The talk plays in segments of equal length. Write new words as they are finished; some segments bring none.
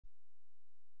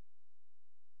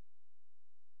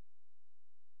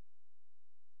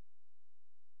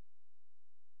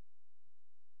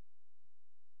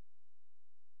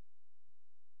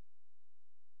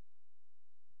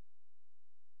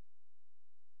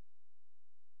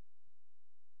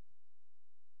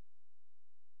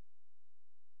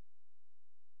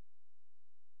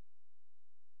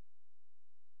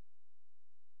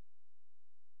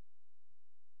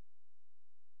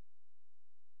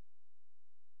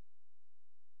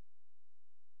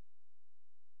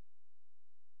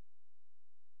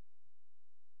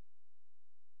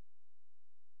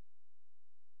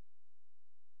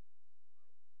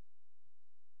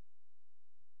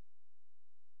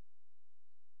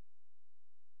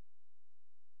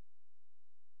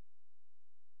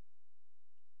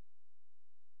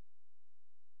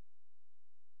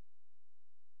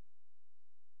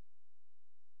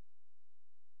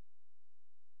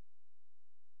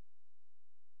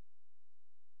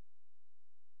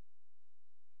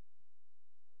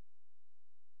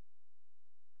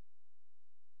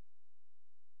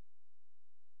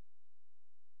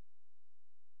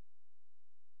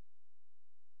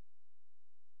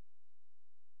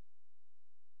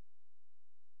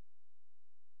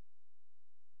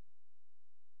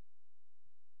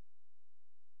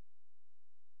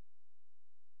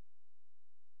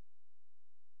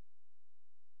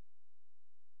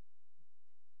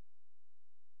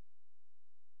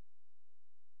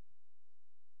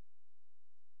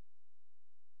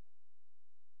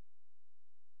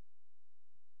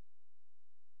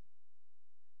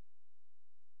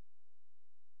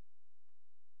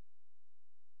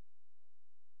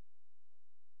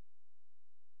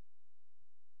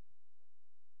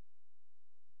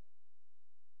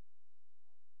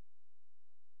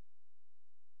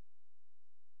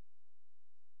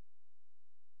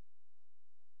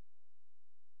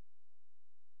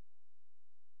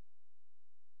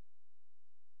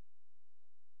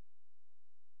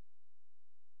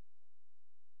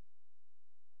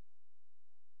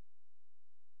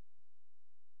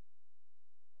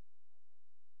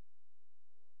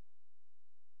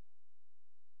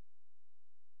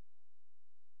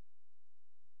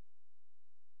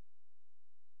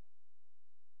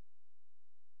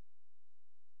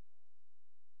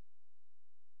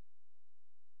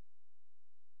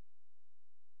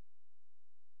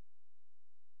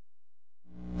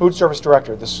Food service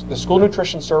director. The school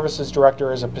nutrition services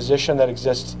director is a position that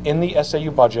exists in the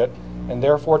SAU budget, and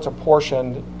therefore it's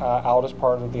apportioned out as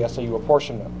part of the SAU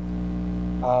apportionment.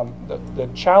 The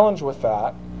challenge with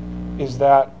that is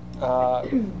that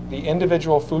the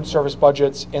individual food service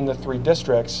budgets in the 3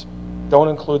 districts don't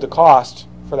include the cost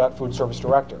for that food service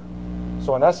director.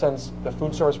 So in essence, the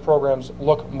food service programs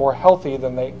look more healthy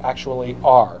than they actually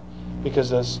are because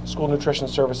the school nutrition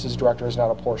services director is not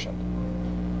apportioned.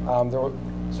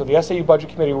 So the SAU budget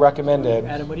committee recommended...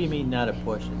 Adam, what do you mean not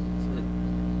apportioned?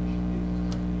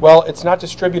 Well, it's not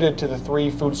distributed to the 3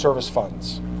 food service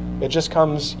funds. It just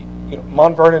comes,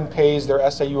 Mount Vernon pays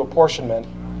their SAU apportionment,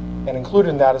 and included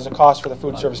in that is a cost for the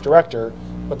food service director,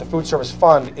 but the food service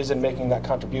fund isn't making that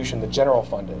contribution. The general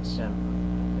fund is,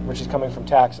 which is coming from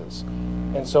taxes.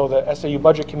 And so the SAU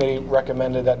budget committee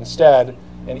recommended that instead,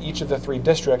 in each of the 3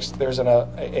 districts, there's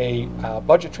a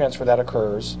budget transfer that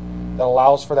occurs that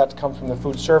allows for that to come from the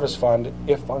food service fund,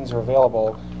 if funds are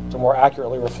available, to more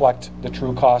accurately reflect the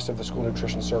true cost of the school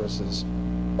nutrition services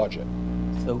budget.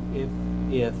 So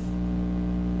if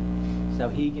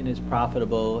Sauhegan is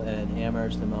profitable and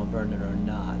Amherst and Mount Vernon are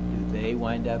not, do they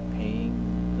wind up paying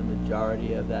the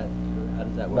majority of that? How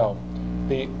does that work? No.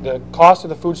 The cost of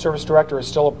the food service director is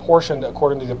still apportioned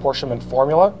according to the apportionment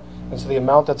formula, and so the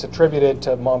amount that's attributed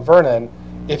to Mount Vernon,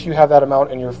 if you have that amount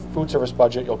in your food service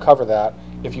budget, you'll cover that.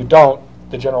 If you don't,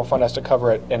 the general fund has to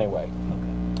cover it anyway.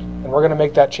 And we're going to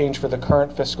make that change for the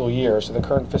current fiscal year, so the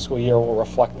current fiscal year will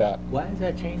reflect that. Why is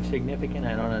that change significant?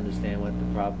 I don't understand what the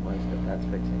problem was that that's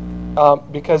fixing.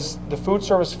 Because the food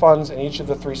service funds in each of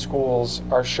the 3 schools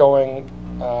are showing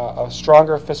a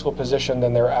stronger fiscal position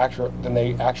than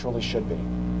they actually should be.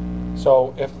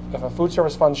 So if a food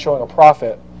service fund is showing a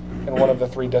profit in one of the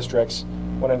 3 districts,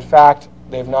 when in fact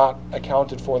they've not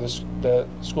accounted for the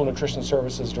school nutrition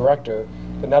services director,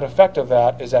 the net effect of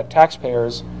that is that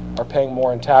taxpayers are paying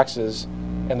more in taxes,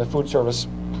 and the food service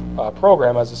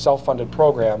program, as a self-funded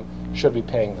program, should be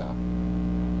paying that.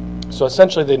 So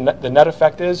essentially the net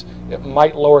effect is it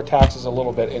might lower taxes a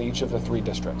little bit in each of the 3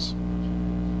 districts.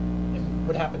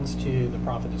 What happens to the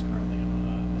profit that's currently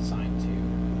assigned to the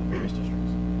various districts?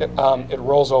 It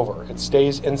rolls over. It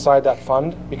stays inside that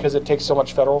fund. Because it takes so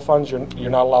much federal funds, you're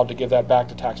not allowed to give that back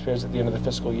to taxpayers at the end of the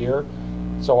fiscal year.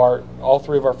 So all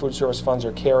 3 of our food service funds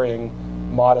are carrying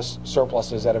modest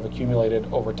surpluses that have accumulated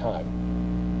over time.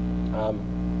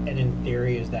 And in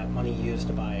theory, is that money used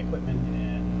to buy equipment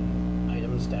and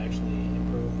items to actually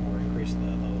improve or increase the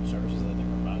level of services that they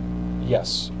provide?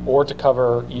 Yes, or to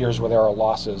cover years where there are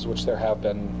losses, which there have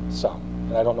been some.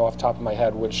 And I don't know off the top of my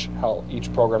head how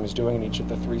each program is doing in each of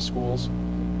the 3 schools.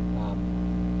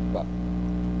 But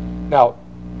now,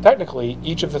 technically,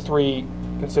 each of the 3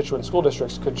 constituent school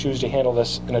districts could choose to handle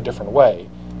this in a different way,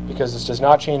 because this does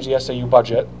not change the SAU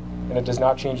budget, and it does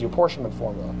not change the apportionment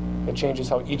formula. It changes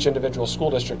how each individual school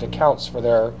district accounts for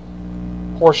their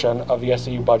portion of the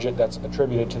SAU budget that's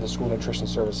attributed to the school nutrition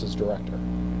services director.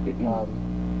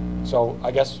 So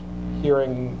I guess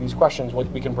hearing these questions,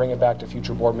 we can bring it back to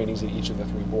future board meetings at each of the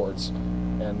 3 boards,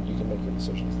 and you can make your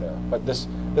decisions there. But this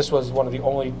was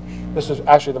this was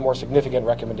actually the more significant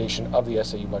recommendation of the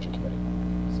SAU budget committee.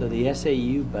 So the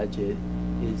SAU budget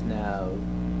is now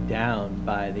down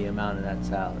by the amount of that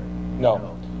salary?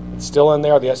 No. It's still in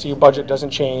there. The SAU budget doesn't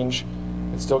change.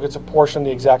 It still gets apportioned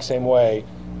the exact same way.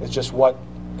 It's just what,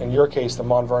 in your case, the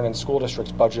Mount Vernon School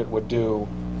District's budget would do.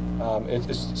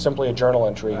 It's simply a journal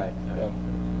entry. Right. Yeah.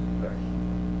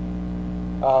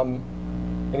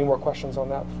 Any more questions on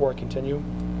that before I continue?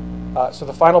 So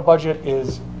the final budget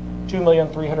is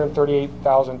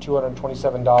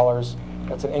 $2,338,227.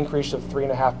 That's an increase of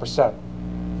 3.5%.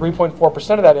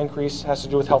 3.4% of that increase has to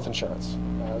do with health insurance,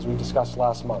 as we discussed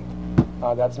last month.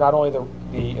 That's not only the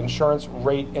insurance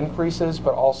rate increases,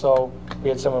 but also we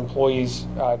had some employees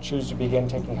choose to begin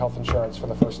taking health insurance for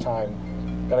the first time.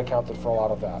 That accounted for a lot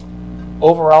of that.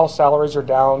 Overall, salaries are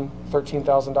down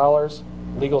 $13,000.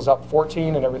 Legal's up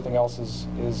 $14,000, and everything else is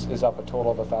up a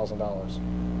total of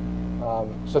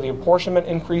 $1,000. So the apportionment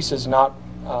increase is not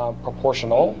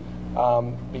proportional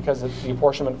because the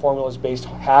apportionment formula is based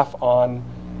half on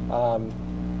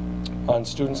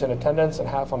students in attendance and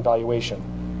half on valuation.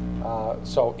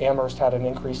 So Amherst had an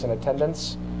increase in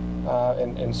attendance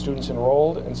and students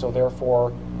enrolled, and so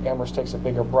therefore Amherst takes a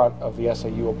bigger brunt of the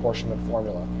SAU apportionment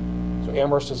formula. So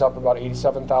Amherst is up about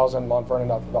 $87,000, Mount Vernon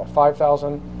up about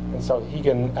 $5,000, and so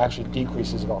Sauhegan actually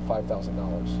decreases about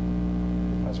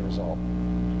 $5,000 as a result.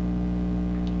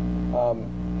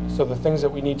 So the things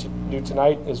that we need to do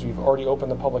tonight is we've already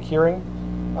opened the public hearing.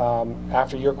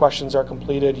 After your questions are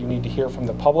completed, you need to hear from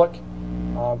the public.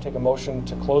 Take a motion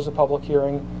to close the public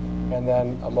hearing, and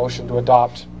then a motion to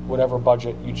adopt whatever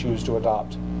budget you choose to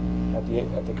adopt at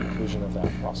the conclusion of that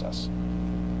process.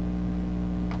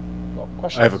 Well,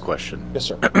 questions? I have a question. Yes,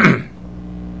 sir.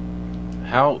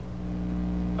 How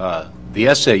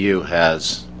the SAU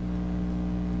has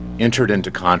entered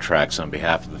into contracts on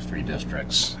behalf of the 3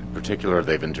 districts. In particular,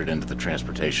 they've entered into the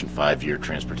transportation 5-year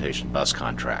transportation bus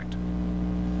contract.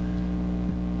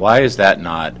 Why is that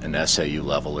not an SAU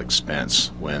level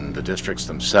expense when the districts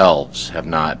themselves are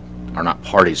not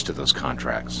parties to those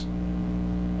contracts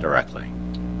directly?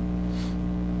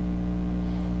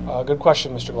 Good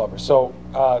question, Mr. Glover. So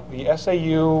the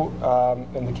SAU,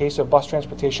 in the case of bus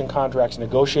transportation contracts,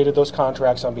 negotiated those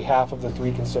contracts on behalf of the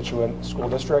 3 constituent school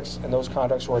districts, and those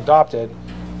contracts were adopted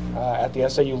at the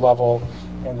SAU level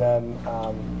and then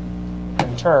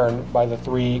in turn by the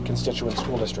 3 constituent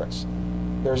school districts.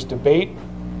 There's debate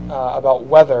about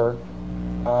whether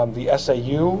the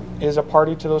SAU is a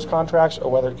party to those contracts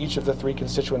or whether each of the 3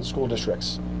 constituent school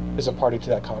districts is a party to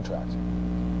that contract.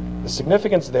 The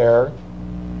significance there,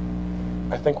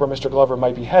 I think where Mr. Glover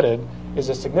might be headed, is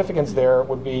the significance there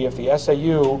would be if the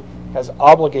SAU has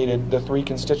obligated the 3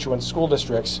 constituent school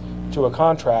districts to a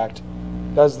contract,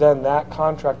 does then that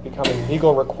contract become a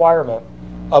legal requirement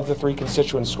of the 3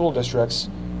 constituent school districts,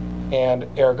 and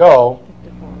ergo,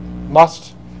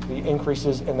 must the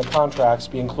increases in the contracts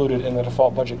be included in the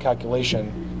default budget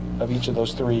calculation of each of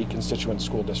those 3 constituent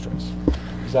school districts?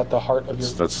 Is that the heart of your...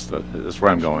 That's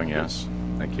where I'm going, yes.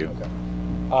 Thank you. Okay.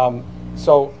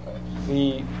 So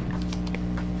the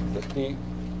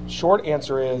short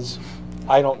answer is,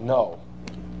 I don't know.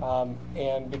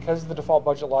 And because the default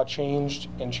budget law changed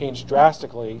and changed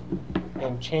drastically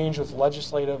and changed with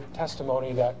legislative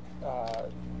testimony that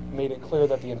made it clear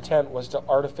that the intent was to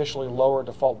artificially lower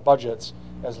default budgets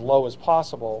as low as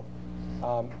possible,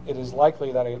 it is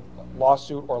likely that a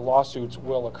lawsuit or lawsuits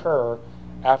will occur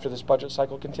after this budget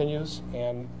cycle continues,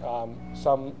 and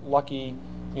some lucky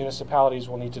municipalities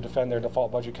will need to defend their default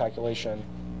budget calculation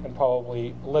and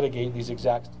probably litigate these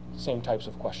exact same types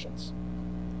of questions.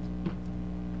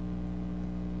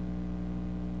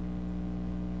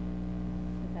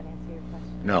 Does that answer your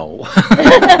question? No.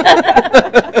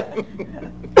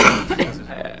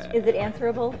 Is it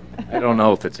answerable? I don't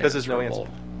know if it's Because there's no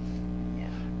answerable. Yeah.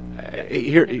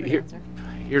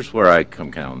 Here's where I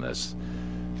come down on this.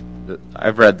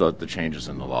 I've read the changes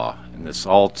in the law, and this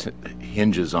all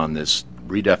hinges on this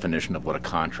redefinition of what a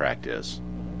contract is.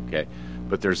 Okay,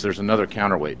 but there's another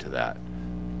counterweight to that,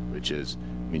 which is,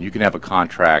 I mean, you can have a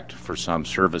contract for some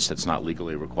service that's not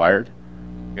legally required.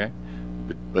 Okay,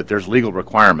 but there's legal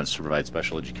requirements to provide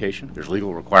special education. There's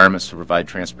legal requirements to provide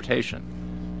transportation,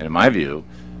 and in my view,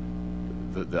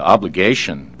 the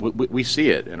obligation, we see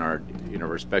it in our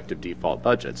respective default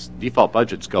budgets. Default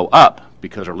budgets go up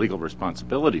because our legal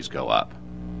responsibilities go up.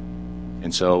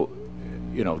 And so,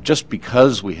 just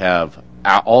because we have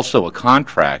also a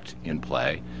contract in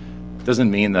play doesn't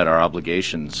mean that our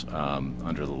obligations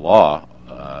under the law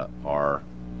are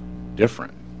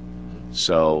different.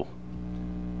 So,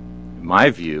 in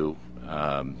my view,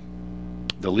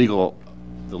 the legal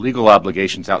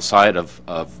obligations outside of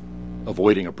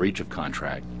avoiding a breach of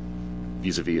contract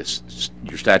vis-a-vis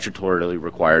you're statutorily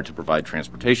required to provide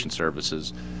transportation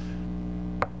services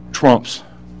trumps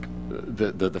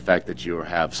the fact that you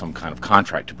have some kind of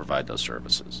contract to provide those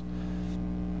services.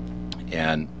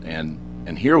 And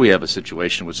here we have a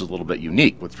situation which is a little bit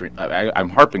unique. I'm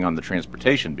harping on the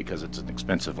transportation because it's an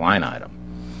expensive line item,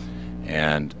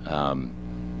 and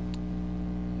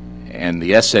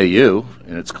the SAU,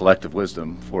 in its collective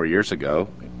wisdom 4 years ago,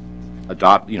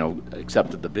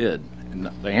 accepted the bid, and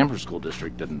the Amherst School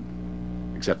District didn't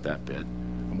accept that bid.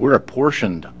 We're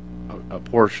apportioned a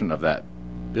portion of that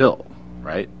bill,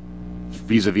 right,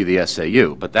 vis-a-vis the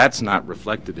SAU, but that's not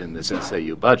reflected in this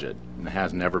SAU budget, and it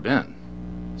has never been.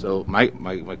 So my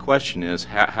question is,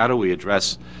 how do we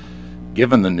address,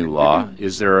 given the new law,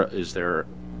 is there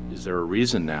a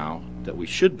reason now that we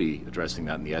should be addressing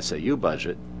that in the SAU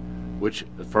budget, which,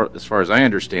 as far as I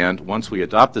understand, once we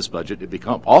adopt this budget, it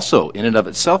also in and of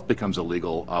itself becomes a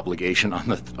legal obligation on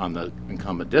the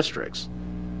incumbent districts.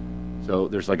 So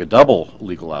there's like a double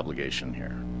legal obligation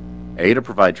here: A, to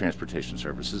provide transportation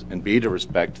services, and B, to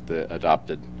respect the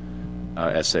adopted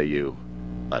SAU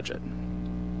budget.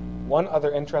 One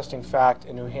other interesting fact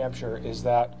in New Hampshire is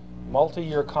that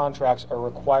multi-year contracts are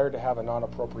required to have a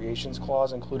non-appropriations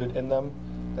clause included in them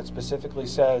that specifically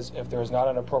says if there is not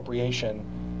an appropriation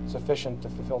sufficient to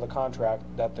fulfill the contract,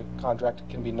 that the contract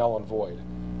can be null and void.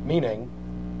 Meaning,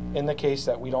 in the case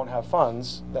that we don't have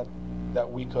funds,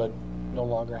 that we could no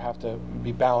longer have to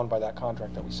be bound by that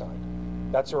contract that we signed.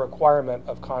 That's a requirement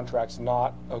of contracts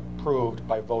not approved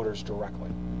by voters directly.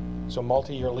 So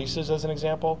multi-year leases, as an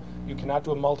example, you cannot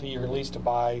do a multi-year lease to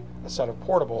buy a set of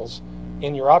portables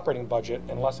in your operating budget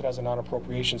unless it has a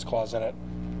non-appropriations clause in it,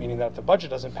 meaning that if the budget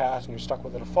doesn't pass and you're stuck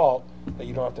with a default, that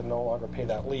you don't have to no longer pay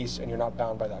that lease and you're not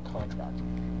bound by that contract.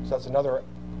 So that's another,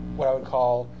 what I would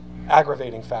call,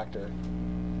 aggravating factor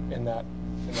in that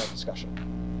discussion.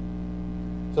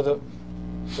 So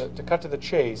to cut to the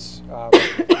chase,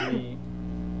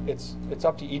 it's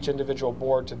up to each individual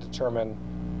board to determine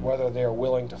whether they're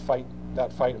willing to fight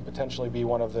that fight and potentially be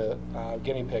one of the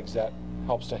guinea pigs that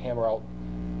helps to hammer out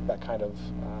that kind of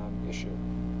issue.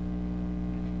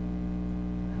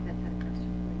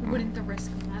 Wouldn't the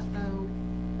risk of that, though,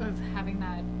 of having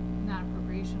that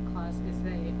non-appropriation clause is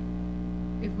that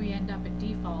if we end up in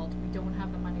default, we don't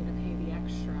have the money to pay the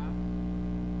extra,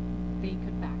 they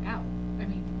could back out. I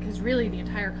mean, because really the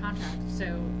entire contract,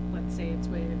 so let's say it's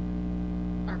with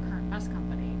our current bus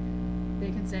company,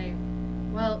 they can say,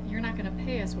 well, you're not going to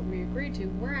pay us what we agreed to,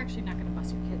 we're actually not going to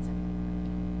bus your kids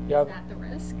anymore. Yeah. Is that the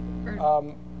risk?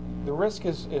 Or the risk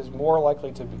is more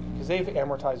likely to be, because they've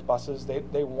amortized buses,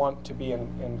 they want to be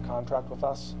in contract with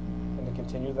us and to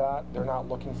continue that. They're not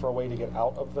looking for a way to get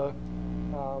out of the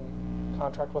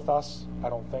contract with us. I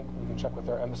don't think. We can check with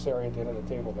their emissary at the end of the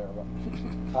table there.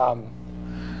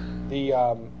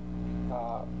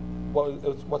 But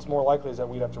what's more likely is that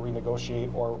we'd have to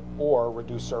renegotiate or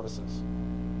reduce services,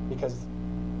 because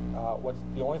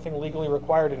the only thing legally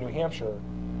required in New Hampshire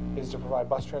is to provide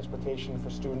bus transportation for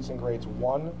students in grades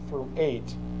 1 through 8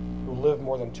 who live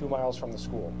more than 2 miles from the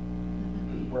school.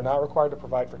 We're not required to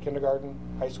provide for kindergarten,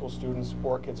 high school students,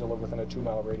 or kids who live within a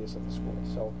 2-mile radius of the school.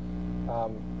 So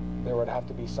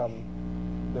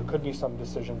there could be some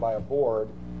decision by a board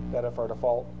that if our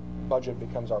default budget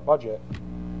becomes our budget,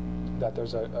 that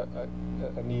there's a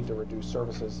need to reduce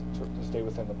services to stay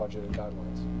within the budgeted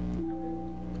guidelines.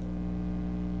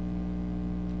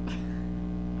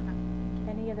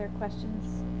 Any other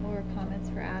questions or comments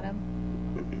for Adam?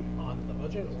 On the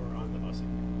budget or on the busing?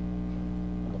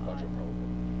 On the budget,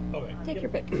 probably. Okay. Take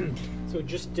your pick. So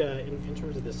just in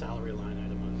terms of the salary line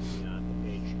item on the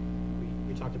page,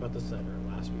 we talked about this at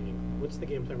our last meeting. What's the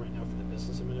game plan right now for the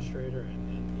business administrator and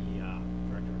then the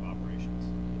director of operations?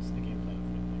 What's the game plan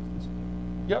for the next fiscal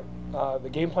year? Yep. The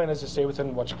game plan is to stay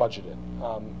within what's budgeted. It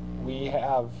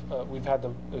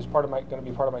was going to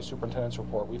be part of my superintendent's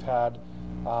report. We've had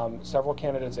several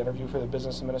candidates interview for the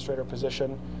business administrator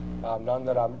position, none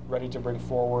that I'm ready to bring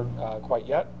forward quite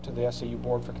yet to the SAU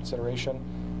board for consideration.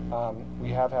 We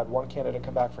have had one candidate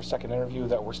come back for a second interview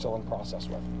that we're still in process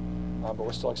with, but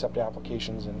we're still accepting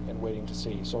applications and waiting to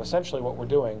see. So essentially what we're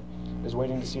doing is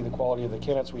waiting to see the quality of the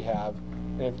candidates we have,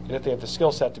 and if they have the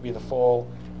skill set to be the full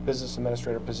business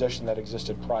administrator position that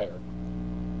existed prior.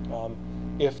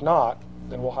 If not,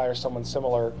 then we'll hire someone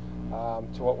similar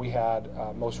to what we had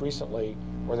most recently,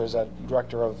 where there's a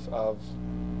director of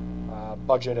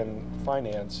budget and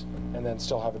finance, and then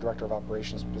still have a director of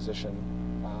operations position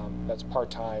that's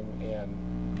part-time and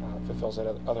fulfills that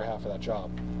other half of that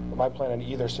job. But my plan in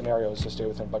either scenario is to stay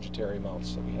within budgetary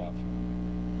amounts that we have.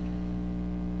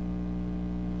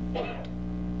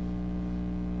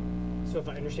 So if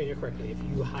I understand you correctly, if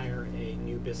you hire a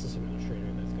new business administrator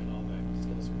that's got all the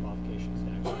skills and qualifications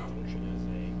to actually function as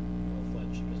a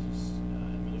full-fledged business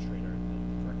administrator,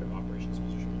 the director of operations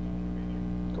position would no longer be there.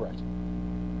 Correct.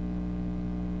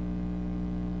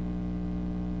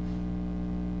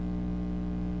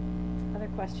 Other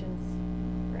questions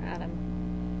for Adam?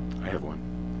 I have one.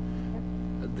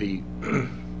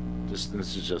 This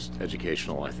is just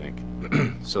educational, I think.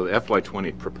 So the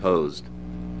FY20 proposed,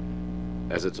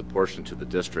 as it's apportioned to the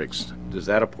districts, does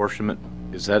that apportionment,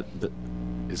 is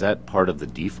that part of the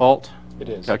default It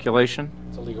is. calculation?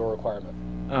 It's a legal requirement.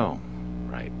 Oh,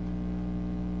 right.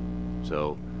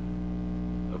 So,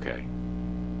 okay.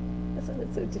 That's why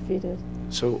it's so defeated.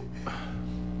 So,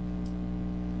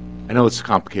 I know it's a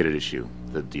complicated issue,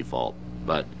 the default,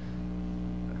 but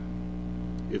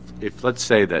if let's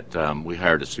say that we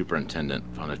hired a superintendent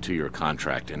on a 2-year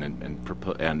contract and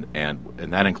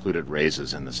that included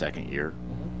raises in the second year,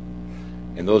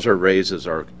 and those are raises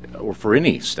or for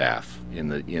any staff in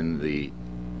the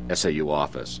SAU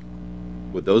office,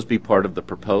 would those be part of the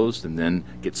proposed and then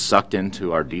get sucked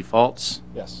into our defaults?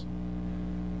 Yes.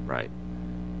 Right.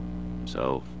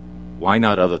 So why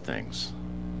not other things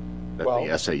that Well,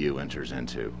 the SAU enters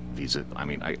into? I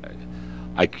mean,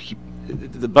 I keep,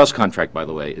 the bus contract, by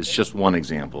the way, is just one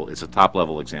example. It's a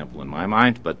top-level example in my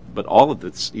mind, but all of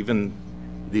this, even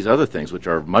these other things, which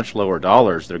are much lower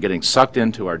dollars, they're getting sucked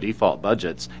into our default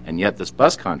budgets, and yet this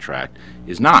bus contract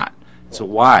is not. So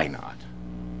why not?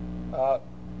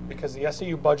 Because the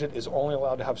SAU budget is only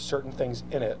allowed to have certain things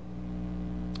in it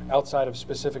outside of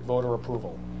specific voter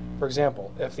approval. For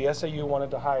example, if the SAU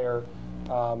wanted to hire,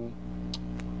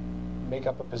 make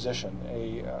up a position, I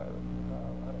don't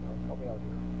know, help me out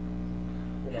here.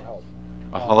 You know, help.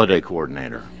 A holiday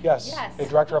coordinator. Yes, Yes. a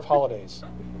director of holidays.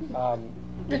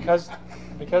 Because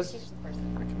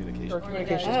Communication. or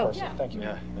communications Oh. person, Yeah. thank you.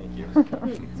 Yeah, thank you.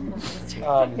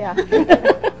 Yeah.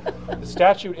 The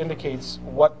statute indicates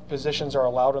what positions are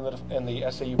allowed in the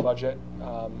SAU budget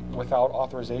without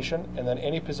authorization, and then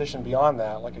any position beyond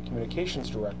that, like a communications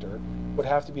director, would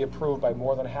have to be approved by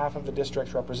more than half of the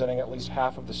districts representing at least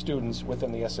half of the students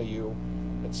within the SAU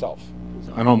itself.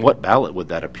 And on what ballot would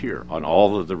that appear? On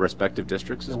all of the respective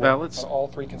districts' ballots? On all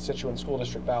 3 constituent school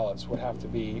district ballots would have to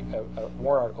be a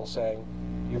warrant article saying,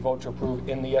 you vote to approve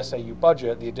in the SAU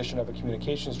budget the addition of a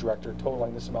communications director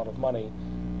totaling this amount of money,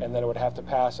 and then it would have to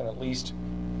pass in at least,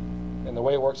 and the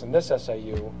way it works in this SAU,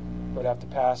 it would have to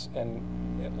pass in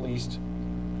at least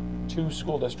 2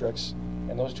 school districts,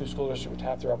 and those 2 school districts would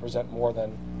have to represent more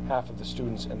than half of the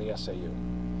students in the SAU.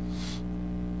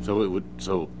 So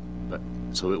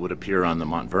it would appear on the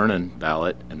Mount Vernon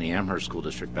ballot and the Amherst School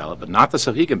District ballot, but not the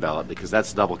Sohegan ballot because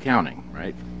that's double counting,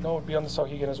 right? No, it would be on the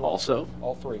Sohegan as well. Also?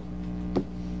 All 3.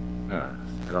 I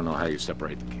don't know how you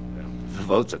separate the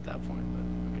votes at that point.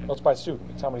 But No, okay. it's by student.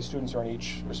 It's how many students are in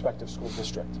each respective school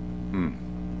district.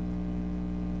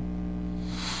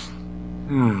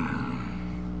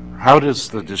 How does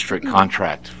the district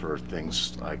contract for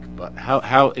things like, but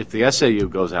how if the SAU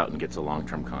goes out and gets a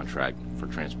long-term contract for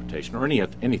transportation or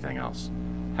anything else,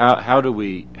 how do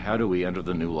we under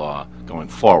the new law going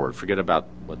forward, forget about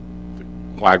what the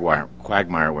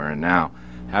quagmire we're in now,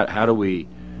 how do we,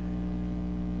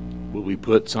 will we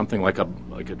put something like a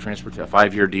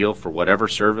 5-year deal for whatever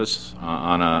service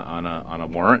on a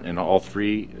warrant in all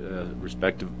 3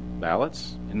 respective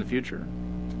ballots in the future?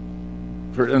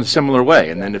 In a similar way,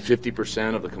 and then if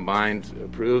 50% of the combined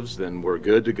approves, then we're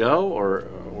good to go,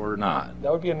 or not?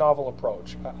 That would be a novel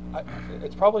approach.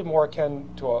 It's probably more akin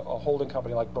to a holding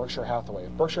company like Berkshire Hathaway.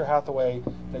 If Berkshire Hathaway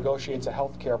negotiates a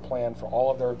health care plan for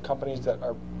all of their companies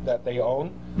that they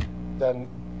own, then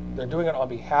they're doing it on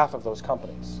behalf of those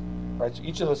companies, right? So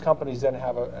each of those companies then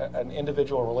have an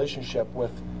individual relationship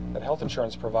with that health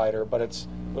insurance provider, but it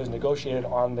was negotiated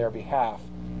on their behalf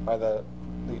by the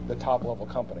top level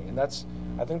company, and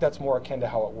I think that's more akin to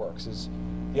how it works. Is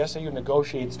the SAU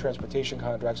negotiates transportation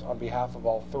contracts on behalf of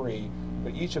all 3,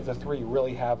 but each of the 3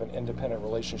 really have an independent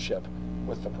relationship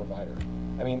with the provider.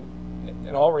 I mean,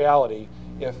 in all reality,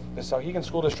 if the Sohegan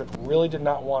School District really did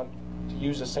not want to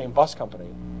use the same bus company,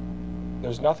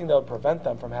 there's nothing that would prevent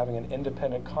them from having an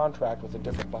independent contract with a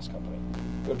different bus company.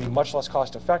 It would be much less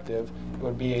cost effective. It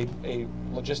would be a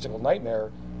logistical nightmare,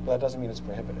 but that doesn't mean it's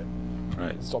prohibited.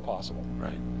 Right. It's still possible.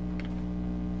 Right.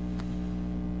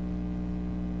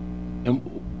 And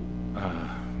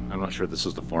I'm not sure this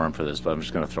is the forum for this, but I'm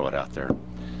just going to throw it out there.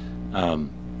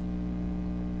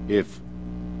 If,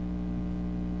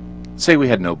 say we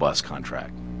had no bus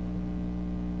contract,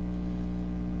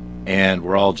 and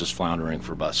we're all just floundering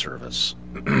for bus service,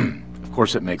 of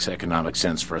course it makes economic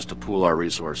sense for us to pool our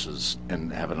resources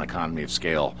and have an economy of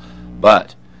scale.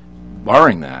 But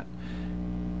barring that,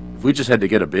 if we just had to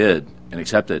get a bid and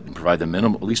accept it and provide the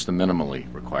at least the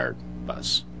minimally required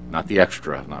bus, not the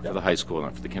extra, not for the high school,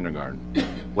 not for the kindergarten,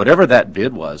 whatever that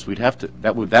bid was, we'd have to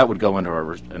that would go into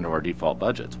our default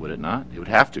budgets, would it not? It would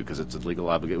have to, because it's a legal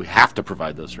obligation. We have to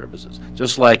provide those services.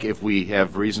 Just like if we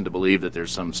have reason to believe that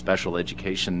there's some special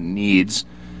education needs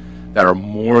that are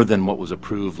more than what was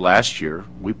approved last year,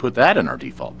 we put that in our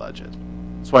default budget.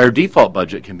 That's why our default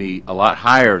budget can be a lot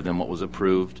higher than what was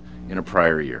approved in a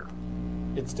prior year.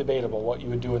 It's debatable what you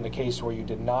would do in the case where you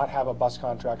did not have a bus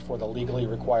contract for the legally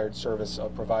required service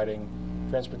of providing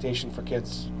transportation for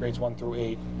kids grades 1 through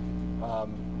 8,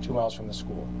 2 miles from the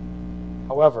school.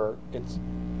 However, it's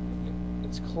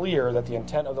clear that the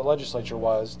intent of the legislature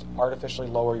was to artificially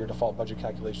lower your default budget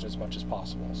calculation as much as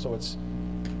possible.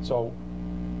 So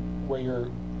where your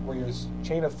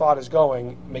chain of thought is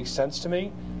going makes sense to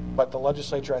me, but the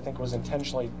legislature, I think, was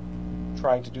intentionally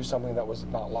trying to do something that was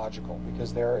not logical,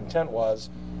 because their intent was,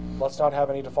 let's not have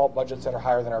any default budgets that are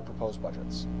higher than our proposed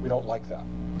budgets. We don't like that.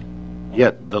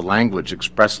 Yet the language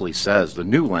expressly says, the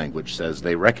new language says,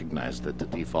 they recognize that the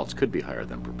defaults could be higher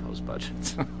than proposed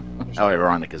budgets. How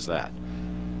ironic is that?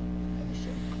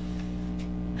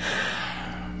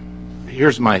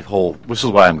 Here's this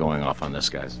is why I'm going off on this,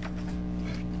 guys.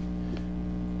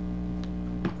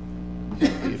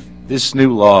 If this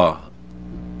new law,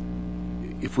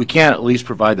 if we can't at least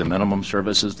provide the minimum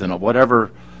services, then whatever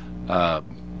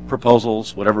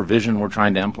proposals, whatever vision we're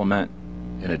trying to implement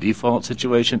in a default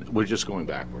situation, we're just going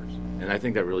backwards. And I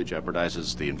think that really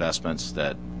jeopardizes the investments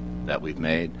that we've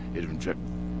made. It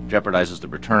jeopardizes the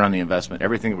return on the investment,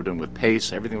 everything we're doing with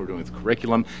PACE, everything we're doing with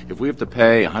curriculum. If we have to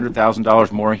pay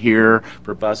 $100,000 more here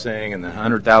for busing and then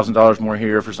 $100,000 more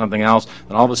here for something else,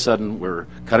 then all of a sudden we're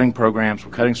cutting programs,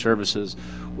 we're cutting services,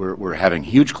 we're having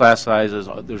huge class sizes.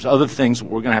 There's other things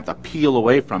we're going to have to peel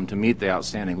away from to meet the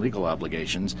outstanding legal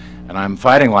obligations, and I'm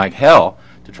fighting like hell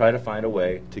to try to find a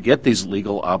way to get these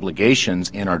legal obligations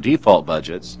in our default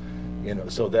budgets,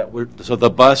 so that so the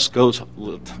bus goes,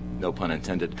 no pun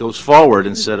intended, goes forward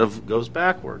instead of goes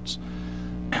backwards.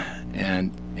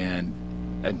 And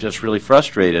I'm just really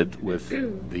frustrated with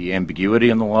the ambiguity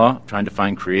in the law, trying to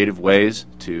find creative ways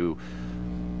to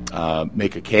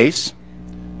make a case,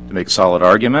 to make a solid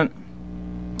argument.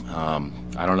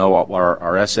 I don't know,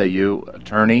 our SAU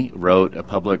attorney wrote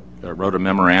a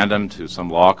memorandum to some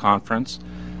law conference,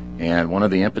 and one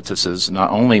of the impetuses, not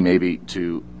only maybe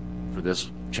for this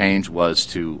change, was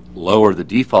to lower the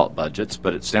default budgets,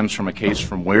 but it stems from a case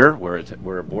from where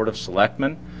a board of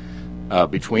selectmen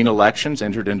between elections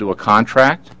entered into a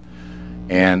contract,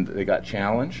 and they got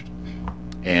challenged,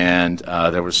 and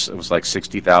it was like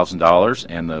 $60,000,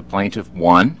 and the plaintiff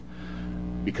won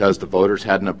because the voters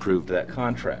hadn't approved that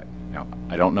contract. Now,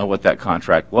 I don't know what that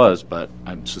contract was, but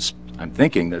I'm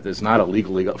thinking that it's not a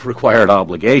legally required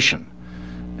obligation.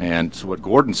 And so what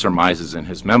Gordon surmises in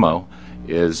his memo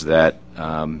is that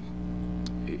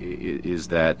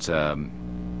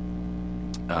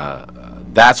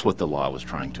that's what the law was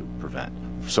trying to prevent.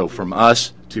 So from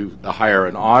us to hire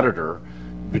an auditor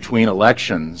between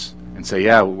elections and say,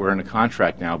 yeah, we're in a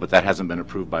contract now, but that hasn't been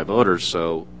approved by voters,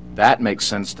 so that makes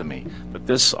sense to me.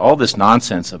 But all this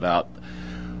nonsense about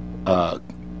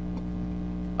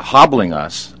hobbling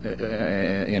us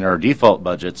in our default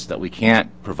budgets that we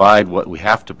can't provide what we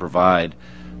have to provide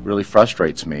really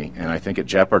frustrates me, and I think it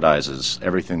jeopardizes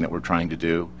everything that we're trying to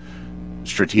do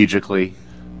strategically,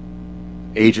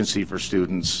 agency for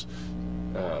students,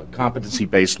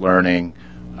 competency-based learning,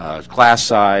 class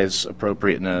size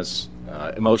appropriateness,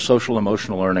 social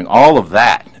emotional learning. All of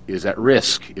that is at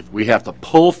risk if we have to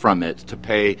pull from it to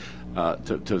pay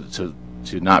to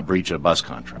not breach a bus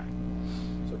contract.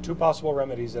 So two possible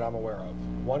remedies that I'm aware of.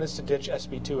 One is to ditch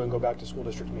SB2 and go back to school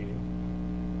district meeting.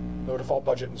 No default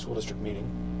budget in school district meeting.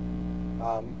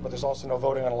 But there's also no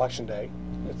voting on election day.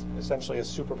 It's essentially a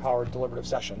superpowered deliberative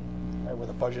session, right, where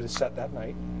the budget is set that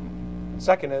night. And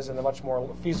second is, and the much more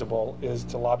feasible, is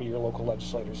to lobby your local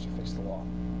legislators to fix the law.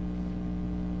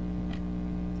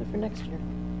 So for next year.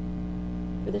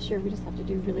 For this year, we just have to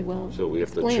do really well. So we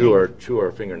have to explaining. chew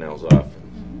our fingernails off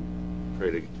and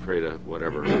pray to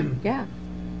whatever. Yeah,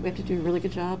 we have to do a really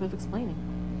good job of explaining.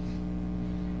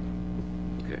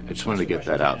 Okay, I just wanted to get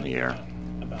that out in the air.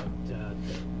 About the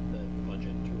budget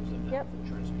in terms of the Yep.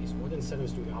 insurance piece. What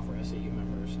incentives do we offer SAU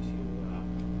members to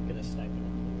get a stipend in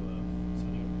lieu of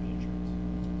signing up for the insurance?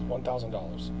 It's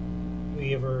 $1,000. Have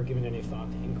we ever given any thought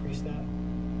to increase that?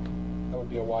 That would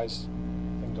be a wise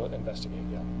thing to investigate,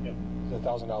 yeah. Yep. The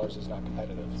 $1,000 is not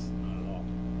competitive. Not at all.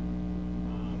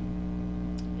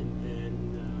 And then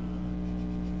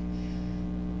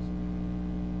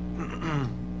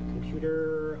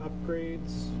computer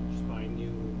upgrades, just buying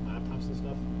new laptops and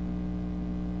stuff.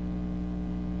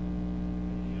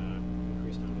 Any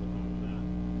increase down to the bottom of that?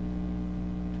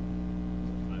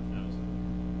 5,000.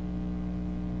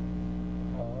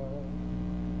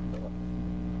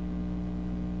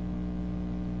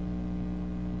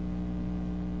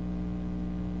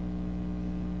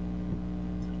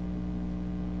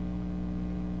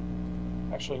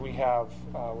 Actually, we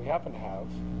happen to have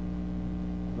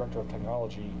the Director of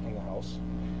Technology in the house.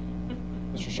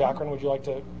 Mr. Chakran, would you like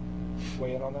to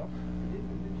weigh in on that?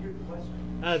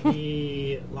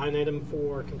 The line item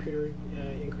for computer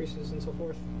increases and so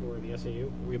forth for the SAU.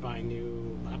 Are we buying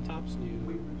new laptops?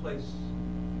 We replace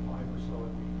 5 or so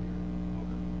every year.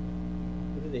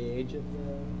 What are the age of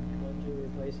the ones you're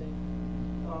replacing?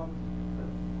 I'm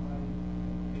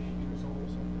 8 years old,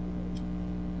 so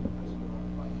I was around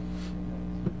 5 years.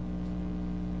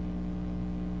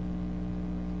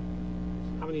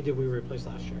 How many did we replace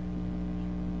last year?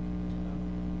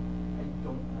 I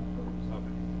don't have those.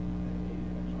 Okay.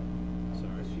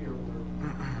 Sorry. This year we're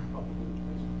probably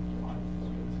replacing 5.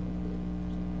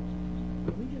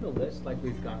 Can we get a list like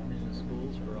we've gotten in the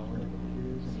schools for all the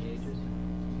computers and the ages?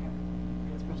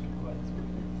 That's Mr. Clyde's.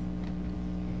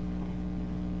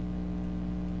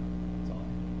 That's all.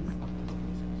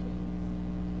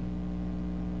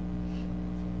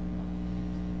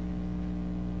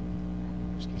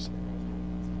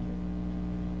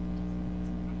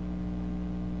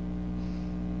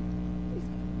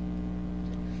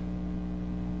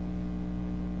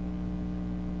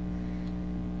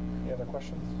 other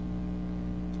questions?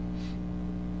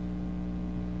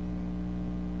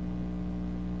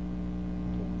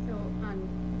 So on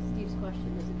Steve's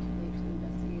question, is it too late to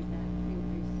investigate that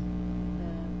increase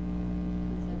the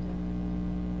incentive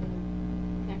for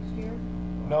next year?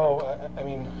 No, I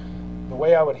mean, the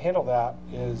way I would handle that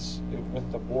is,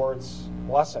 with the board's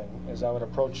blessing, is I would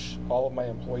approach all of my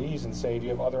employees and say, do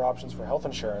you have other options for health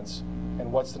insurance?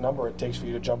 And what's the number it takes for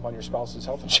you to jump on your spouse's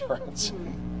health insurance?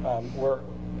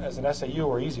 As an SAU,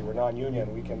 we're easy, we're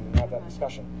non-union, we can have that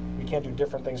discussion. We can't do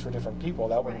different things for different people,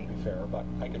 that wouldn't be fair, but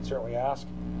I could certainly ask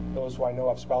those who I know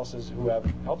have spouses who have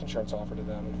health insurance offered to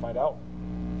them and find out.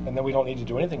 And then we don't need to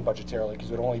do anything budgetarily,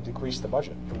 because it would only decrease the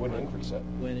budget, it wouldn't increase it.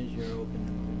 When is your open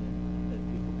enrollment that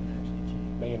people can actually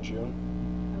change? May and June.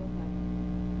 Okay.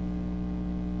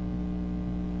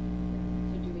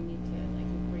 So do we need to like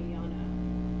agree on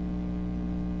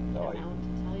No, an amount to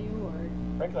tell you, or?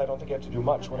 Frankly, I don't think you have to do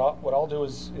much. What I'll do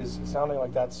is sounding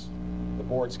like that's the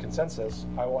board's consensus,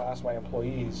 I will ask my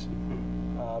employees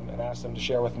and ask them to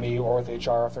share with me or with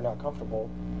HR if they're not comfortable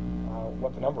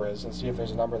what the number is, and see if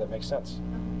there's a number that makes sense.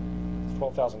 If it's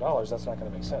 $12,000, that's not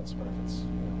going to make sense, but if it's a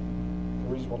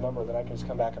reasonable number, then I can just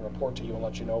come back and report to you and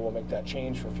let you know we'll make that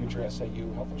change for future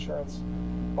SAU health insurance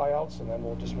buyouts, and then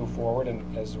we'll just move forward, and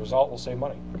as a result, we'll save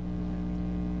money.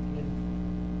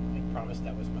 I promised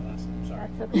that was my last one, sorry.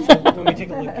 That's okay. So when we take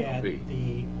a look at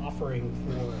the offering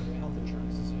for health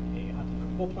insurance, is it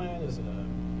a full plan, is it a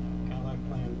Cadillac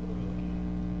plan, what are we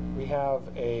looking We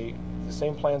have the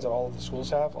same plans that all of the schools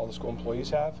have, all the school employees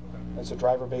have. It's a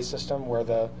driver-based system where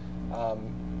the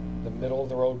middle of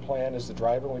the road plan is the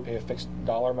driver, and we pay a fixed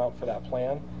dollar amount for that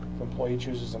plan. If an employee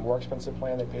chooses a more expensive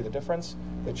plan, they pay the difference.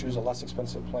 If they choose a less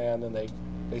expensive plan, then they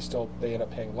end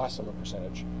up paying less of a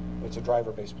percentage. It's a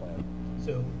driver-based plan. at?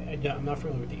 So I'm not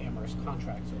familiar with the Amherst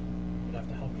contract, so you'd have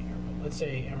to help me here, but let's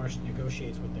say Amherst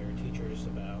negotiates with their teachers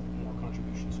about more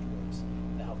contributions towards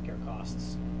the healthcare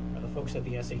costs. Are the folks at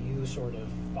the SAU sort of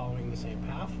following the same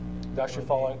path? They're actually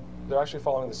following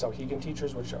the Sauhegan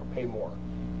teachers, which pay more.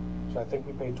 So I think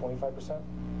we paid 25%.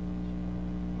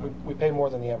 We pay more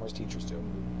than the Amherst teachers do,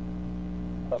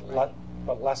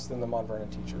 but less than the Mount Vernon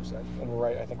teachers. And we're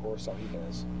right, I think, where Sauhegan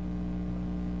is.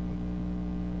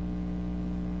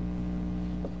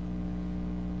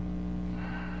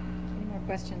 Any more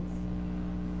questions?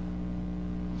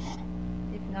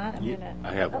 If not, I'm gonna.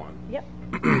 I have Oh, one. Yep.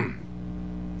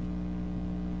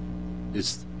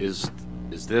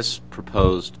 Is this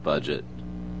proposed budget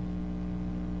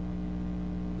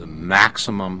the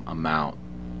maximum amount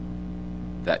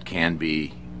that can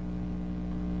be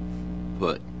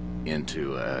put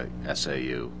into a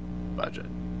SAU budget?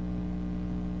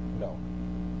 No.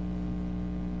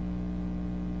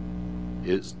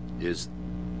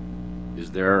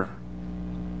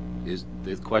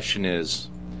 The question is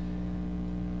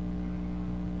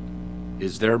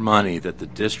there money that the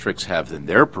districts have in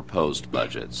their proposed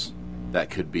budgets that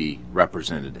could be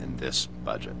represented in this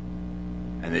budget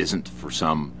and isn't for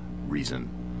some reason,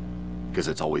 because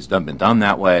it's always been done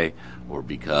that way, or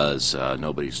because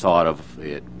nobody's thought of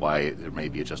it, why there may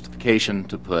be a justification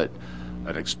to put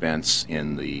an expense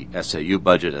in the SAU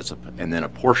budget and then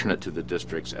apportion it to the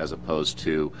districts as opposed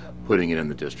to putting it in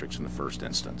the districts in the first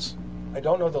instance? I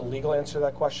don't know the legal answer to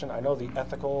that question. I know the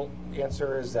ethical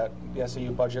answer is that the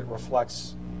SAU budget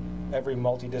reflects every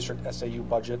multi-district SAU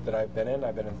budget that I've been in.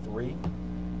 I've been in 3.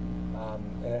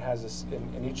 And it has this,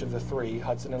 in each of the 3,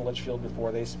 Hudson and Litchfield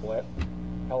before they split,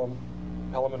 Pelham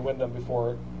and Wyndham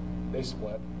before they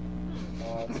split.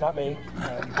 It's not me.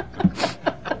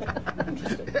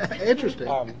 Interesting.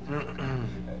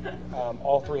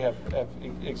 All 3 have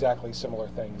exactly similar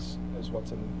things as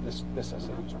what's in this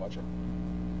SAU's budget.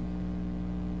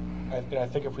 And I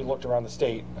think if we looked around the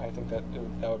state, I think that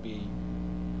would be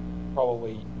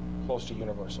probably close to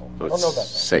universal. So I don't know it's that.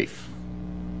 safe.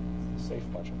 Safe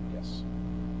budget, yes.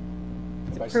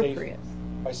 It's By appropriate.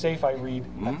 By safe, I read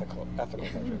ethical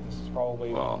budget. This is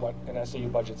probably Well. what an SAU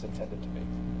budget's intended to be.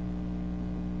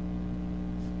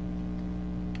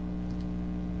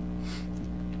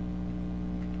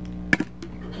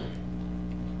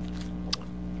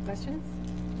 Questions?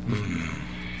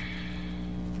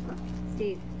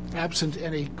 Steve? Absent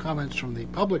any comments from the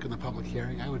public in the public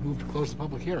hearing, I would move to close the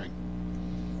public hearing.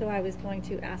 So I was going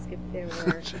to ask if there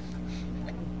were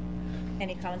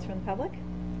any comments from the public?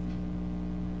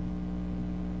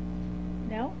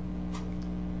 No?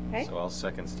 Okay, So I'll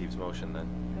second Steve's motion then.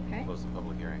 okay. Close the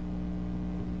public hearing.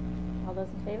 All those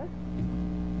in favor?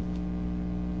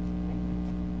 Okay.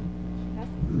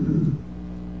 Passes.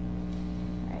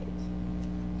 Right.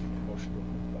 Motion to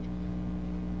approve the budget.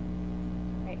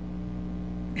 Right.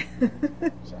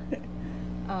 Sorry.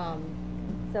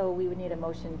 So we would need a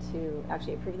motion to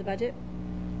actually approve the budget.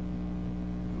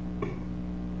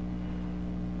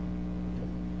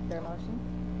 Is there a motion?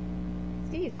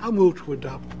 Steve? I'll move to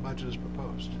adopt the budget as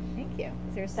proposed. Thank you.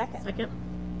 Is there a second? Second.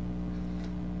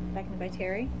 Seconded by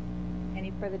Terry.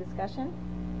 Any further discussion?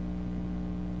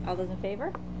 All those in favor?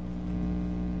 Okay.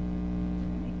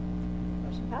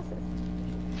 Motion passes.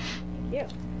 Thank you.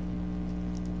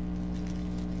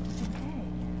 Okay.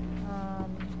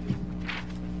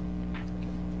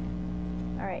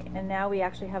 All right, and now we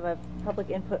actually have a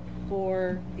public input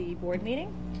for the board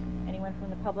meeting. Anyone from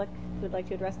the public who would like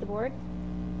to address the board?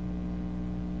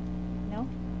 No?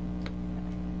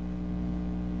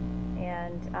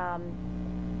 And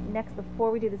next,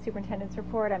 before we do the superintendent's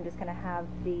report, I'm just going to have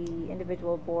the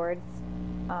individual boards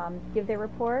give their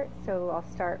report. So I'll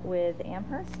start with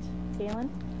Amherst.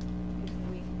 Galen?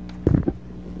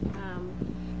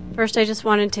 First, I just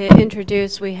wanted to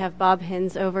introduce, we have Bob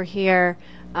Hins over here.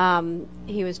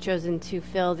 He was chosen to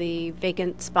fill the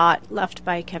vacant spot left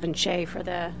by Kevin Shea for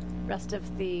the rest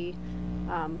of the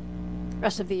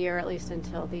year, at least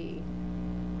until the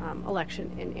election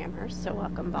in Amherst. So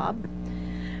welcome, Bob.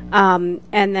 And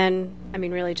then, I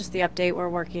mean, really just the update. We're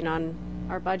working on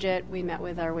our budget. We met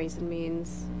with our Ways and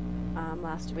Means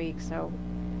last week, so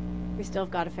we still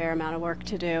have got a fair amount of work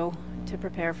to do to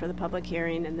prepare for the public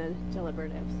hearing and the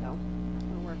deliberative. So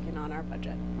we're working on our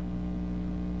budget.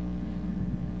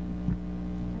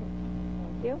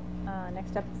 Thank you.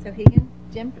 Next up, Sohegan.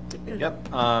 Jim? Yep.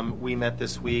 We met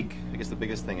this week. I guess the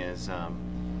biggest thing is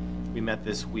we met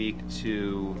this week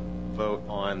to vote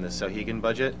on the Sohegan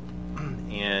budget.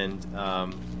 And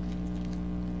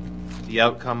the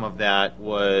outcome of that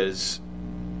was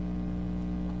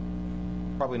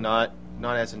probably not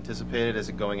as anticipated as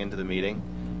it going into the meeting.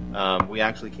 We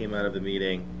actually came out of the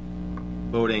meeting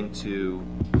voting to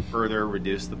further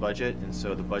reduce the budget, and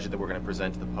so the budget that we're going to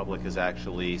present to the public is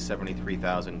actually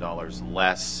 $73,000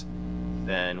 less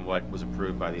than what was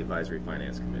approved by the Advisory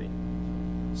Finance Committee.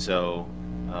 So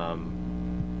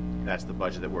that's the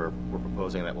budget that we're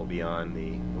proposing that will be on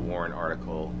the warrant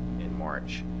article in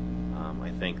March.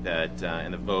 I think that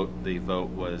in the vote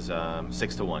was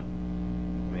 6-1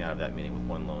 coming out of that meeting with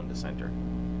one lone dissenter.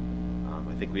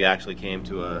 I think we actually came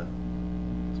to a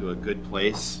good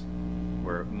place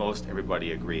where most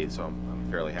everybody agreed, so I'm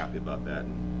fairly happy about that,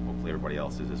 and hopefully everybody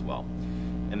else is as well.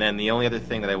 And then the only other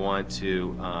thing that I want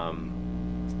to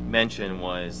mention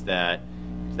was that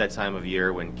it's that time of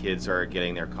year when kids are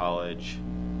getting their college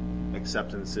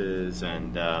acceptances,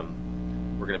 and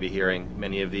we're going to be hearing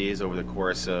many of these over the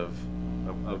course of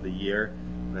the year.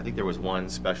 But I think there was one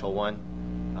special one.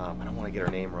 I don't want to get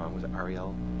her name wrong. Was it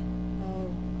Ariel?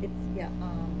 It's, yeah.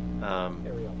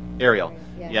 Ariel.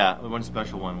 Yeah, one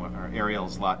special one. Ariel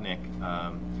Zlotnick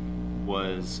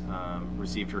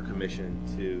received her commission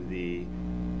to the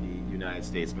United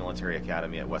States Military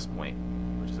Academy at West Point,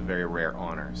 which is a very rare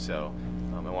honor. So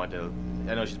I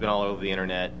know she's been all over the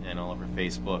internet and all over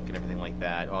Facebook and everything like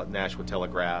that, Nashua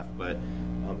Telegraph, but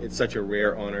it's such a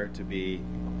rare honor to be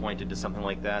appointed to something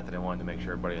like that I wanted to make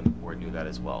sure everybody on the board knew that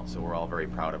as well. So we're all very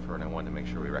proud of her, and I wanted to make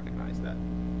sure we recognize that.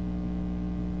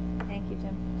 Thank you,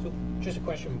 Jim. So just a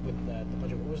question with the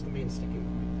budget. What was the main sticking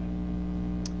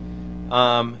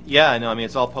point Yeah, no, I mean,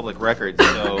 it's all public record.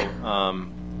 So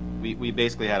we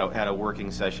basically had a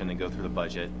working session to go through the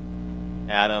budget.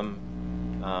 Adam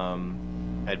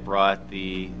had brought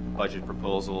the budget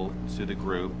proposal to the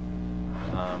group.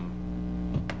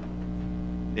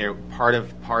 Part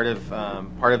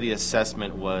of the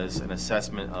assessment was an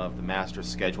assessment of the master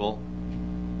schedule.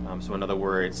 So in other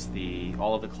words,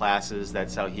 all of the classes that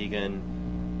Sohegan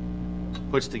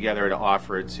puts together to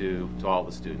offer to all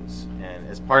the students. And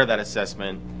as part of that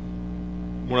assessment,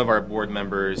 one of our board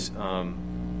members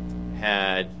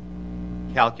had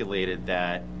calculated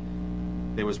that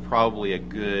there was probably a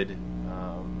good,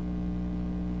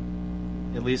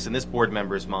 at least in this board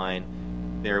member's mind,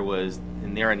 there was,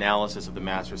 in their analysis of the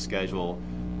master schedule,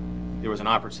 there was an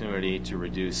opportunity to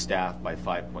reduce staff by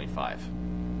 5.5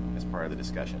 as part of the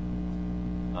discussion.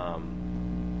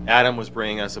 Adam was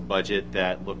bringing us a budget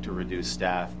that looked to reduce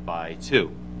staff by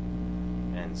 2.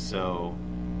 And so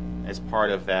as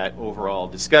part of that overall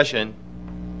discussion,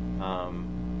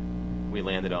 we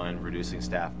landed on reducing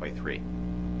staff by 3.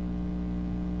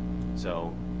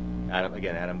 So Adam,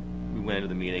 we went into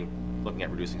the meeting looking at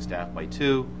reducing staff by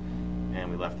 2, and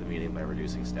we left the meeting by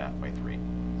reducing staff by 3.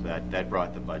 So that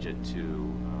brought the budget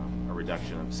to a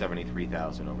reduction of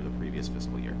 $73,000 over the previous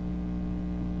fiscal year.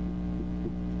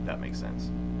 If that makes sense.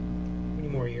 How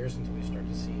many more years until we start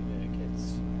to see the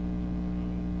kids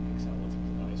excel into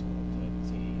the high school to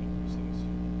see increasing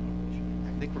student population?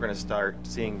 think we're going to start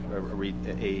seeing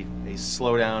a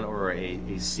slowdown or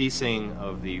a ceasing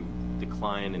of the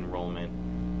decline in enrollment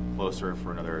closer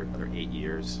for another 8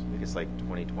 years. I think it's like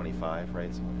 2025,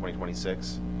 right? So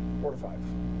 2026. 4 to 5.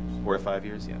 4 to 5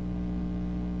 years, yeah.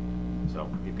 So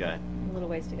we've got. A little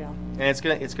ways to go. And it's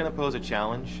gonna pose a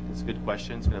challenge. It's a good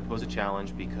question. It's gonna pose a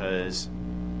challenge because,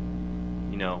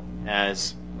 you know,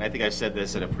 as I think I said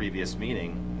this at a previous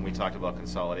meeting when we talked about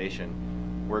consolidation,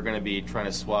 we're going to be trying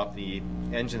to swap the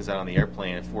engines out on the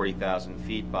airplane at 40,000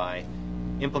 feet by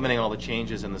implementing all the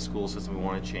changes in the school system we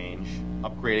want to change,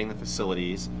 upgrading the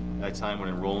facilities at a time when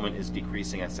enrollment is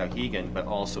decreasing at Sauhegan, but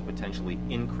also potentially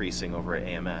increasing over at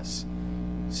AMS.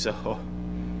 So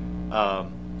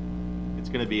it's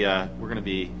going to be we're going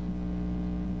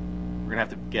to have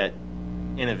to get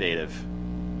innovative.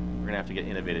 We're going to have to get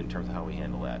innovative in terms of how we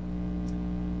handle that.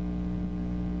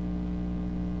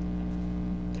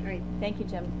 Great, thank you,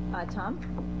 Jim. Tom?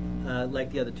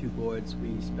 Like the other two boards,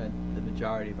 we spent the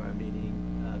majority of our meeting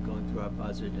going through our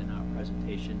budget and our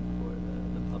presentation for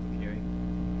the public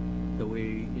hearing. So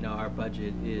we, you know, our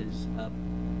budget is up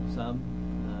some,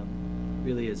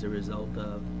 really as a result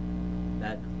of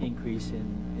that increase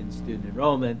in student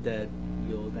enrollment that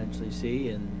you'll eventually see,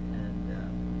 and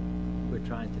we're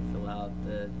trying to fill out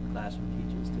the classroom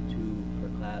teachers to 2 per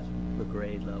class per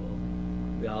grade level.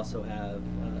 We also have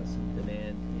some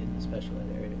demand in the special ed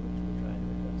area, which we're trying to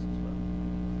address as well.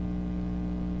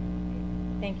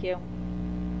 Thank you.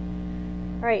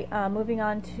 All right, moving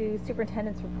on to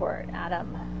superintendent's report.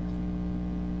 Adam.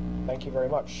 Thank you very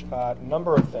much.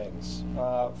 Number of things.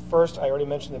 First, I already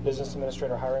mentioned the business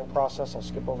administrator hiring process. I'll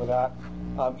skip over that.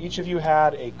 Each of you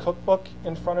had a cookbook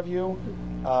in front of you.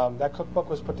 That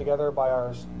cookbook was put together by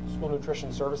our School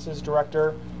Nutrition Services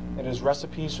Director. It is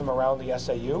recipes from around the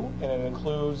SAU, and it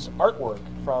includes artwork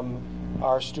from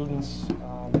our students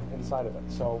inside of it.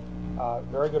 So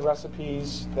very good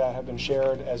recipes that have been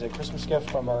shared as a Christmas gift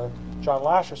from our John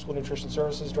Lash, our School Nutrition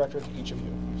Services Director, to each of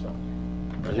you. So.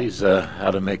 Are these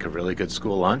how to make a really good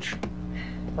school lunch?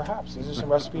 Perhaps. These are some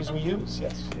recipes we use,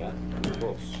 yes. Yeah.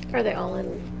 Cool. Are they all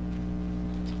in,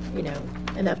 you know,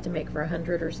 enough to make for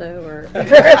 100 or so, or?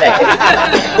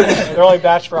 They're only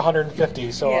batched for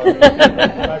 150, so I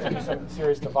have to do some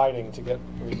serious dividing to get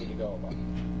where we need to go.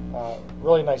 But,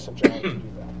 really nice of John to do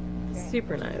that.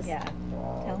 Super nice. Yeah,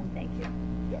 tell him thank you.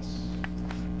 Yes.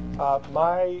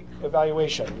 My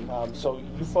evaluation. So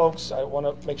you folks, I want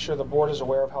to make sure the board is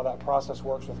aware of how that process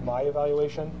works with my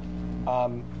evaluation.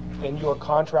 In your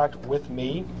contract with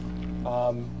me,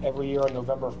 every year on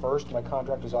November 1st, my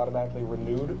contract is automatically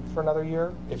renewed for another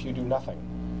year if you do nothing.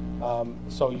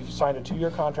 So you've signed a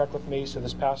 2-year contract with me, so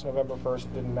this past November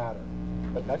 1st didn't matter.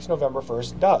 But next November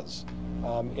 1st does.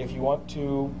 If you want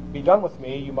to be done with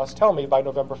me, you must tell me by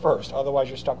November 1st. Otherwise,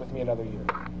 you're stuck with me another year.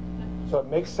 So it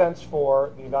makes sense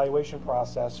for the evaluation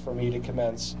process for me to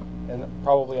commence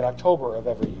probably in October of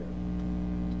every year.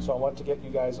 So I want to get you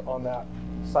guys on that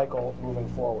cycle moving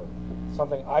forward.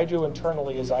 Something I do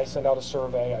internally is I send out a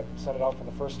survey. I sent it out for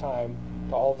the first time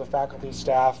to all of the faculty,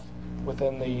 staff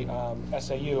within the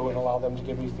SAU and allow them to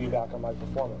give me feedback on my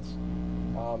performance.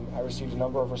 I received a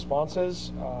number of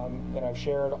responses, and I've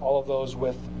shared all of those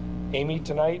with Amy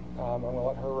tonight. I'm going to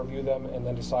let her review them and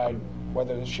then decide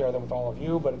whether to share them with all of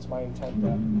you, but it's my intent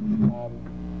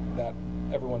that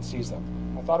everyone sees them.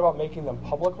 I thought about making them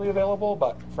publicly available,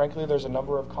 but frankly, there's a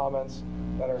number of comments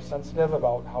that are sensitive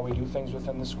about how we do things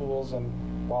within the schools, and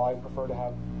while I prefer to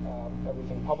have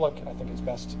everything public, I think it's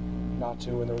best not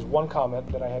to. And there was one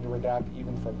comment that I had to redact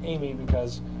even from Amy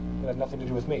because it had nothing to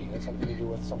do with me. It had something to do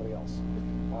with somebody else.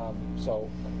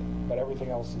 But everything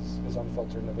else is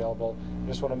unfiltered and available. I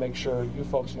just want to make sure you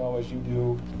folks know as you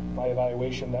do my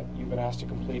evaluation that you've been asked to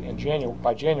complete in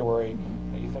by January,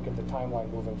 that you think of the timeline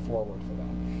moving forward for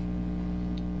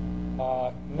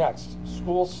that. Next,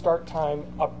 school start time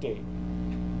update.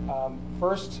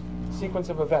 First sequence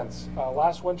of events.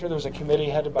 Last winter there was a committee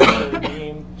headed by Terry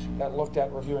Dean that looked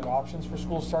at reviewing options for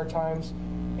school start times,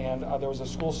 and there was a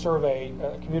school survey,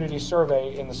 a community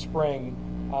survey in the spring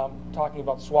talking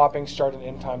about swapping start and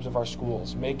end times of our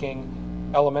schools, making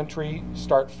elementary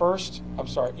start first, and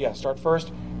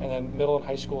then middle and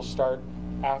high school start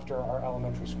after our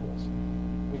elementary schools.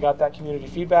 We got that community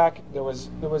feedback. There was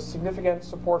significant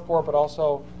support for it, but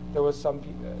also there was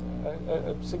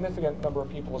a significant number of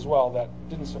people as well that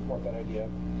didn't support that idea.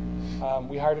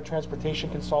 We hired a transportation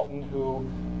consultant who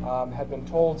had been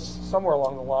told somewhere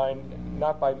along the line,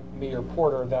 not by me or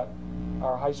Porter, that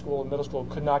our high school and middle school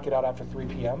could not get out after 3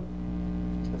 p.m.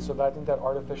 And so I think that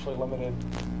artificially limited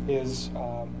his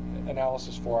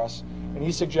analysis for us. And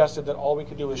he suggested that all we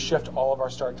could do is shift all of our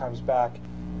start times back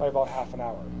by about half an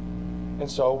hour. And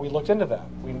so we looked into that.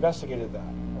 We investigated that.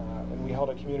 And we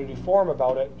held a community forum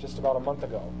about it just about a month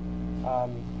ago.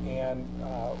 And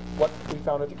what we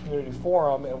found at the community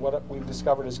forum and what we've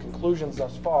discovered as conclusions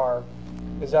thus far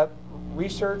is that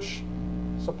research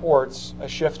supports a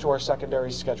shift to our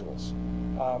secondary schedules.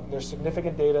 There's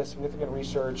significant data, significant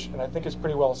research, and I think it's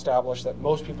pretty well established that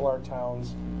most people in our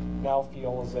towns now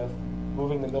feel as if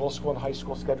moving the middle school and high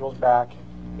school schedules back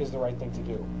is the right thing to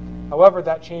do. However,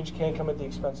 that change can come at the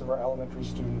expense of our elementary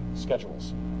student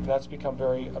schedules. And that's become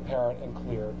very apparent and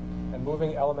clear. And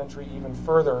moving elementary even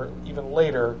further, even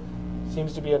later,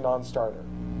 seems to be a non-starter.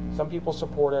 Some people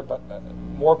support it, but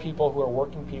more people who are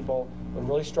working people would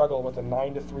really struggle with a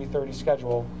 9 to 3:30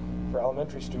 schedule for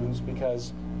elementary students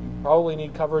because you probably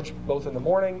need coverage both in the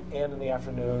morning and in the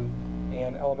afternoon,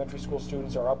 and elementary school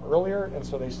students are up earlier, and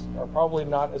so they are probably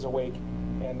not as awake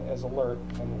and as alert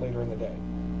and later in the day.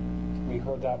 We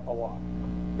heard that a lot.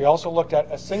 We also looked at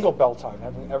a single bell time,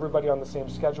 having everybody on the same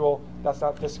schedule. That's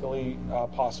not fiscally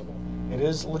possible. It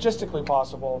is logistically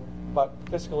possible, but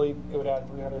fiscally it would add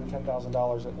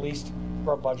 $310,000 at least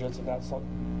for our budgets, and that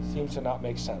seems to not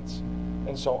make sense.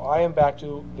 And so I am back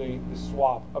to the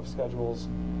swap of schedules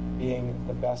being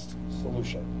the best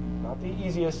solution. Not the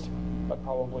easiest, but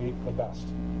probably the best.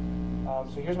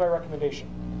 So here's my recommendation.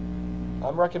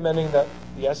 I'm recommending that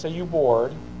the SAU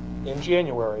board in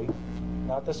January,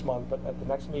 not this month, but at the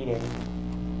next meeting,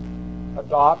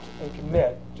 adopt and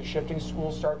commit to shifting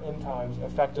school start end times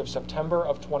effective September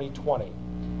of 2020.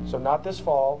 So not this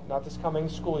fall, not this coming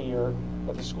school year,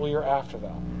 but the school year after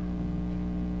that.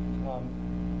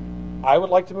 I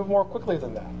would like to move more quickly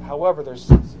than that. However, there's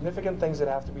significant things that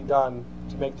have to be done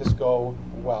to make this go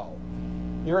well.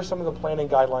 Here are some of the planning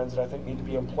guidelines that I think need to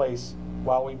be in place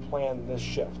while we plan this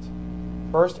shift.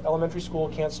 First, elementary school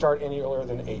can't start any earlier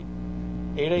than 8.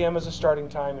 8 a.m. as a starting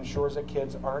time ensures that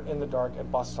kids aren't in the dark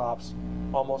at bus stops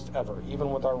almost ever, even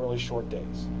with our really short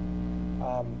days.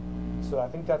 So I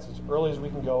think that's as early as we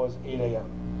can go as 8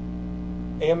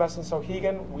 a.m. AMS and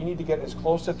Sohegan, we need to get as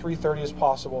close to 3:30 as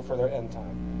possible for their end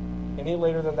time. Any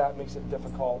later than that makes it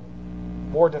difficult,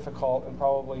 more difficult, and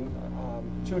probably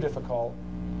too difficult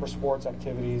for sports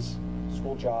activities,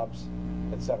 school jobs,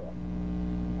 etc.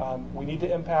 We need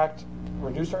to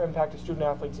reduce our impact to student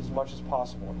athletes as much as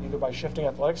possible, either by shifting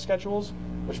athletic schedules,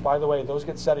 which, by the way, those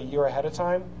get set a year ahead of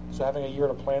time, so having a year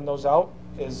to plan those out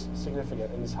is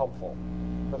significant and is helpful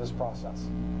for this process.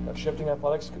 But shifting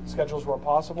athletic schedules where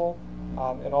possible,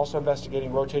 and also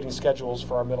investigating rotating schedules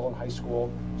for our middle and high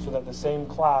school so that the same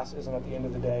class isn't at the end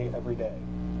of the day every day.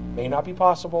 May not be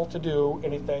possible to do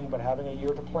anything, but having a year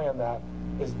to plan that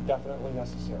is definitely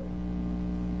necessary.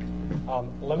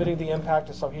 Limiting the impact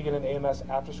of Sohegan and AMS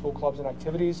after-school clubs and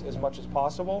activities as much as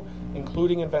possible,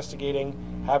 including investigating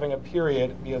having a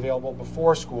period be available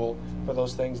before school for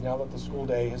those things now that the school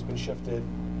day has been shifted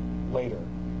later.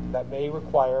 That may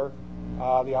require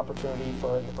the opportunity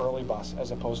for an early bus as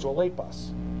opposed to a late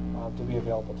bus to be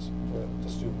available to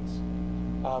students.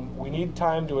 We need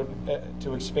time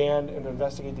to expand and to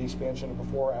investigate the expansion of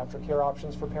before or after care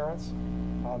options for parents,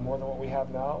 more than what we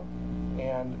have now.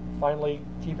 And finally,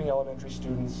 keeping elementary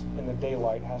students in the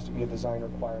daylight has to be a design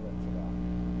requirement for that.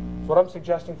 So what I'm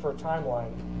suggesting for a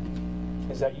timeline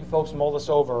is that you folks mull this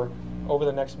over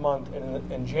the next month,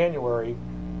 and in January,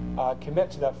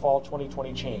 commit to that fall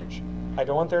 2020 change. I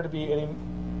don't want there to be any, I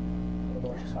don't know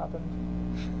what just happened.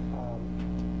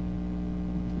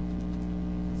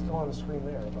 It's still on the screen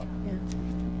there, but Yeah.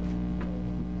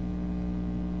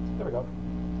 there we go.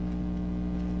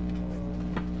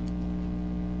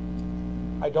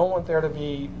 I don't want there to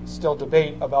be still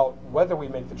debate about whether we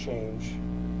make the change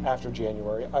after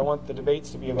January. I want the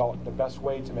debates to be about the best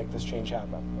way to make this change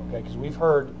happen, okay? Because we've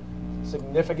heard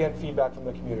significant feedback from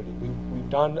the community. We've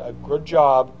done a good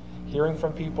job hearing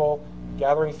from people,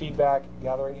 gathering feedback,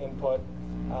 gathering input.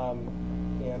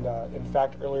 In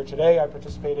fact, earlier today, I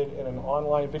participated in an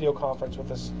online video conference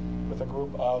with a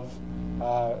group of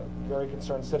very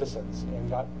concerned citizens and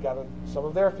gathered some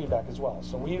of their feedback as well.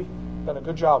 So we've done a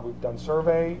good job. We've done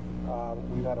survey,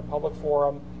 we've had a public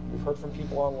forum, we've heard from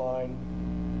people online.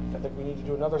 I think we need to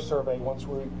do another survey once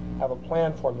we have a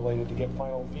plan formulated to get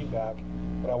final feedback,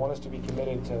 but I want us to be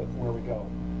committed to where we go.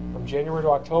 From January to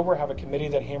October, have a committee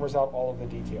that hammers out all of the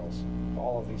details,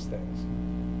 all of these things.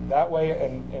 That way,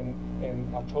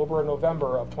 in October and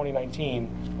November of 2019,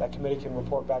 that committee can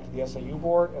report back to the SAU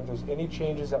board, and if there's any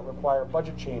changes that require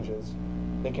budget changes,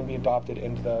 they can be adopted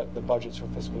into the budgets for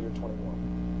fiscal year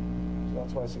 21. So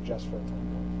that's what I suggest for a timeline.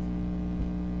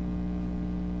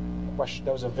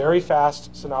 That was a very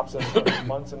fast synopsis of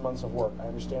months and months of work. I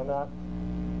understand that.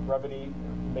 Brevity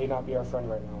may not be our friend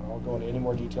right now, and I'll go into any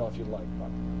more detail if you'd like.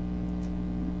 But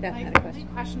Beth My had a only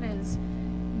question. question is,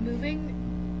 moving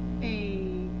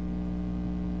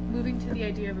to the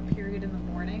idea of a period in the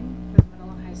morning for the middle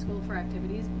and high school for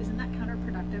activities, isn't that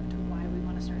counterproductive to why we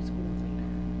want to start school later?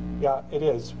 Yeah, it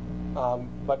is,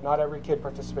 but not every kid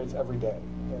participates every day.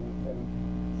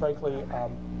 And frankly,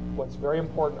 what's very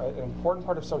important, an important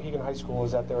part of Sohegan High School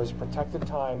is that there is protected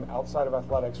time outside of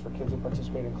athletics for kids who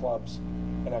participate in clubs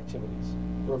and activities.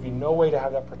 There would be no way to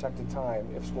have that protected time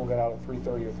if school got out at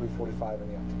 3:30 or 3:45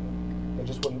 in the afternoon. It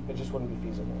just wouldn't be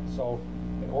feasible. So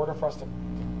in order for us to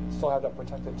still have that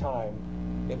protected time,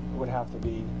 it would have to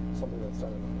be something that's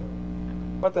done in the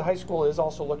morning. But the high school is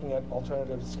also looking at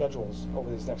alternative schedules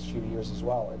over these next few years as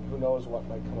well, and who knows what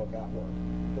might come of that work.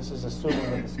 This is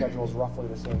assuming that the schedule is roughly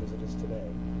the same as it is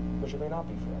today, which it may not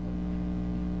be forever.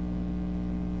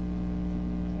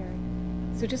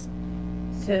 So just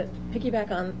to piggyback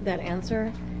on that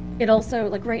answer, it also,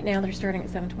 like right now, they're starting at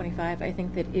 7:25. I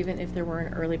think that even if there were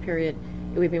an early period,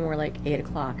 it would be more like 8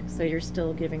 o'clock. So you're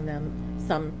still giving them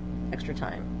some extra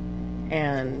time.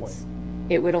 And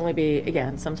it would only be,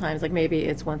 again, sometimes, like maybe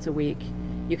it's once a week,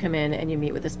 you come in and you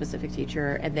meet with a specific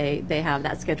teacher and they have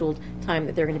that scheduled time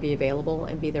that they're going to be available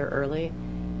and be there early.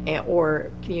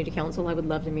 Or community council, I would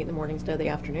love to meet in the morning instead of the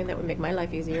afternoon. That would make my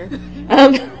life easier.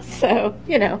 So,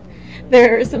 you know,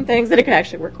 there are some things that it could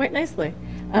actually work quite nicely.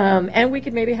 And we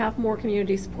could maybe have more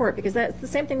community support, because that's the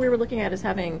same thing we were looking at, is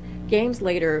having games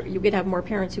later. You could have more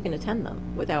parents who can attend them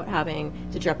without having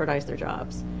to jeopardize their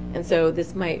jobs. And so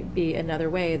this might be another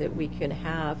way that we can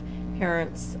have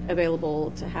parents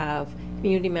available to have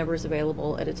community members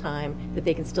available at a time that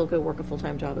they can still go work a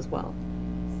full-time job as well.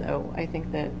 So I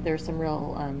think that there's some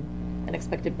real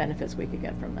unexpected benefits we could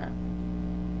get from that.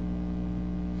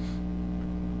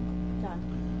 John?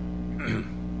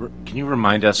 Can you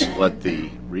remind us what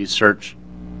the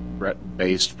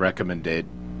research-based recommended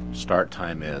start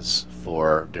time is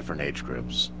for different age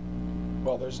groups?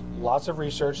 Well, there's lots of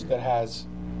research that has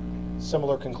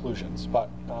similar conclusions, but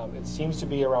it seems to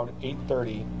be around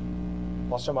 8:30,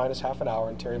 plus or minus half an hour,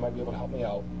 and Terry might be able to help me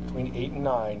out. Between 8 and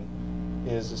 9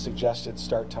 is a suggested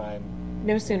start time.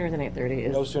 No sooner than 8:30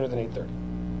 is. No sooner than 8:30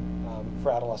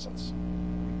 for adolescents.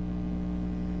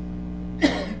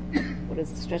 What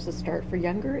is just a start for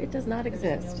younger? It does not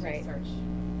exist. Right.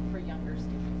 For younger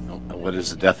students. What is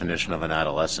the definition of an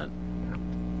adolescent?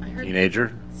 I heard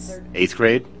Teenager? 8th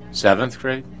grade? 7th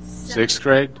grade? 6th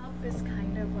grade? Up is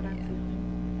kind of what I'm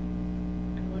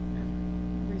feeling, and what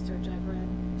research I've read.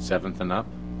 7th and up?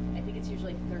 I think it's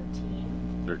usually 13.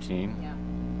 13? Yeah.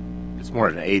 It's more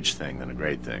an age thing than a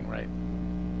grade thing, right?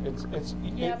 It's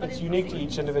Yeah, but it's unique to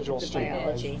each individual it's student. right?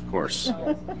 biology. Of course.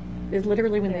 It's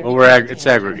literally when they're. Well, it's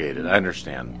aggregated, I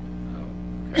understand.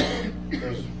 Okay.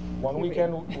 There's one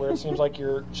weekend where it seems like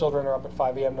your children are up at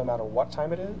 5 a.m. no matter what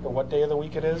time it is or what day of the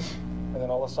week it is, and then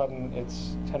all of a sudden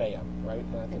it's 10 a.m., right?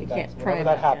 And I you think can't that try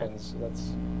whenever that that, yeah. happens, that's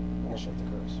when the shift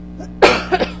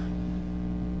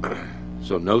occurs.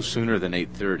 So no sooner than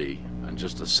 8:30, and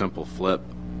just a simple flip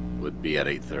would be at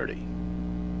 8:30.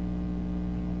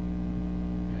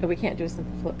 But we can't do a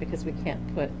simple flip because we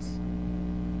can't put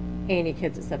any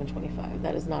kids at 7:25.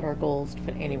 That is not our goal, is to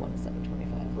put anyone at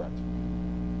 7:25. Correct.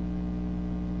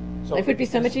 Life would be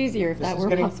so much easier if this that is were a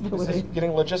getting- possibility. This is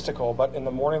getting logistical, but in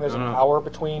the morning there's an No. hour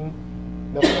between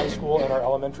middle and high school and our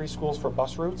elementary schools for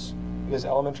bus routes, because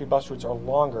elementary bus routes are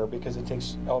longer because it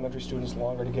takes elementary students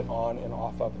longer to get on and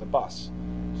off of the bus.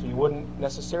 So you wouldn't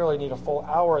necessarily need a full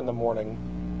hour in the morning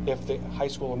if the high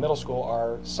school and middle school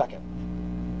are second,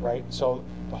 right? So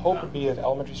the hope would be that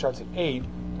elementary starts at 8.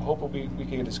 The hope would be we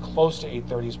could get as close to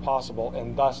 8:30 as possible,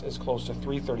 and thus as close to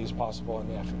 3:30 as possible in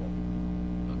the afternoon.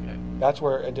 Okay. That's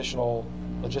where additional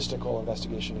logistical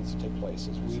investigation needs to take place,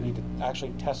 is we need to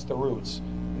actually test the routes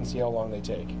and see how long they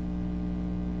take.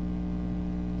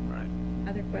 Right.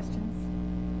 Other questions?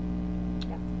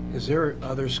 Yeah. Is there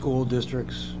other school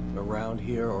districts around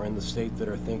here or in the state that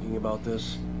are thinking about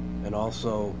this? And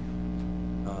also,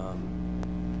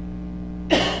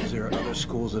 is there other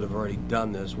schools that have already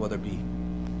done this, whether it be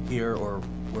here or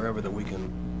wherever, that we can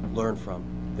learn from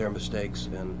their mistakes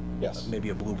and Yes. maybe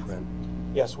a blueprint?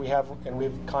 Yes, we have, and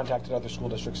we've contacted other school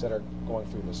districts that are going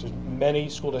through this. There's many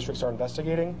school districts are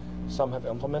investigating, some have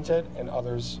implemented, and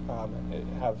others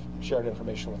have shared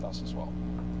information with us as well.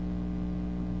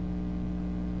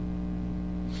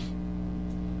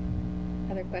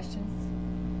 Other questions?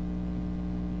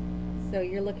 So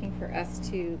you're looking for us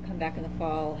to come back in the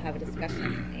fall, have a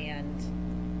discussion, and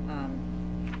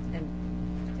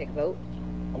take a vote?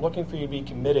 I'm looking for you to be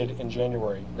committed in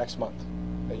January, next month,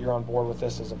 that you're on board with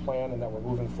this as a plan and that we're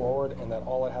moving forward, and that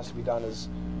all that has to be done is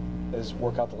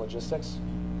work out the logistics.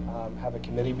 have a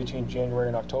committee between January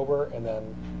and October, and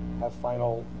then have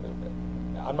final,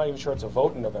 I'm not even sure it's a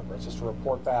vote in November, it's just a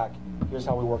report back, here's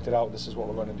how we worked it out, this is what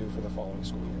we're going to do for the following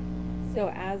school year. So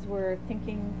as we're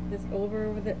thinking this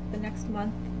over the next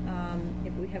month,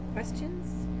 if we have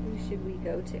questions, who should we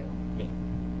go to? Me.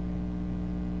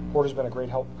 Porter's been a great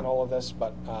help in all of this,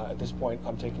 but at this point,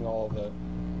 I'm taking all of the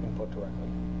input directly.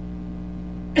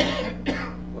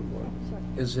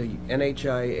 Is the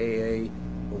NHIAA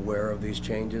aware of these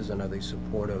changes, and are they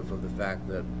supportive of the fact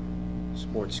that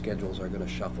sports schedules are going to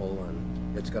shuffle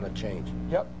and it's going to change?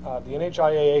 Yep, the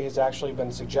NHIAA has actually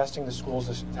been suggesting the schools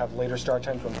to have later start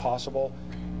times when possible,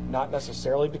 not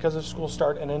necessarily because of school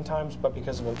start and end times, but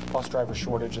because of a bus driver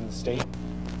shortage in the state,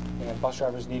 and bus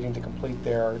drivers needing to complete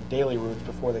their daily routes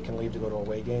before they can leave to go to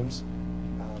away games.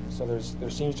 So there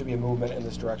seems to be a movement in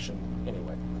this direction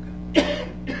anyway.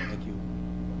 Thank you.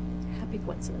 Happy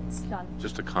coincidence. John?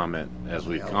 Just a comment, as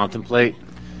we contemplate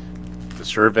the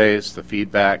surveys, the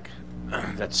feedback,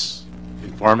 that's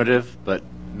informative, but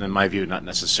in my view, not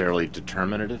necessarily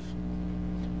determinative.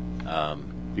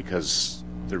 Because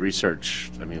the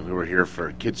research, I mean, we were here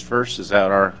for Kids First. Is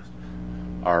that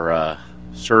our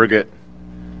surrogate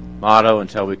motto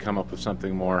until we come up with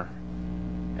something more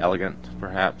elegant,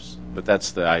 perhaps? But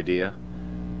that's the idea.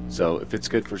 So if it's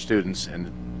good for students, and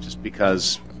just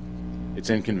because it's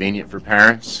inconvenient for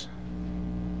parents,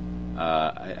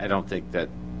 I don't think that,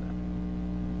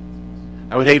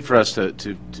 I would hate for us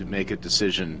to make a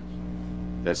decision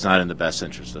that's not in the best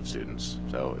interest of students.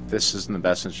 So if this is in the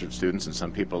best interest of students, and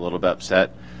some people are a little bit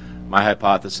upset, my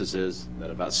hypothesis is that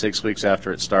about 6 weeks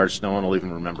after it starts, no one will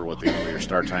even remember what the earlier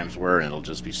start times were, and it'll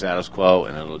just be status quo,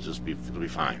 and it'll be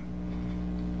fine.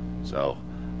 So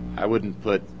I wouldn't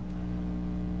put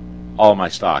all my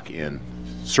stock in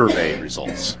survey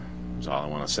results, is all I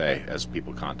want to say as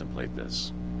people contemplate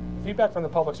this. Feedback from the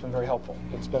public's been very helpful.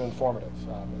 It's been informative.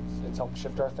 It's helped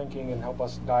shift our thinking and help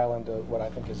us dial into what I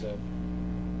think is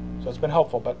so it's been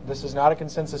helpful, but this is not a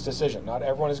consensus decision. Not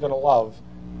everyone is going to love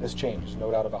this change, there's no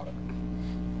doubt about it.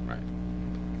 Right.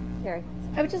 Gary?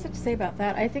 I would just have to say about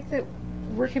that, I think that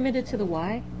we're committed to the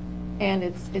why, and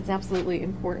it's absolutely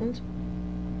important,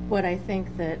 but I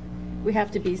think that we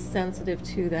have to be sensitive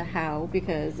to the how,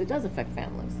 because it does affect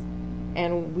families.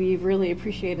 And we've really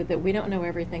appreciated that we don't know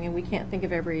everything, and we can't think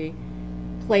of every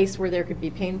place where there could be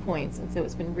pain points, and so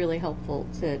it's been really helpful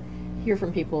to hear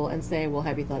from people and say, well,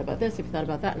 have you thought about this, have you thought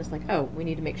about that? And it's like, oh, we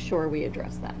need to make sure we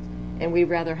address that. And we'd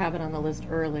rather have it on the list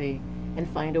early and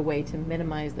find a way to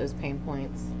minimize those pain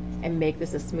points and make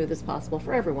this as smooth as possible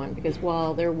for everyone, because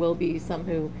while there will be some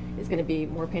who is going to be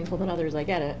more painful than others, I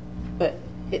get it, but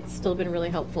it's still been really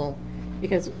helpful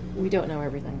because we don't know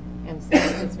everything, and so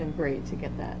it's been great to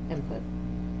get that input.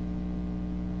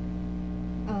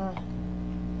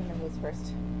 And then who's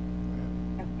first?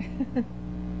 Oh.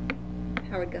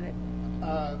 Howard, go ahead.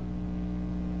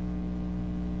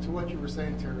 To what you were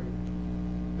saying, Terry,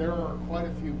 there are quite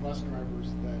a few bus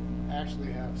drivers that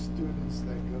actually have students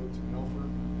that go to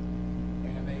Milford,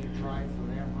 and they drive for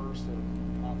Amherst or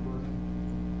Mount Vernon,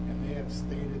 and they have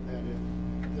stated that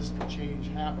if this change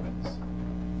happens,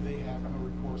 they have no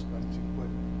recourse but to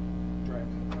quit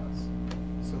driving the bus.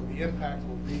 So the impact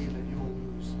will be that you will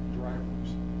lose drivers,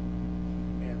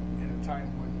 and in a time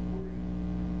when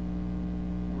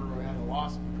we're at a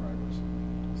loss of drivers.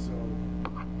 So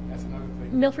that's another thing.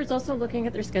 Milford's also looking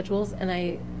at their schedules, and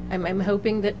I'm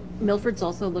hoping that Milford's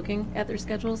also looking at their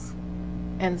schedules.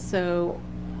 And so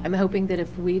I'm hoping that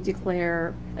if we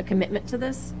declare a commitment to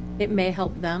this, it may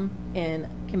help them in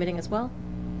committing as well.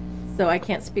 So I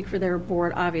can't speak for their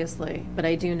board, obviously, but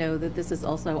I do know that this is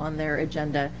also on their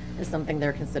agenda as something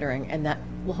they're considering, and that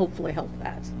will hopefully help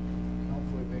that.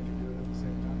 Hopefully they can do it at the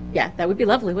same time. Yeah, that would be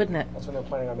lovely, wouldn't it? That's when they're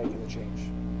planning on making the change,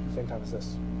 same time as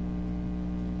this.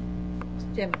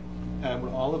 Jim?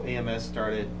 Would all of AMS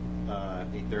start at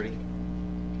 8:30,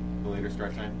 the later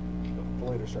start time? The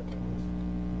later start time.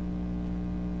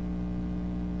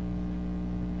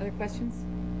 Other questions?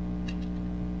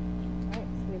 All right,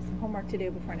 so we have some homework to do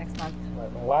before next month. All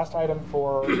right, my last item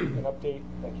for an update,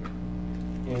 thank you,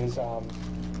 is I'll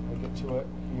get to it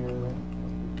here with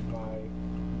my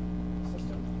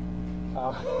assistant.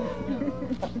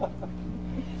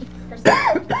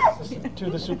 To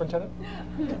the superintendent.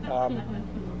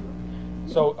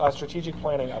 So a strategic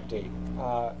planning update.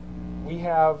 We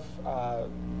have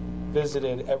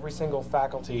visited every single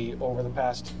faculty over the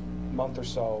past month or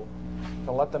so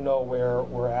to let them know where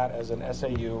we're at as an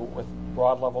SAU with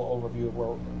broad level overview of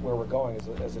where we're going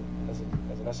as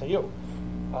an SAU.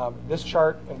 This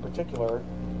chart in particular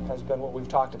has been what we've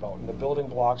talked about, and the building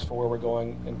blocks for where we're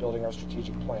going in building our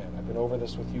strategic plan. I've been over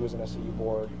this with you as an SAU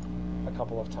board a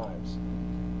couple of times.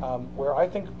 Where I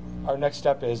think our next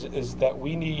step is that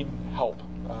we need help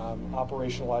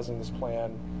operationalizing this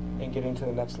plan and getting to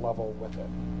the next level with it.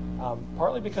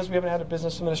 Partly because we haven't had a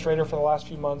business administrator for the last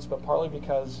few months, but partly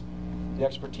because the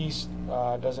expertise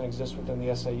doesn't exist within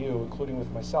the SAU, including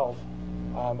with myself.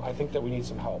 I think that we need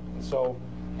some help. And so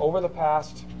over the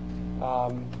past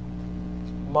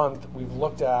month, we've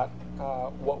looked at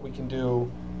what we can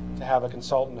do to have a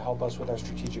consultant help us with our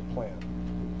strategic plan.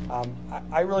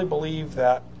 I really believe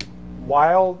that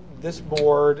while this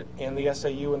board and the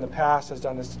SAU in the past has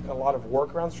done a lot of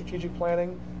work around strategic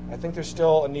planning, I think there's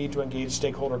still a need to engage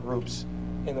stakeholder groups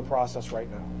in the process right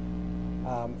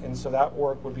now. And so that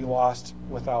work would be lost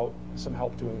without some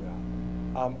help doing that.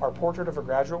 Our portrait of a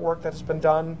graduate work that's been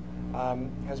done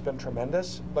has been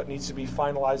tremendous, but needs to be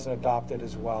finalized and adopted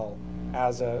as well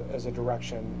as a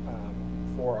direction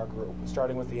for our group,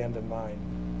 starting with the end in mind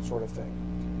sort of thing.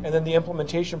 And then the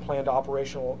implementation plan to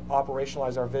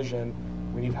operationalize our vision,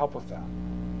 we need help with that.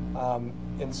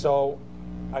 And so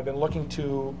I've been looking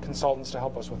to consultants to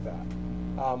help us with that.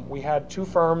 We had 2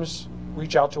 firms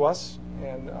reach out to us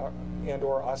and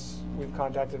or us. We've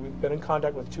been in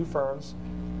contact with 2 firms.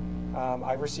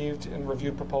 I've received and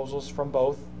reviewed proposals from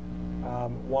both.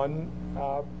 One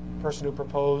person who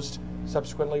proposed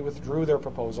subsequently withdrew their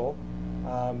proposal,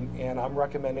 and I'm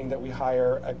recommending that we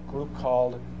hire a group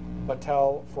called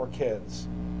Battelle for Kids.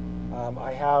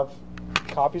 I have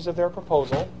copies of their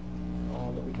proposal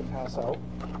that we can pass out.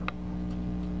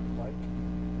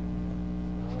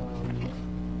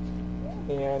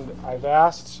 And I've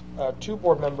asked 2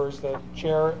 board members, the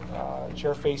Chair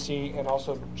Facey and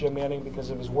also Jim Manning, because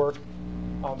of his work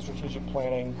on strategic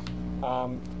planning,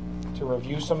 to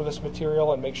review some of this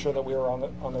material and make sure that we are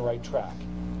on the right track.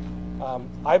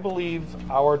 I believe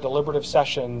our deliberative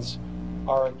sessions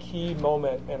are a key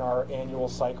moment in our annual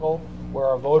cycle where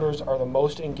our voters are the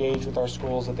most engaged with our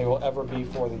schools that they will ever be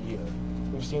for the year.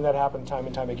 We've seen that happen time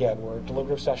and time again, where a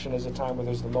deliberative session is a time where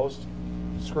there's the most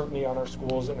scrutiny on our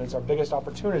schools, and it's our biggest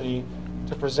opportunity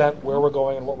to present where we're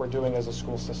going and what we're doing as a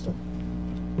school system.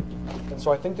 And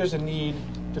so I think there's a need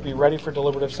to be ready for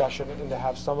deliberative session and to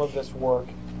have some of this work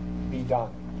be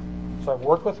done. So I've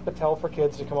worked with Battelle for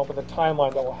Kids to come up with a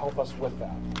timeline that will help us with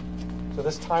that. So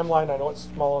this timeline, I know it's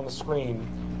small on the screen,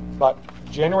 but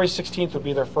January 16th would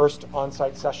be their first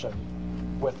on-site session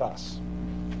with us,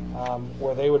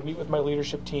 where they would meet with my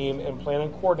leadership team and plan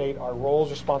and coordinate our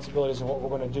roles, responsibilities, and what we're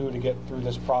going to do to get through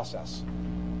this process.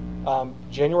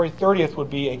 January 30th would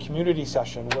be a community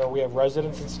session where we have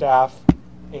residents and staff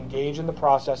engage in the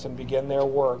process and begin their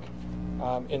work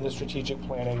in the strategic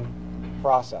planning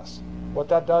process. What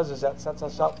that does is that sets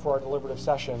us up for our deliberative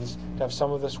sessions to have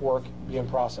some of this work be in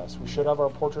process. We should have our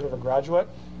portrait of a graduate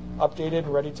updated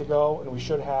and ready to go, and we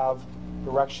should have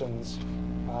directions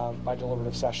by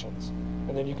deliberative sessions.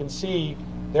 And then you can see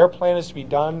their plan is to be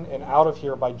done and out of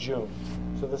here by June.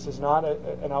 So this is not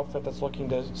an outfit that's looking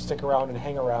to stick around and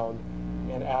hang around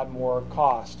and add more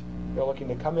cost. They're looking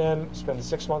to come in, spend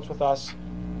 6 months with us,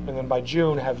 and then by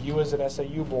June have you as an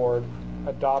SAU board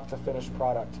adopt the finished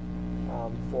product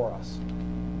for us.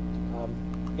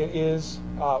 It is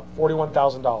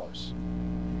 $41,000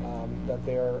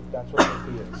 that's what the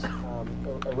fee is.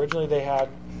 Originally they had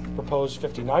proposed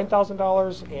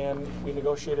 $59,000, and we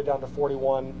negotiated down to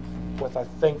 41 with, I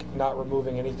think, not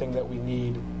removing anything that we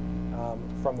need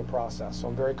from the process. So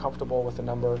I'm very comfortable with the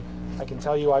number. I can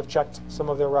tell you I've checked some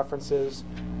of their references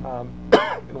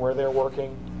and where they're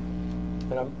working,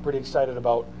 and I'm pretty excited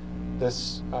about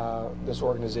this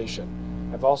organization.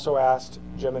 I've also asked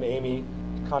Jim and Amy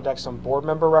to contact some board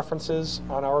member references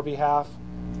on our behalf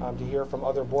to hear from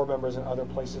other board members in other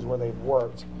places where they've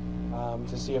worked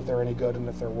to see if they're any good and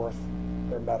if they're worth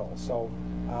their mettle. So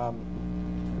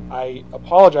I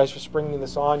apologize for springing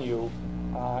this on you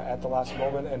at the last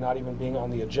moment and not even being on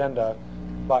the agenda,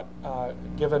 but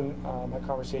given my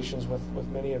conversations with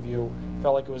many of you,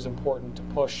 felt like it was important to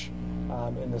push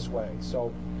in this way.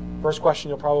 So first question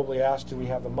you'll probably ask, do we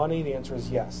have the money? The answer is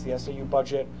yes. The SAU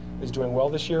budget is doing well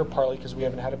this year, partly because we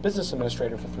haven't had a business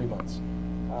administrator for 3 months.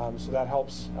 So that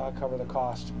helps cover the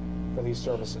cost for these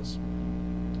services.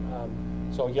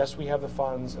 So yes, we have the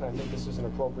funds, and I think this is an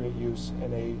appropriate use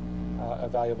and a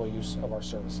valuable use of our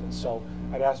services. So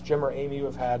I'd ask Jim or Amy, who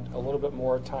have had a little bit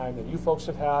more time than you folks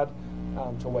have had,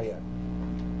 to weigh in.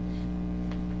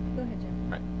 Go ahead, Jim.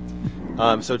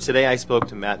 Right. So today I spoke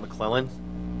to Matt McClellan.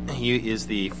 He is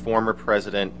the former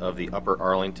president of the Upper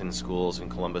Arlington Schools in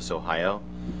Columbus, Ohio.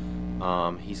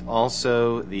 He's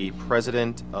also the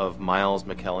president of Miles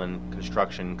McKellen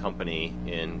Construction Company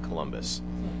in Columbus.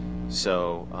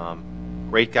 So,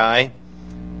 great guy.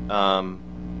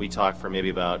 We talked for maybe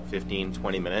about 15,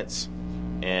 20 minutes.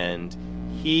 And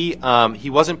he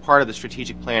wasn't part of the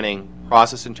strategic planning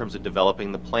process in terms of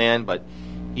developing the plan, but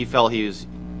he felt he was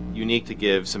unique to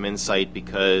give some insight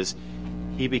because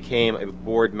he became a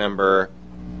board member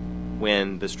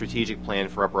when the strategic plan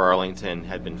for Upper Arlington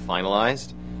had been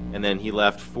finalized, and then he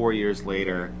left 4 years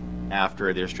later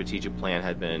after their strategic plan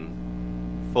had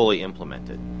been fully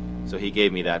implemented. So he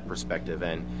gave me that perspective,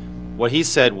 and what he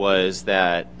said was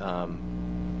that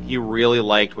he really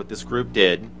liked what this group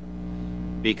did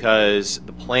because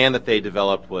the plan that they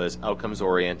developed was outcomes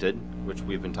oriented, which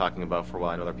we've been talking about for a while.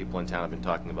 I know other people in town have been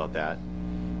talking about that.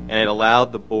 And it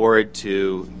allowed the board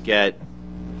to get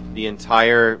the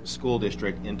entire school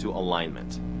district into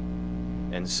alignment.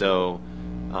 And so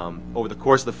over the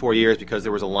course of the 4 years, because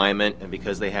there was alignment and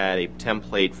because they had a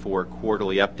template for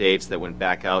quarterly updates that went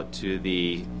back out to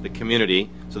the community,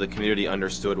 so the community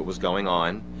understood what was going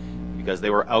on, because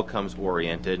they were outcomes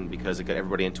oriented and because it got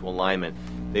everybody into alignment,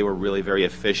 they were really very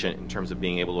efficient in terms of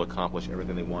being able to accomplish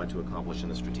everything they wanted to accomplish in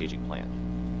the strategic plan.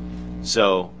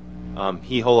 So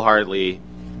he wholeheartedly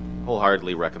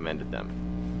recommended them.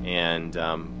 And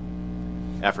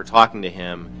after talking to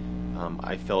him,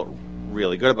 I felt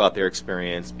really good about their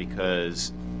experience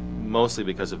mostly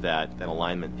because of that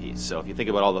alignment piece. So if you think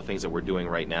about all the things that we're doing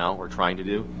right now, or trying to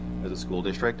do as a school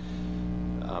district,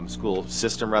 school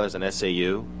system rather than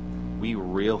SAU, we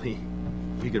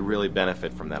could really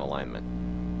benefit from that alignment.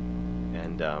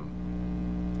 And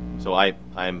so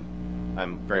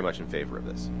I'm very much in favor of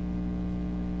this.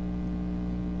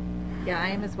 Yeah, I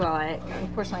am as well.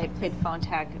 Unfortunately, I played phone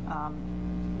tag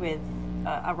with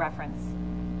a reference.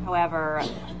 However,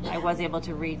 I was able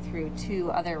to read through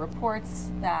 2 other reports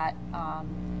that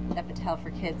that Patel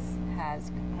for Kids had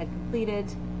completed.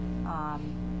 I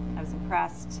was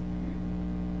impressed.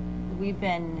 We've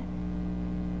been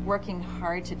working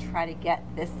hard to try to get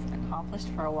this accomplished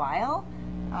for a while,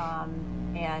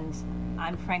 and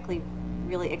I'm frankly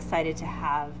really excited to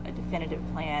have a definitive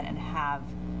plan and have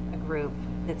a group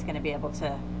that's going to be able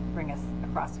to bring us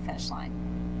across the finish line.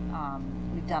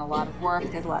 We've done a lot of work.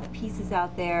 There's a lot of pieces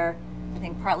out there. I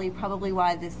think probably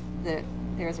why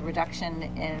there's a reduction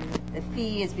in the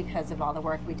fee is because of all the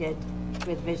work we did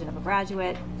with Vision of a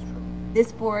Graduate.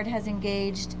 This board has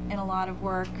engaged in a lot of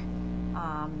work.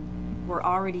 We're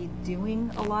already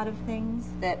doing a lot of things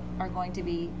that are going to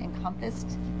be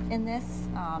encompassed in this,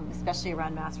 especially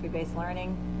around mastery-based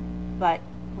learning. But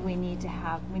we need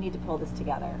to pull this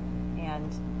together,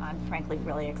 and I'm frankly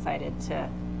really excited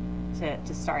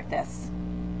to start this.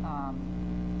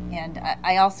 And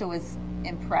I also was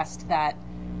impressed that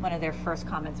one of their first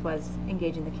comments was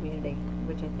engaging the community,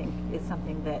 which I think is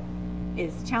something that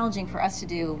is challenging for us to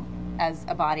do as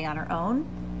a body on our own.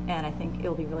 And I think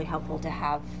it'll be really helpful to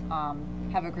have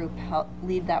a group help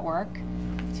lead that work,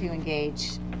 to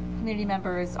engage community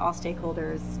members, all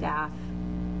stakeholders, staff,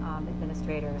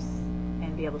 administrators,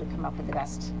 and be able to come up with the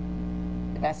best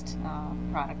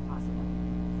product possible.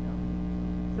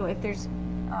 So if there's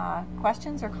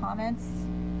questions or comments,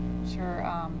 sure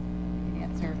you can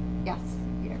answer. Yes,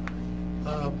 Peter.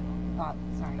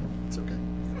 Sorry. It's okay.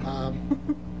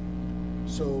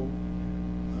 So,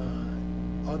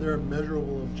 are there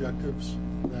measurable objectives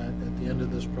that at the end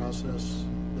of this process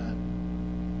that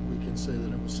we can say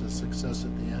that it was a success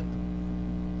at the end?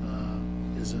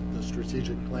 Is it the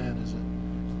strategic plan? Is it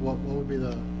what would be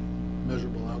the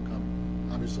measurable outcome?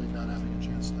 Obviously, not having a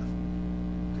chance to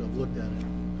have looked at it,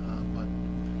 but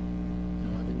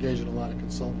I've engaged in a lot of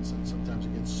consultants, and sometimes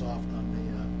it gets soft on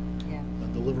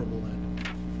the deliverable end.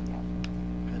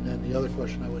 Yeah. And then the other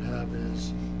question I would have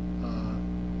is,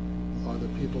 are the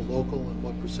people local, and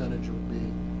what percentage would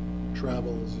be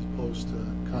travel as opposed to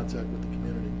contact with the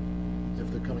community if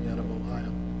they're coming out of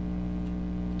Ohio?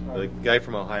 The guy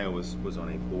from Ohio was on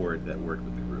a board that worked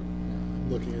with the group. Yeah,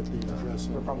 I'm looking at the address.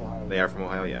 They're from Ohio. They are from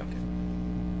Ohio, yeah. Okay.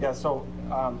 Yeah, so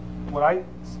when I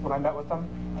met with them,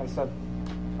 I said,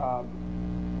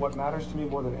 what matters to me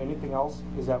more than anything else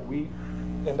is that we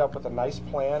end up with a nice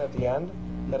plan at the end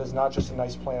that is not just a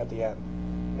nice plan at the end.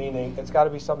 Meaning, it's got to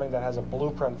be something that has a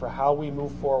blueprint for how we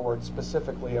move forward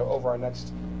specifically over our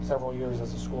next several years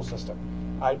as a school system.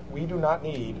 We do not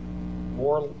need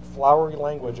more flowery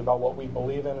language about what we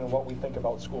believe in and what we think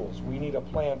about schools. We need a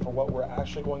plan for what we're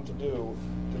actually going to do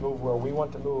to move where we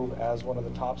want to move as one of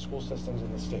the top school systems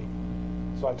in the state.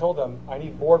 So I told them, I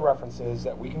need board references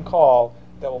that we can call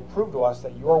that will prove to us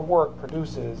that your work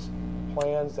produces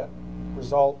plans that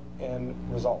result in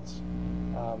results.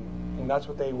 And that's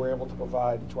what they were able to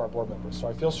provide to our board members. So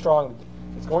I feel strong.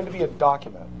 It's going to be a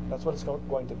document. That's what it's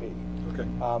going to be. Okay.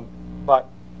 But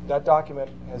that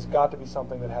document has got to be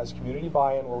something that has community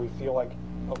buy-in, where we feel like,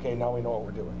 okay, now we know what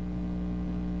we're doing.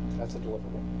 That's a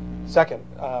deliverable. Second,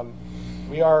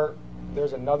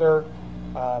 there's another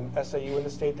SAU in the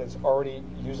state that's already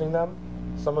using them.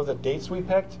 Some of the dates we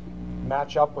picked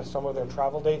match up with some of their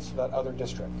travel dates to that other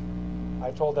district.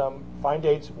 I told them, find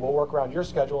dates, we'll work around your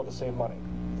schedule to save money.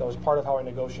 That was part of how I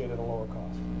negotiated a lower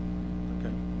cost.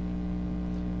 Okay.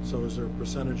 So is there a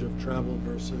percentage of travel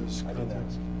versus I didn't contact?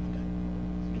 ask. Okay.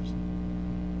 Just-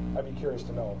 I'd be curious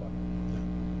to know about it.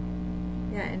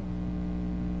 Yeah, and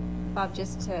Bob,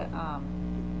 just to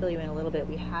fill you in a little bit,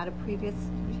 we had a previous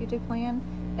strategic plan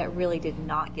that really did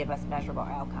not give us measurable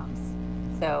outcomes.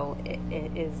 So it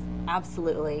is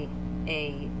absolutely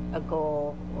a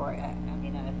goal, or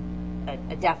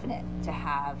a definite, to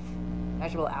have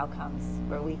measurable outcomes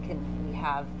where we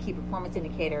have key performance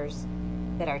indicators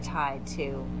that are tied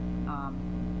to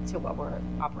what we're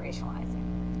operationalizing.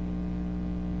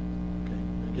 Okay,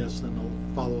 I guess then the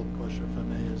follow-up question, if I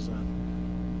may, is are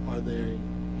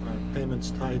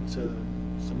payments tied to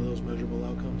some of those measurable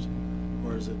outcomes,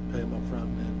 or is it pay them up front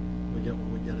and then we get what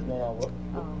we get at the No, end?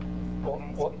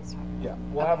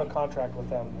 We'll have a contract with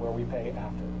them where we pay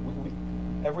after.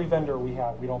 Every vendor we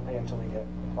have, we don't pay until we get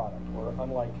the product. We're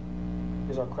unlike,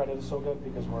 because our credit is so good,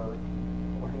 because we're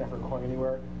never going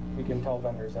anywhere, we can tell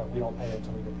vendors that we don't pay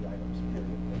until we get the items,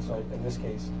 period. And so in this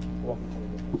case, it won't be until we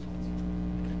get the results.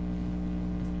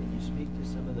 Can you speak to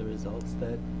some of the results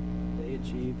that they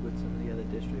achieved with some of the other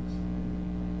districts?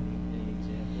 Any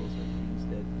examples of things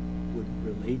that would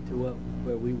relate to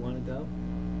where we want to go?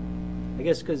 I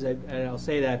guess and I'll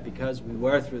say that because we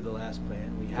were through the last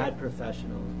plan, we had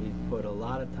professionals, we put a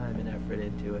lot of time and effort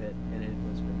into it, and it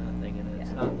was for nothing, and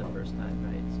it's not the first time,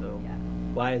 right? So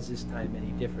why is this time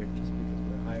any different just because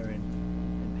we're hiring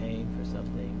and paying for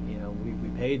something? You know, we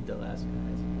paid the last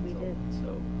guys. We did.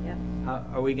 So Yeah. how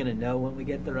are we going to know when we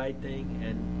get the right thing?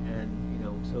 And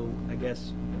so I guess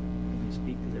can you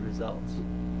speak to the results?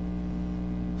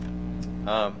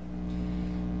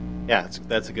 Yeah,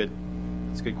 that's a good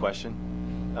question.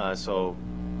 So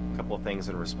a couple of things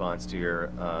in response to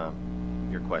your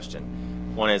question.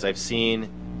 One is I've seen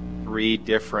 3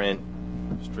 different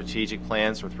strategic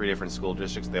plans for 3 different school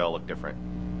districts. They all look different.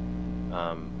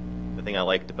 The thing I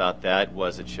liked about that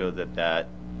was it showed that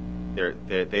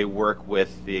they work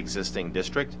with the existing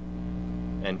district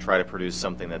and try to produce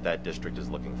something that district is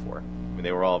looking for. I mean,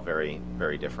 they were all very,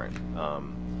 very different.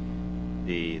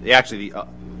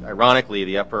 Ironically,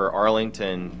 the Upper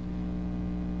Arlington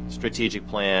strategic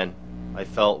plan I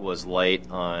felt was light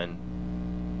on,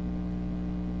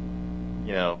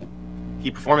 key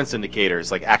performance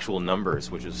indicators, like actual numbers,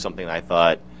 which is something I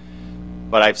thought.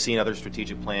 But I've seen other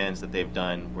strategic plans that they've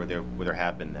done where there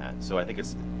have been that. So I think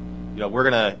it's, we're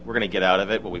gonna get out of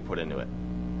it what we put into it.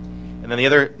 And then the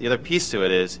other piece to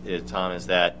it is Tom, is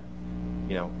that,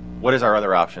 what is our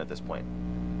other option at this point?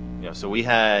 So we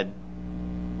had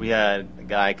a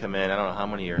guy come in, I don't know how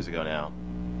many years ago now,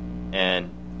 and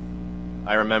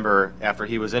I remember after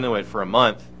he was into it for a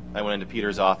month, I went into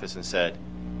Peter's office and said,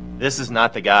 this is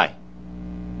not the guy.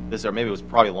 Or maybe it was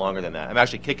probably longer than that. I'm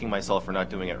actually kicking myself for not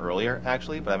doing it earlier,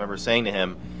 actually, but I remember saying to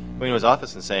him, going to his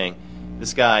office and saying,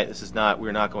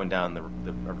 we're not going down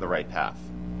the right path.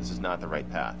 This is not the right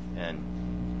path. And,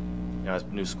 I was a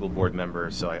new school board member,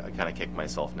 so I kind of kicked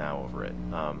myself now over it.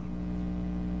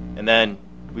 And then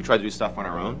we tried to do stuff on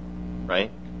our own, right?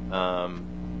 None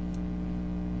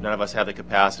of us have the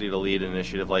capacity to lead an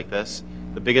initiative like this.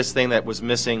 The biggest thing that was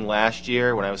missing last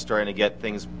year when I was starting to get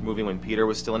things moving when Peter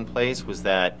was still in place was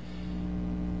that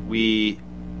the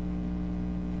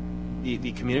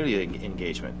community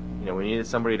engagement. We needed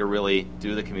somebody to really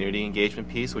do the community engagement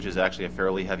piece, which is actually a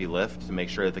fairly heavy lift, to make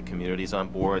sure that the community's on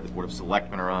board, the Board of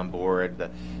Selectmen are on board.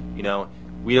 We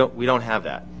don't have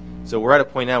that. So we're at a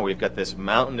point now where we've got this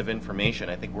mountain of information.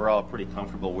 I think we're all pretty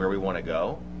comfortable where we want to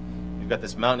go. We've got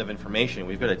this mountain of information.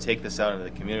 We've got to take this out into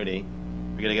the community.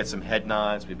 We've got to get some head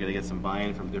nods. We've got to get some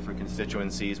buy-in from different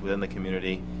constituencies within the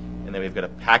community, and then we've got to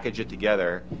package it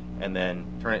together and then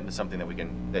turn it into something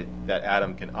that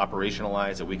Adam can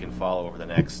operationalize, that we can follow over the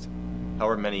next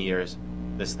however many years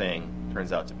this thing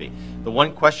turns out to be. The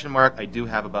one question mark I do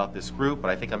have about this group,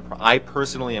 but I think I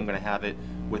personally am going to have it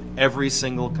with every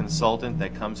single consultant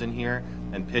that comes in here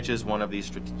and pitches one of these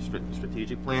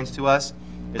strategic plans to us,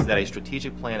 is that a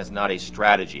strategic plan is not a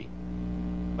strategy,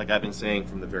 like I've been saying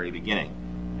from the very beginning.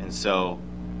 And so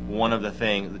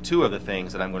two of the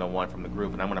things that I'm going to want from the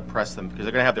group, and I'm going to press them, because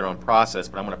they're going to have their own process,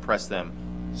 but I'm going to press them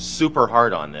super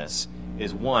hard on this,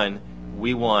 is one,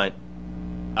 we want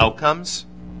outcomes.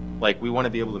 Like, we want to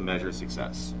be able to measure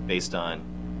success based on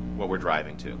what we're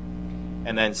driving to.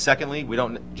 And then secondly, we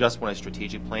don't just want a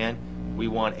strategic plan, We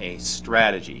want a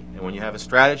strategy. And when you have a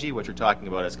strategy, what you're talking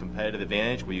about is competitive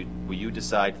advantage, where you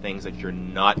decide things that you're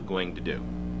not going to do.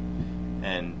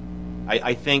 And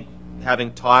I think,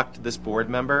 having talked to this board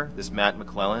member, this Matt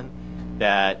McClellan,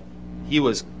 that he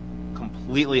was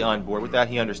completely on board with that.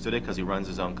 He understood it because he runs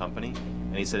his own company.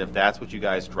 And he said, if that's what you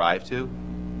guys drive to,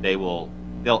 they'll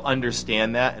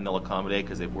understand that and they'll accommodate,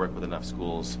 because they've worked with enough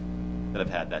schools that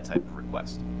have had that type of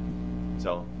request.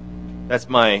 So that's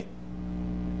my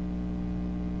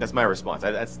response.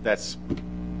 That's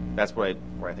where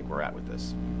I think we're at with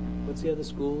this. What's the other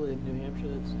school in New Hampshire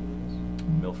that's doing this?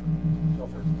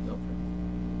 Milford.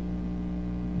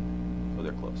 So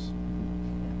they're close.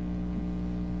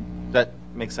 Does that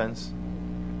make sense?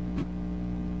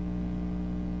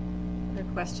 Other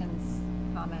questions,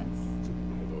 comments?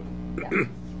 Yeah.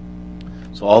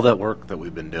 So all that work that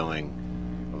we've been doing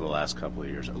over the last couple of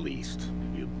years, at least,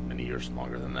 maybe many years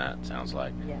longer than that, sounds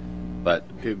like. Yeah. But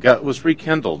it was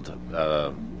rekindled.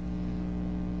 I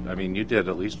mean, you did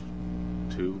at least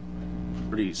 2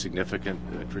 pretty significant.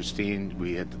 Christine,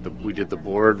 we did the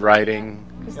board writing.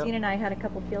 Christine and I had a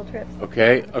couple field trips.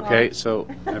 Okay. So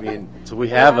I mean, so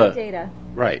we A have lot of data.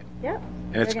 right. Yep.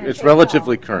 And They're gonna it's take it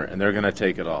relatively all. current, and they're going to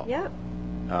take it all. Yep.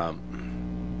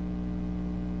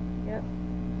 Yep.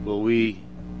 Will we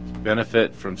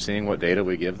benefit from seeing what data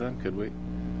we give them? Could we?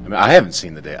 I mean, I haven't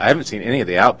seen the data. I haven't seen any of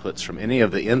the outputs from any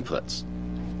of the inputs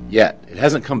yet. It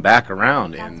hasn't come back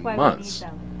around That's in why months. we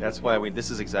need them. That's why this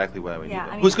is exactly why we need Yeah, them.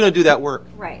 I mean, Who's going to do that work?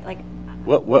 Right. Like,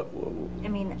 What? I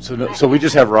mean. So we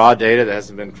just have raw data that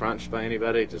hasn't been crunched by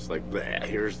anybody. Just like bleh,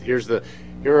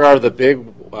 here are the big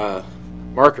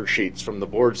marker sheets from the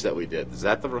boards that we did. Is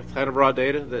that the kind of raw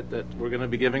data that we're going to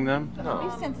be giving them?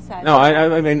 We've synthesized. No,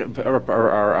 I mean our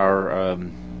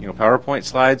PowerPoint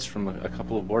slides from a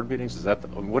couple of board meetings. Is that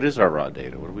what is our raw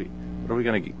data? What are we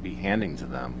going to be handing to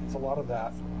them? It's a lot of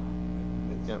that.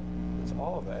 Yep. It's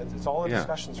all of that. It's all the Yeah.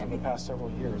 discussions from the past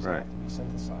several years that Right. have to be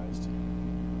synthesized.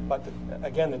 But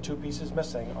again, the 2 pieces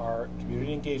missing are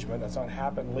community engagement, that's not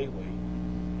happened lately,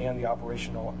 and the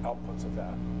operational outputs of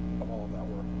all of that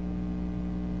work.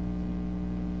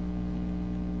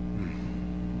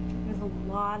 There's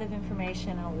a lot of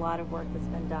information and a lot of work that's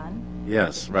been done.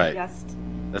 Yes, It right. just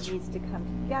That's- needs to come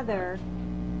together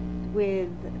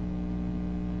with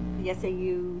the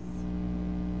SAU's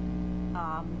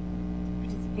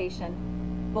participation,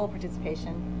 full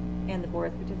participation, and the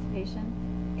board's participation,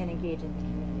 and engaging the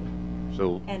community.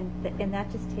 So And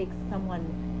that just takes someone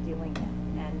doing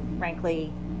it. And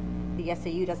frankly, the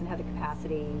SAU doesn't have the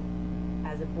capacity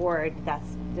as a board.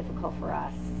 That's difficult for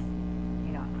us.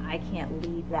 You know, I can't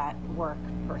lead that work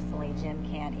personally. Jim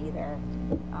can't either.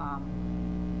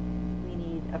 We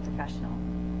need a professional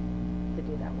to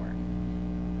do that work.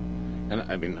 And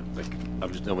I mean, like,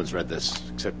 no one's read this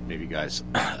except maybe you guys.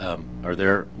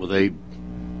 Will they, I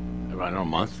don't know, a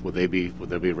month? Would there be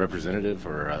a representative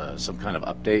or some kind of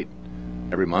update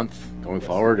every month going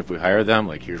forward if we hire them?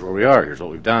 Like, here's where we are, here's what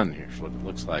we've done, here's what it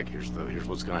looks like, here's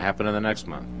what's going to happen in the next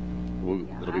month.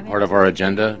 It'll be I'm part of our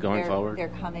anticipating agenda going they're- forward. They're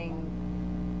coming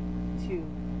to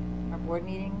our board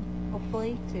meeting,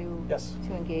 hopefully, Yes.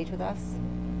 to engage with us.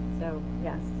 So,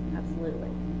 yes,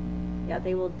 absolutely. Yeah,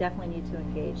 they will definitely need to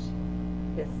engage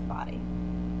this body.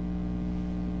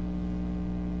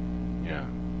 Yeah.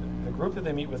 The group that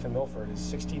they meet with in Milford is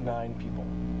 69 people.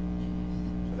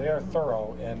 So they are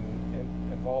thorough in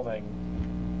involving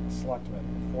selectmen,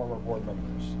 former board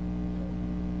members,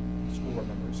 school board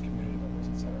members, community members,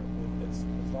 etc. It's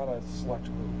not a select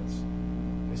group.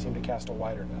 They seem to cast a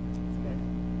wider net. That's good.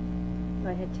 Go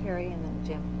ahead, Terry, and then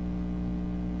Jim.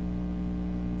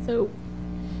 So,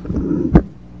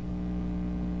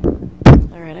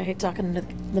 all right, I hate talking into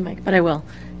the mic, but I will.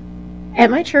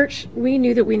 At my church, we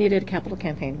knew that we needed a capital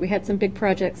campaign. We had some big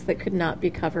projects that could not be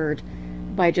covered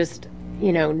by just,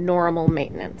 normal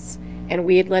maintenance. And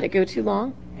we had let it go too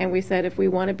long. And we said, if we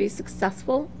want to be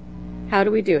successful, how do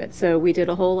we do it? So we did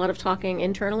a whole lot of talking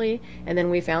internally, and then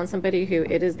we found somebody who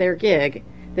it is their gig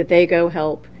that they go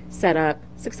help set up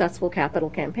successful capital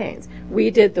campaigns.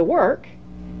 We did the work,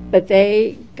 but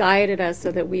they guided us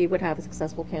so that we would have a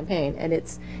successful campaign, and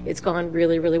it's gone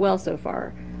really, really well so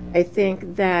far. I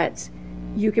think that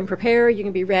you can prepare, you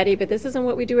can be ready, but this isn't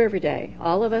what we do every day.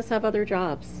 All of us have other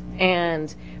jobs,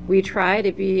 and we try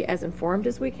to be as informed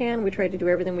as we can. We try to do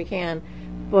everything we can,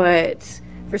 but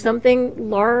for something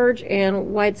large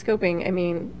and wide scoping, I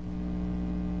mean,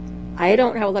 I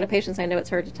don't have a lot of patience. I know it's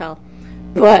hard to tell,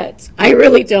 but I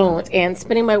really don't. And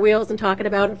spinning my wheels and talking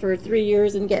about it for 3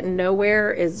 years and getting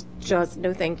nowhere is just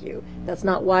no thank you. That's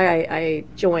not why I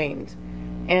joined.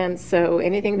 And so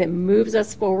anything that moves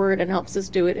us forward and helps us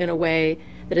do it in a way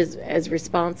that is as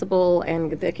responsible and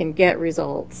that can get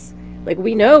results. Like,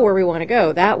 we know where we want to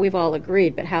go, that we've all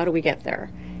agreed, but how do we get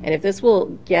there? And if this will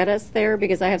get us there,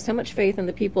 because I have so much faith in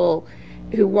the people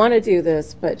who want to do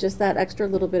this, but just that extra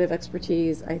little bit of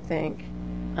expertise, I think,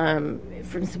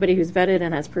 from somebody who's vetted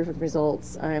and has proven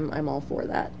results, I'm all for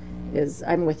that.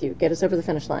 I'm with you. Get us over the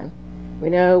finish line. We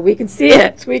know we can see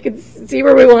it. We can see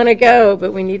where we want to go,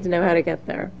 but we need to know how to get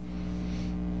there.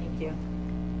 Thank you.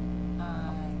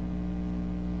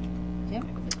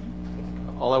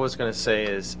 Jim? All I was going to say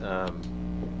is one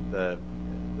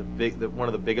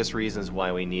of the biggest reasons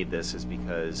why we need this is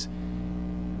because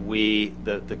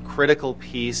the critical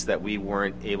piece that we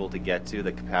weren't able to get to,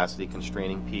 the capacity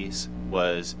constraining piece,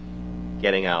 was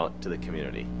getting out to the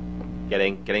community,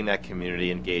 getting that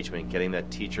community engagement, getting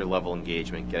that teacher level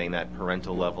engagement, getting that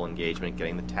parental level engagement,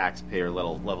 getting the taxpayer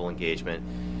level engagement.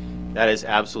 That is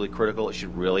absolutely critical. It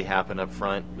should really happen up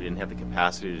front. We didn't have the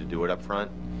capacity to do it up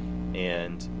front,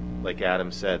 and like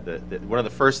Adam said, one of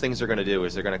the first things they're going to do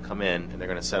is they're going to come in and they're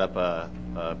going to set up a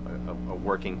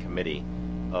working committee,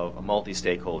 of a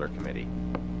multi-stakeholder committee,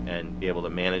 and be able to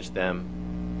manage them,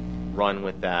 run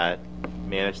with that,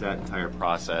 manage that entire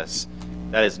process.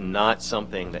 That is not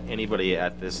something that anybody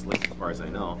at this, as far as I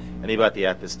know, anybody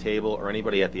at this table or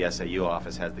anybody at the SAU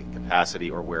office has the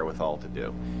capacity or wherewithal to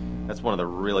do. That's one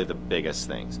of the biggest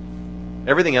things.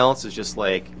 Everything else is just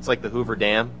like, it's like the Hoover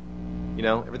Dam. You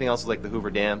know, everything else is like the Hoover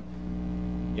Dam.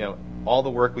 You know, all the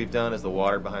work we've done is the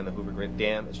water behind the Hoover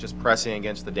Dam. It's just pressing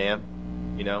against the dam.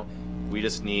 You know, we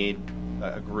just need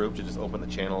a group to just open the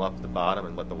channel up at the bottom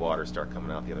and let the water start coming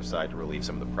out the other side to relieve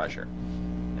some of the pressure.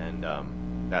 And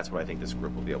that's what I think this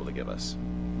group will be able to give us.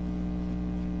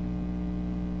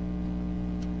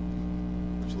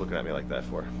 What you looking at me like that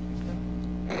for?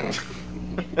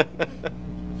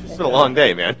 It's been a long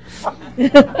day, man.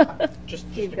 Just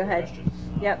Steve, a go ahead. question.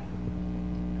 Yep.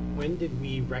 When did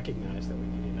we recognize that we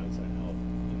needed outside help?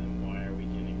 And then why are we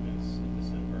getting this in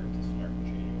December to start in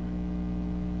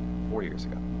January? 4 years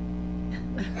ago.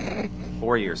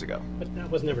 4 years ago. But that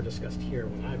was never discussed here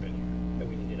when I've been here, that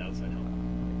we needed outside help.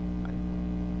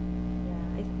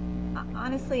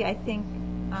 Honestly, I think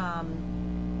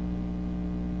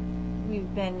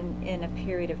we've been in a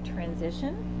period of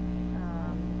transition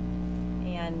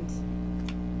and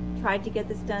tried to get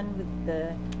this done with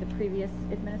the previous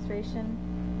administration.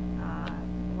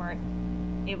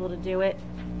 Weren't able to do it.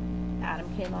 Adam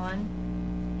came on,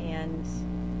 and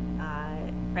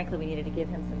frankly, we needed to give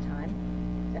him some time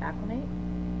to acclimate,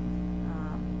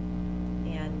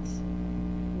 and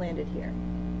landed here.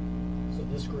 So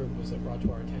this group, was it brought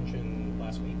to our attention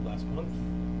last week, last month,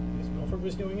 because Milford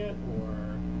was doing it, or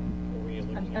were we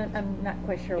looking at I'm not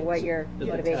quite sure what your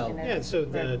motivation is. Yeah, so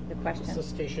for the question.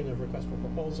 solicitation of requests for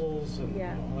proposals and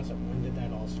Yeah. all that stuff, when did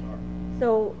that all start?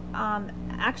 So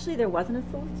actually, there wasn't a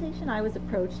solicitation. I was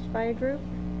approached by a group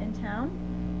in town,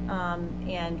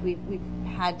 and we've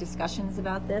had discussions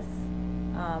about this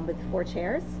with the 4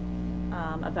 chairs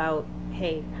about,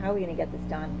 hey, how are we going to get this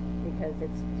done? Because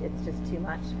it's just too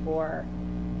much for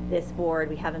this board.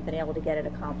 We haven't been able to get it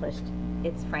accomplished.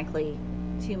 It's frankly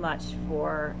too much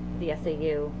for the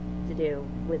SAU to do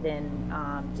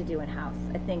in-house.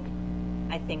 I think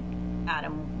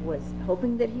Adam was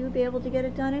hoping that he would be able to get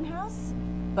it done in-house,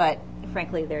 but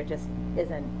frankly, there just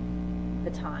isn't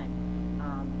the time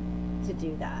to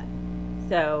do that.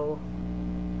 So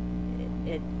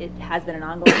it has been an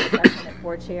ongoing discussion at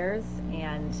 4 chairs,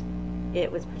 and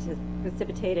it was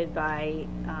precipitated by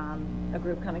a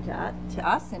group coming to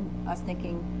us and us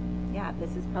thinking, yeah,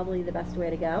 this is probably the best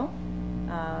way to go.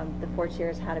 The 4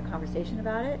 chairs had a conversation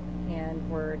about it and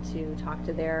were to talk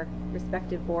to their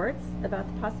respective boards about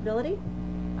the possibility.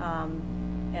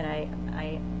 And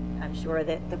I'm sure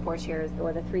that the 4 chairs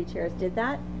or the 3 chairs did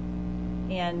that.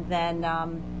 And then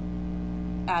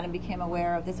Adam became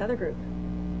aware of this other group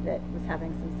that was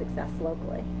having some success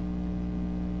locally.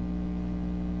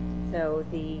 So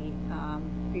the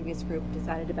previous group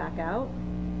decided to back out,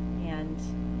 and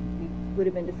we would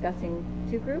have been discussing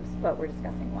 2 groups, but we're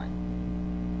discussing 1.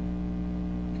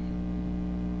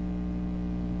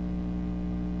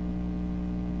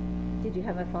 Did you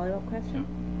have a follow-up question?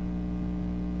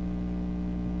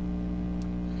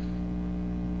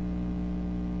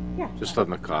 Yeah. Just on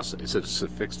the cost, is it a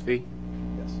fixed fee?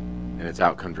 Yes. And it's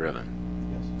outcome driven?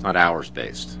 Yes. It's not hours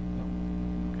based?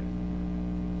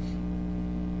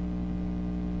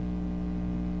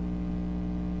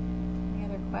 Any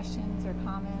other questions or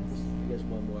comments? I guess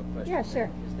one more question. Yeah, sure.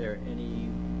 Is there any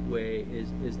way,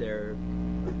 are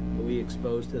we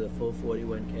exposed to the full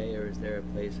 41K, or is there a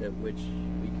place at which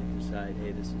we can decide,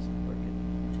 hey, this isn't working?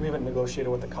 We haven't negotiated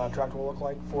what the contract will look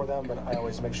like for them, but I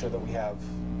always make sure that we have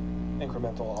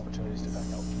incremental opportunities to back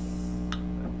out.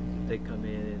 If they come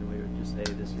in and we would just say,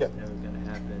 this is Yep. never gonna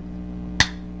happen.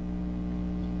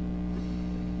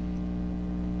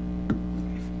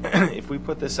 If we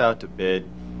put this out to bid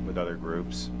with other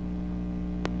groups,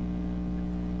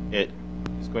 it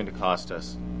is going to cost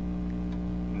us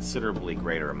considerably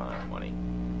greater amount of money.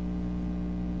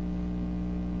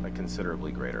 A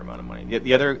considerably greater amount of money.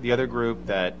 The other group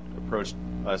that approached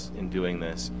us in doing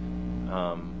this,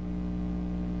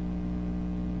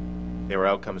 they were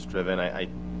outcomes driven.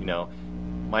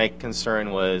 My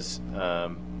concern was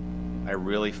I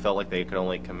really felt like they could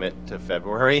only commit to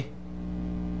February.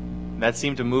 And that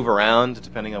seemed to move around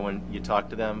depending on when you talk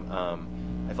to them. I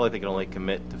felt like they could only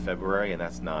commit to February, and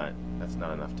that's not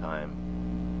enough time.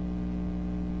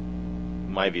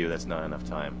 In my view, that's not enough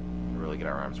time to really get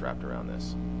our arms wrapped around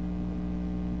this.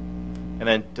 And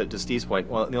then to Steve's point,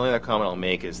 well, the only other comment I'll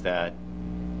make is that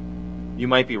you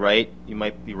might be right. You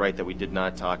might be right that we did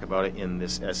not talk about it in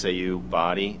this SAU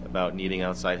body about needing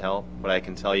outside help. But I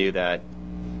can tell you that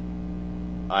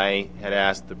I had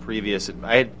asked the previous.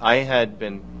 I had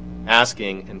been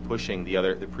asking and pushing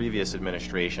the previous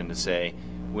administration to say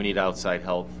we need outside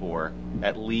help for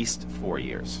at least 4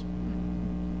 years.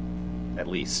 At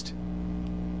least.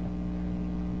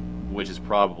 Which is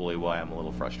probably why I'm a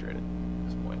little frustrated at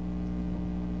this point.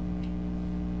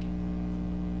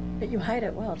 But you hide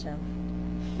it well, Jim.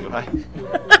 Do I?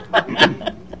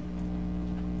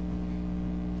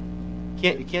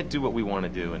 You can't do what we want to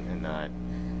do and not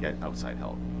get outside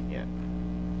help. You can't.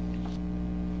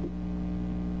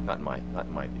 Not in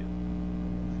my view.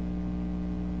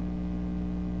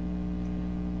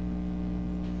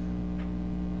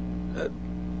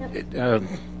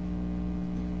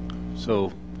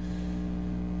 So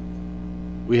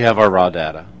we have our raw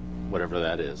data, whatever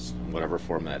that is, whatever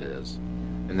form that is,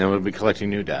 and then we'll be collecting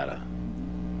new data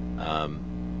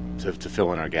to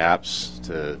fill in our gaps,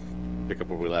 to pick up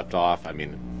where we left off. I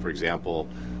mean, for example,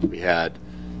 we had,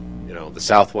 the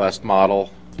Southwest model,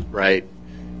 right?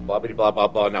 Blah, blah, blah, blah,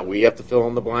 blah. Now we have to fill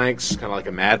in the blanks, kind of like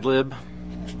a Mad Lib,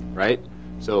 right?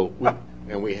 So,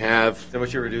 we have... Is that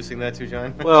what you're reducing that to,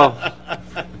 John? Well,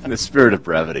 in the spirit of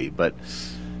brevity, but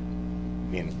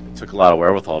I mean, it took a lot of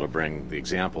wherewithal to bring the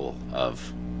example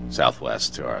of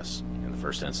Southwest to us in the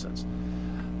first instance.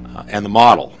 And the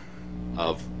model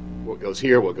of what goes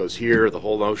here, the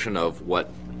whole notion of what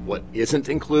isn't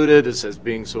included as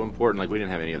being so important. Like, we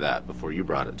didn't have any of that before you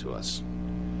brought it to us.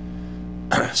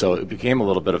 So it became a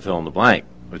little bit of fill in the blank,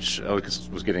 which I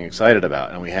was getting excited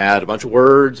about. And we had a bunch of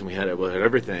words, and we had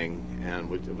everything, and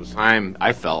it was time,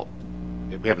 I felt,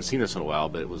 we haven't seen this in a while,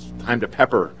 but it was time to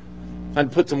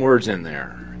put some words in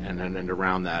there and to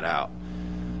round that out.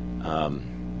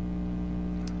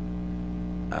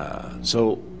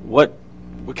 So what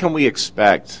can we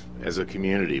expect as a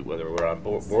community, whether we're on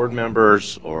board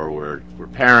members or we're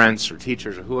parents or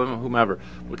teachers or whomever?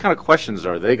 What kind of questions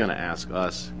are they going to ask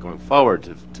us going forward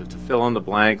to fill in the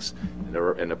blanks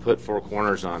and to put four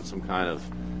corners on some kind of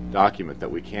document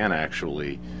that we can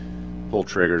actually pull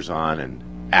triggers on and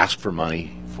ask for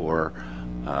money for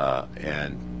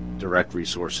and direct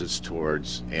resources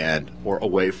towards or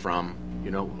away from?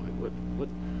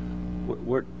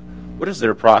 What is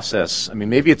their process? I mean,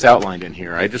 maybe it's outlined in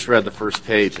here. I just read the first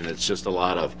page, and it's just a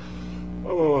lot of,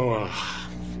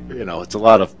 it's a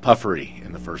lot of puffery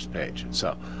in the first page.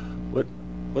 So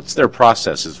what's their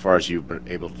process as far as you've been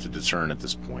able to discern at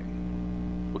this point?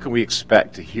 What can we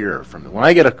expect to hear from them? When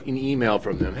I get an email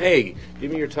from them, hey,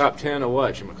 give me your top 10 of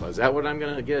what? Is that what I'm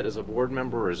going to get as a board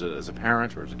member, or as a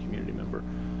parent, or as a community member?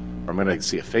 Or I'm going to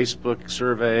see a Facebook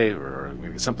survey, or I'm going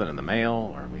to get something in the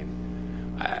mail, or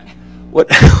what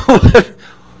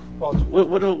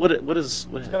is?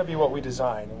 It's going to be what we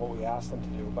design and what we ask them to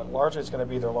do, but largely it's going to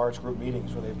be their large group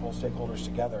meetings where they pull stakeholders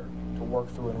together to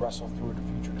work through and wrestle through the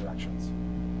future directions.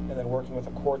 And then working with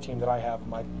a core team that I have,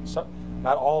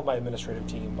 not all of my administrative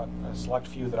team, but a select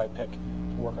few that I pick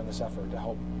to work on this effort to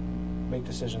help make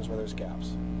decisions where there's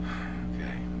gaps.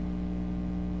 Okay.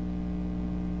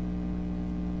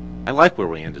 I like where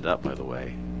we ended up, by the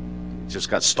way. It just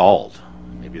got stalled.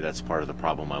 Maybe that's part of the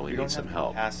problem why we need some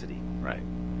help. Capacity. Right.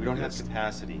 We don't have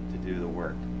capacity to do the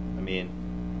work. I mean,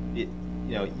 I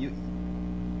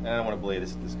don't want to belay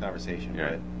this conversation, yeah.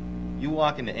 But you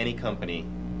walk into any company,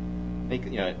 at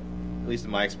least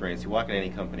in my experience, you walk into any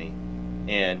company,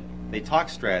 and they talk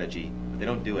strategy, but they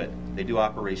don't do it. They do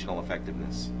operational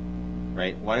effectiveness,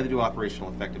 right? Why do they do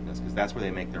operational effectiveness? Because that's where they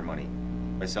make their money,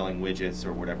 by selling widgets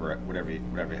or whatever, what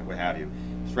have you.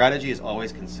 Strategy is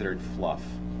always considered fluff,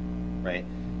 right?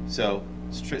 So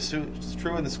It's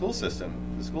true in the school system.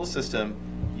 The school system,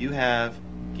 you have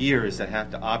gears that have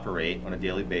to operate on a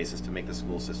daily basis to make the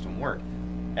school system work.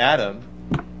 Adam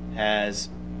has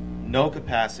no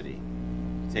capacity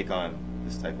to take on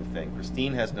this type of thing.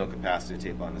 Christine has no capacity to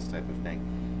take on this type of thing.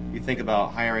 You think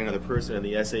about hiring another person in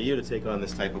the SAU to take on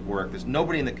this type of work. There's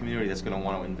nobody in the community that's going to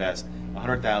want to invest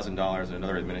 $100,000 in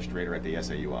another administrator at the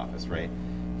SAU office, right?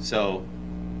 So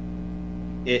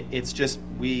it's just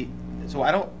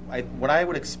what I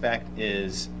would expect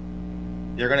is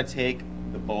they're going to take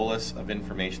the bolus of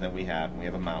information that we have, and we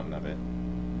have a mountain of it,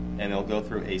 and they'll go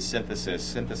through a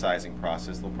synthesizing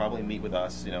process. They'll probably meet with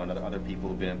us, and other people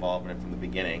who've been involved in it from the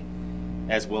beginning,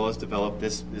 as well as develop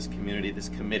this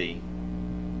committee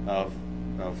of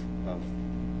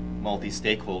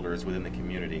multi-stakeholders within the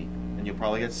community. And you'll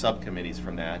probably get subcommittees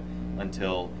from that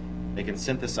until they can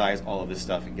synthesize all of this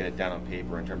stuff and get it down on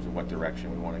paper in terms of what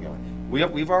direction we want to go in.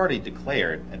 We've already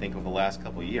declared, I think, over the last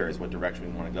couple of years, what direction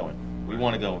we want to go in. We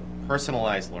want to go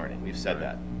personalized learning. We've said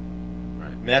that. Right.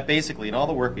 I mean, that basically, in all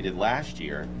the work we did last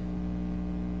year,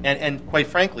 and quite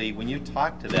frankly, when you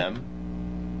talk to them,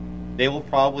 they will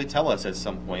probably tell us at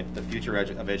some point that the future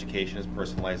of education is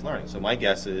personalized learning. So my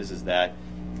guess is that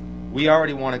we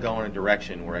already want to go in a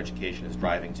direction where education is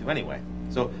driving to anyway.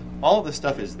 So all of this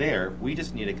stuff is there. We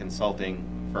just need a consulting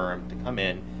firm to come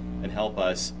in and help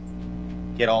us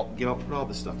put all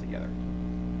this stuff together,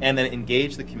 and then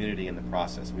engage the community in the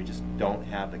process. We just don't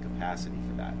have the capacity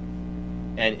for that.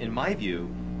 And in my view,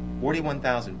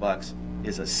 $41,000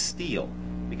 is a steal,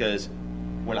 because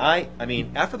when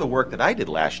after the work that I did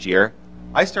last year,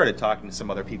 I started talking to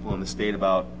some other people in the state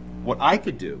about what I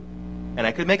could do, and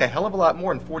I could make a hell of a lot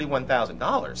more than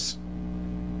 $41,000,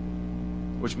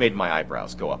 which made my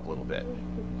eyebrows go up a little bit.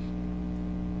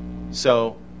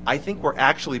 So I think we're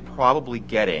actually probably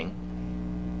getting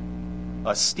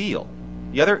a steal.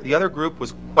 The other group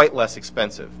was quite less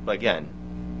expensive, but again,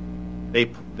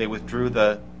 they withdrew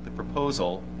the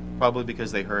proposal probably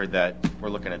because they heard that we're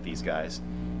looking at these guys,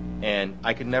 and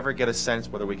I could never get a sense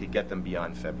whether we could get them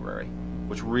beyond February,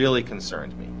 which really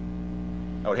concerned me.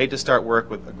 I would hate to start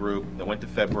work with a group that went to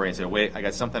February and said, "Wait, I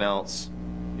got something else.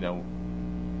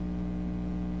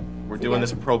 We're doing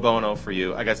this pro bono for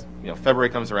you. I got, February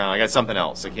comes around. I got something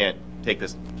else. I can't take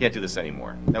this. Can't do this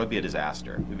anymore." That would be a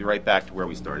disaster. We'd be right back to where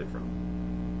we started from,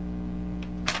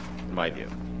 in my view.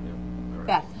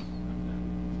 Beth,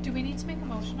 Do we need to make a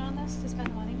motion on this to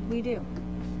spend money? we do.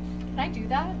 Can I do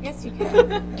that? Yes, you can.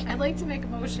 I'd like to make a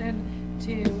motion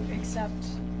to accept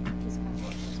this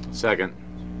contract. Second.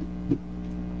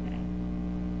 Okay.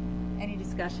 Any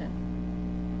discussion?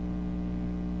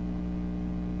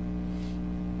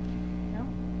 No?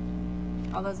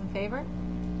 All those in favor?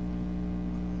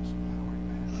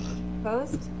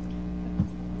 Opposed?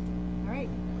 All right.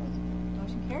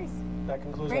 Motion carries. That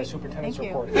concludes my Great. superintendent's Thank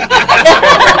report.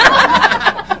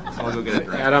 I'll go get it.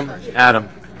 Adam,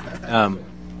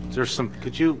 there's some.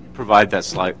 Could you provide that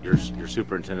slide, your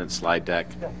superintendent slide deck?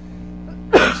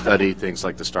 Study things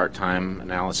like the start time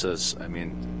analysis. I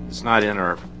mean, it's not in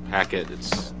our packet.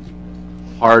 It's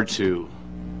hard to,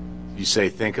 you say,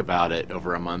 think about it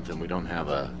over a month, and we don't have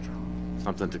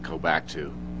something to go back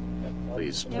to.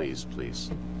 Please, please, please.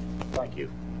 Thank you.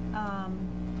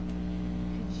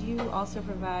 Could you also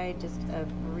provide just a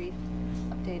brief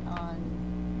update on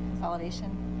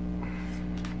consolidation?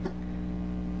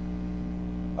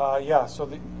 Yeah, so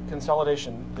the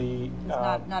consolidation,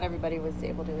 'Cause not everybody was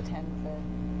able to attend the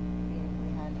meeting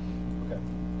we had. Okay.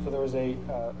 So there was a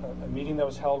meeting that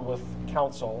was held with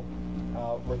council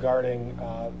regarding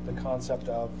the concept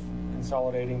of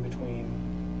consolidating between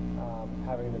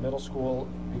having the middle school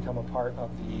become a part of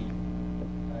the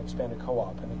expanded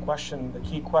co-op. And the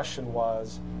key question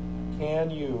was,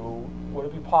 would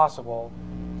it be possible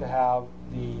to have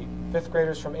the fifth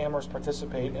graders from Amherst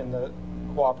participate in the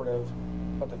cooperative,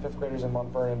 but the fifth graders in Mount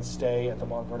Vernon stay at the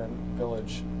Mount Vernon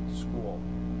Village School?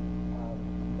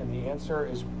 And the answer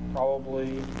is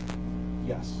probably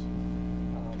yes.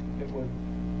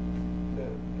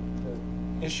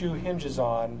 The issue hinges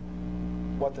on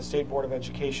what the State Board of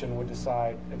Education would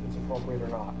decide if it's appropriate or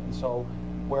not. And so,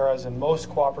 whereas in most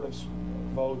cooperative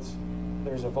votes,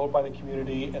 there's a vote by the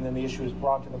community, and then the issue is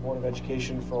brought to the Board of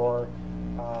Education for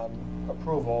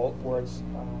approval, where it's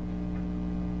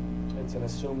an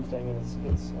assumed thing, and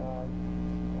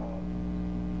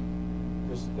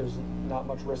there's not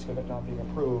much risk of it not being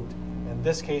approved. In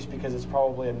this case, because it's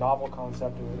probably a novel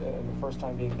concept and the first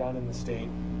time being done in the state,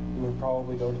 we would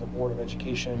probably go to the Board of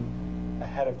Education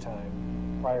ahead of time,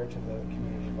 prior to the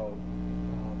community vote,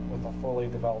 with a fully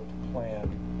developed plan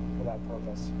for that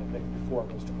purpose, and before it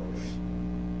goes to voters.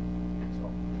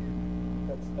 So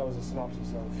That was a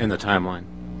synopsis of. In the timeline?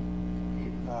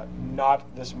 Not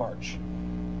this March.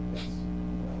 Yes.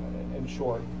 In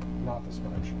short, not this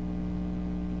March.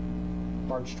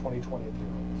 March 2020 at the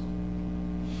earliest.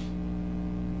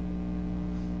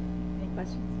 Any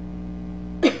questions?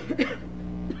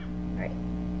 All right,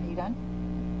 are you done?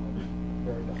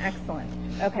 Very done. Excellent.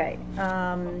 Okay,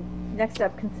 next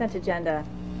up, consent agenda.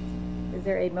 Is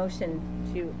there a motion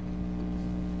to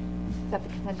accept the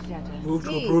consent agenda? Move to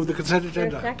Steve, approve the consent is there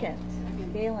agenda. a second?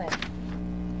 Galen,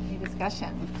 any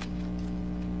discussion?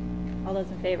 All those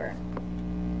in favor?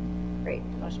 Great,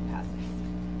 motion passes.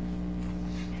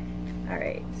 All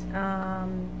right,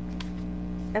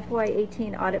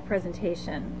 FY18 audit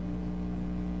presentation.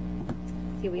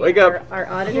 See, we Wake have up. our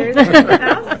auditors in the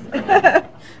house.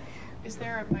 Is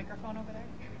there a microphone over there?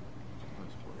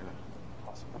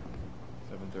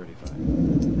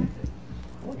 7:35.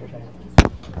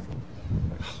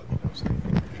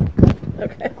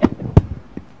 Okay.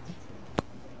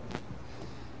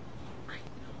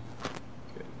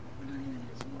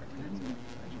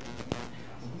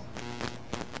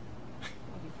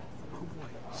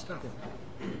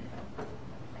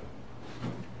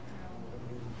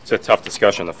 It's a tough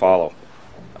discussion to follow.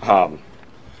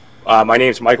 My name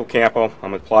is Michael Campo.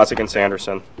 I'm with Plozig and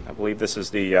Sanderson. I believe this is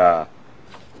the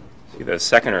either the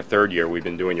second or third year we've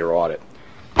been doing your audit.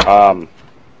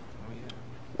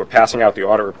 We're passing out the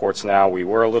audit reports now. We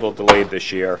were a little delayed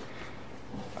this year.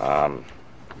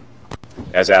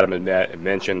 As Adam had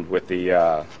mentioned, with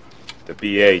the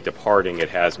BA departing, it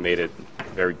has made it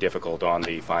very difficult on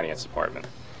the finance department.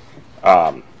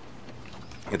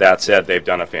 That said, they've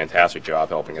done a fantastic job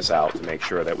helping us out to make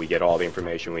sure that we get all the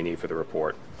information we need for the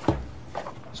report.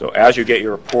 So as you get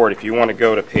your report, if you want to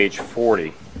go to page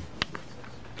 40,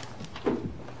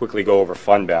 quickly go over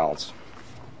fund balance.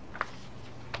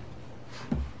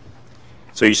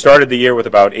 So you started the year with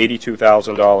about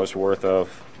 $82,000 worth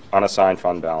of unassigned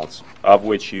fund balance, of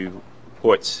which you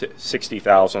put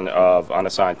 $60,000 of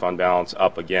unassigned fund balance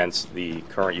up against the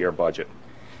current year budget.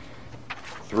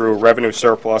 Through revenue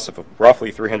surplus of roughly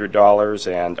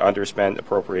 $300 and underspent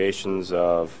appropriations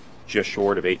of just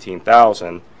short of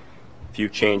 $18,000, few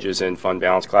changes in fund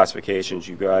balance classifications,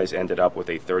 you guys ended up with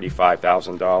a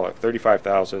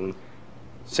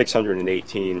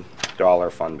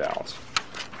 $35,618 fund balance.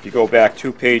 If you go back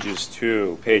 2 pages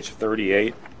to page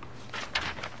 38,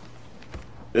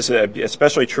 this is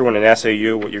especially true in an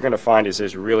SAU. What you're going to find is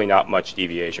there's really not much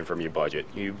deviation from your budget.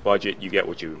 You budget, you get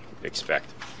what you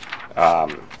expect.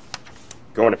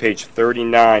 Going to page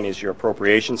 39 is your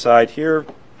appropriation side. Here,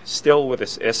 still with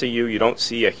this SAU, you don't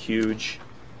see a huge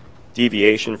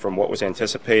deviation from what was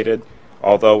anticipated,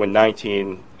 although in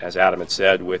 19, as Adam had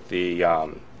said, with the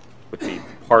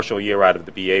partial year out of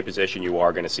the BA position, you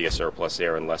are going to see a surplus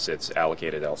there unless it's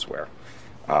allocated elsewhere.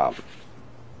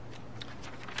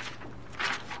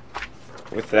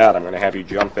 With that, I'm going to have you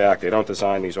jump back. They don't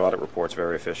design these audit reports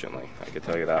very efficiently, I can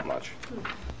tell you that much.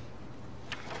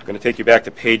 I'm going to take you back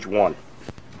to page 1.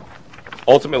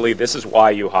 Ultimately, this is why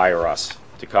you hire us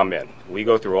to come in. We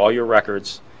go through all your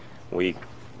records. We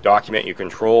document your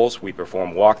controls. We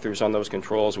perform walkthroughs on those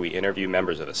controls. We interview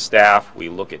members of the staff. We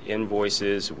look at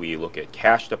invoices. We look at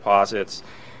cash deposits.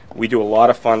 We do a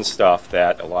lot of fun stuff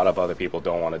that a lot of other people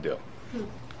don't want to do.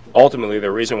 Ultimately,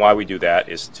 the reason why we do that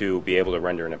is to be able to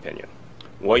render an opinion.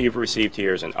 What you've received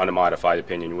here is an unmodified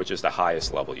opinion, which is the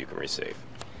highest level you can receive.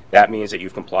 That means that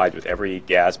you've complied with every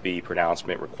GASB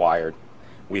pronouncement required.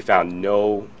 We found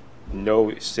no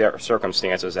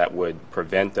circumstances that would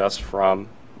prevent us from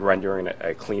rendering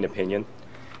a clean opinion.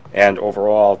 And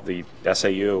overall, the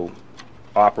SAU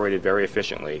operated very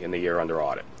efficiently in the year under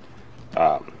audit.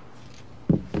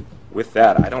 With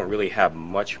that, I don't really have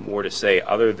much more to say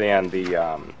other than the,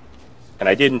 and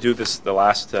I didn't do this the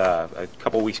last, a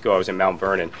couple weeks ago I was in Mount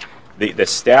Vernon. The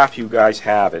staff you guys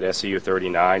have at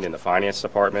SAU39 in the finance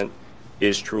department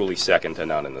is truly second to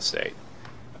none in the state.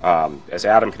 As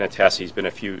Adam can attest, he's been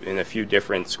in a few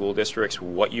different school districts.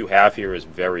 What you have here is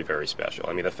very, very special.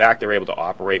 I mean, the fact they're able to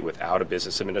operate without a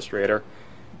business administrator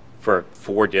for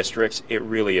 4 districts, it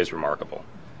really is remarkable.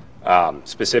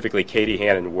 Specifically, Katie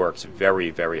Hannon works very,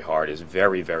 very hard, is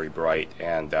very, very bright,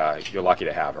 and you're lucky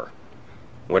to have her.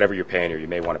 Whatever you're paying her, you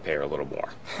may want to pay her a little more.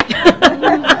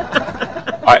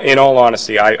 In all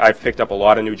honesty, I've picked up a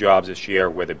lot of new jobs this year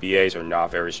where the BAs are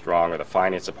not very strong or the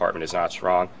finance department is not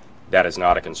strong. That is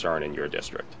not a concern in your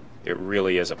district. It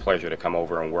really is a pleasure to come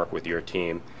over and work with your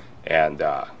team, and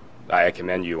I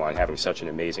commend you on having such an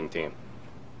amazing team.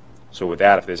 So with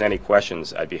that, if there's any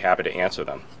questions, I'd be happy to answer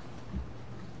them.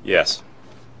 Yes.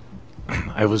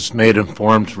 I was made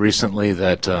informed recently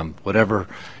that whatever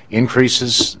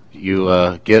increases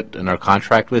you get in our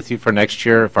contract with you for next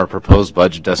year, if our proposed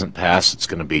budget doesn't pass, it's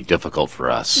going to be difficult for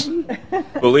us.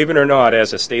 Believe it or not,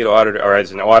 as a state auditor, or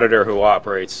as an auditor who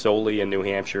operates solely in New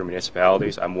Hampshire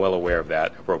municipalities, I'm well aware of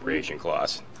that appropriation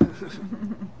clause.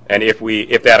 And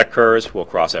if that occurs, we'll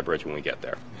cross that bridge when we get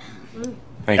there.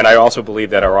 Thank And you. I also believe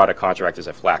that our audit contract is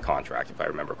a flat contract, if I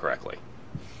remember correctly.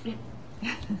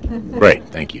 Great,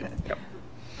 thank you. Yep.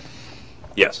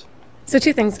 Yes. So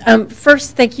two things.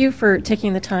 First, thank you for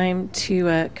taking the time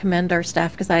to commend our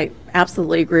staff, because I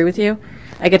absolutely agree with you.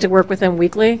 I get to work with them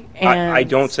weekly. And I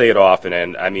don't say it often,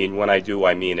 and I mean, when I do,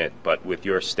 I mean it, but with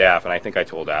your staff, and I think I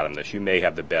told Adam this, you may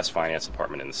have the best finance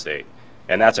department in the state.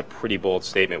 And that's a pretty bold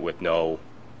statement with no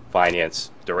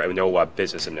finance, no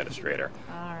business administrator.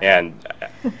 And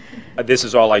this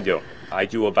is all I do. I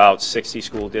do about 60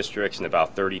 school districts and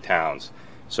about 30 towns.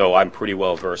 So I'm pretty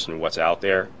well versed in what's out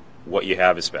there. What you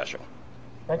have is special.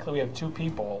 Frankly, we have two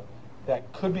people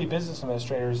that could be business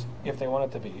administrators if they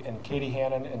wanted to be, and Katie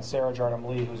Hannon and Sarah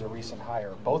Jardim-Lee, who's a recent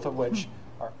hire, both of which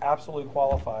are absolutely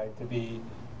qualified to be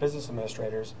business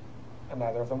administrators, and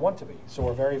neither of them want to be. So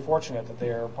we're very fortunate that they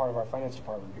are part of our finance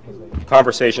department because they...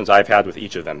 Conversations I've had with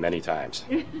each of them many times.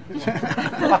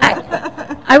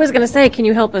 I was going to say, can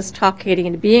you help us talk Katie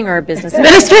into being our business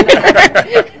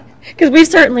administrator? Because we've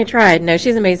certainly tried. No,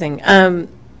 she's amazing.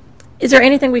 Is there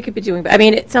anything we could be doing? I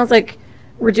mean, it sounds like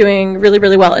we're doing really,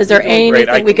 really well. Is there doing great.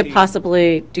 anything we could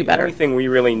possibly do better? The only thing we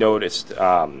really noticed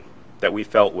that we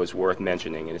felt was worth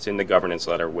mentioning, and it's in the governance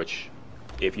letter, which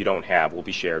if you don't have, will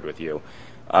be shared with you.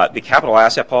 The capital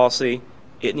asset policy,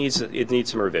 it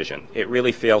needs some revision. It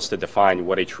really fails to define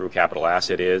what a true capital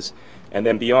asset is. And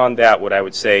then beyond that, what I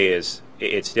would say is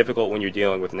it's difficult when you're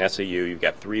dealing with an SAU. You've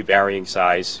got 3 varying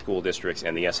size school districts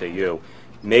and the SAU.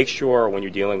 Make sure when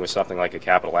you're dealing with something like a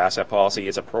capital asset policy,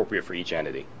 it's appropriate for each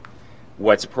entity.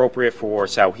 What's appropriate for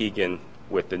Sauhegan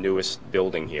with the newest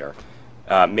building here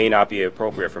may not be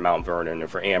appropriate for Mount Vernon or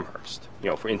for Amherst.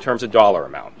 You know, in terms of dollar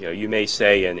amount, you know, you may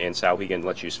say in Sauhegan,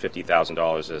 let's use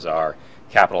 $50,000 as our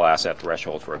capital asset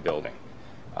threshold for a building.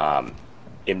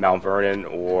 In Mount Vernon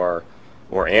or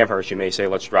Amherst, you may say,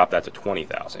 let's drop that to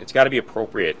 $20,000. It's got to be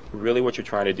appropriate. Really what you're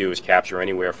trying to do is capture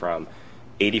anywhere from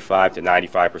 85 to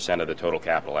 95% of the total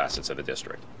capital assets of the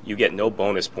district. You get no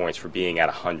bonus points for being at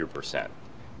 100%.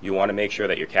 You want to make sure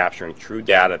that you're capturing true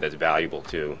data that's valuable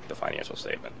to the financial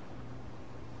statement.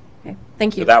 Okay.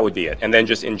 Thank you. So that would be it. And then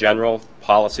just in general,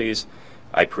 policies,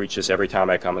 I preach this every time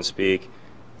I come and speak,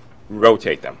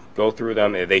 rotate them. Go through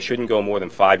them. They shouldn't go more than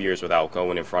 5 years without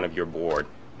going in front of your board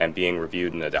and being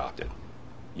reviewed and adopted.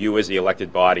 You as the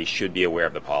elected body should be aware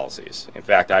of the policies. In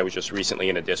fact, I was just recently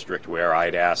in a district where I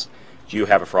had asked, do you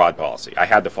have a fraud policy? I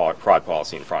had the fraud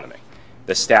policy in front of me.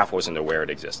 The staff wasn't aware it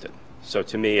existed. So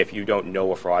to me, if you don't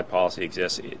know a fraud policy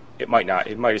exists, it might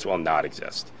as well not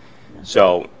exist.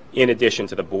 So in addition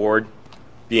to the board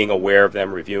being aware of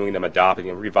them, reviewing them, adopting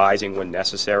them, revising when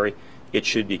necessary, it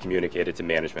should be communicated to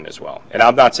management as well. And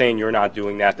I'm not saying you're not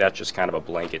doing that. That's just kind of a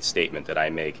blanket statement that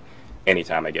I make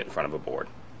anytime I get in front of a board.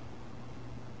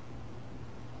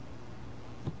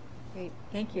 Great,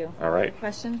 thank you. All right. Any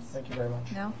questions? Thank you very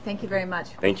much. No? Thank you very much.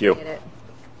 Thank you. Appreciate it.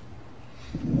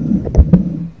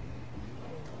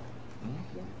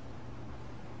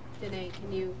 Danae,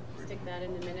 can you stick that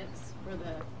in the minutes for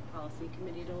the policy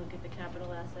committee to look at the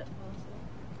capital asset policy?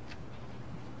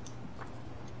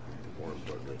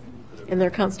 In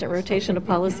their constant rotation of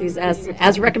policies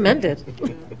as recommended.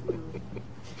 Do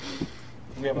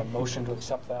we have a motion to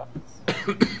accept that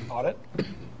audit?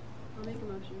 I'll make a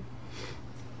motion.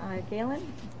 Galen?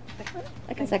 Second?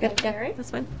 I can second. Yeah, Gary? that's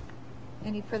fine.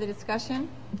 Any further discussion?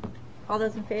 All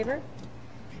those in favor?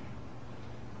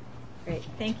 Great,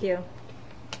 thank you.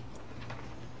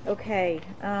 Okay,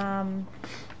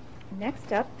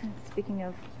 next up, speaking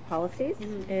of policies,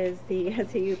 is the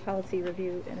SAU policy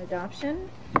review and adoption.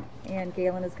 And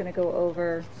Galen is going to go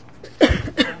over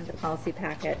the policy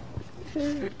packet.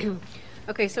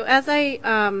 Okay, so as I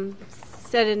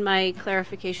said in my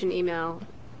clarification email,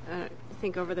 I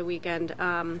think over the weekend,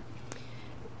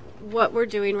 what we're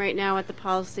doing right now at the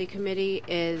policy committee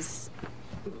is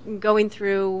going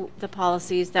through the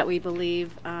policies that we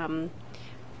believe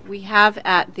we have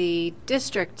at the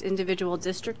individual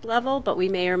district level, but we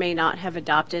may or may not have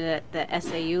adopted at the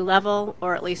SAU level,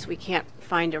 or at least we can't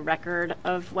find a record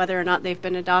of whether or not they've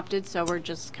been adopted, so we're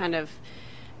just kind of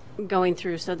going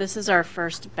through. So this is our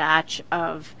first batch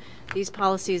of these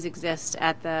policies exist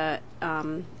at the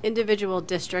individual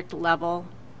district level,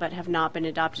 but have not been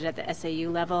adopted at the SAU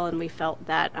level, and we felt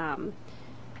that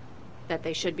that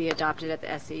they should be adopted at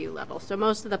the SAU level. So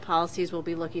most of the policies we'll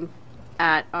be looking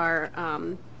at are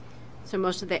So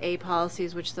most of the A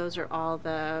policies, which those are all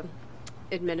the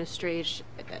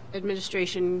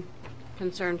administration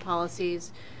concern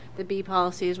policies, the B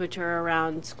policies, which are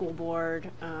around school board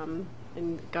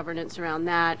and governance around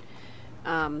that.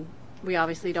 We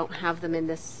obviously don't have them in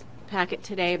this packet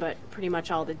today, but pretty much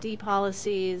all the D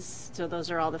policies. So those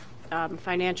are all the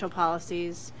financial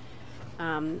policies.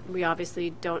 We obviously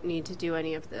don't need to do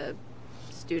any of the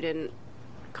student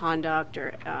conduct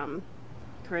or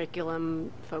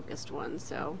curriculum focused ones.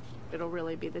 So it'll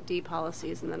really be the D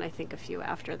policies, and then I think a few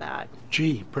after that.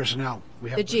 G, personnel. We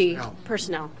have The G, personnel.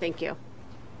 personnel, thank you.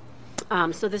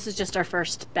 So this is just our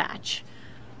first batch.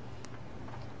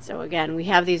 So again, we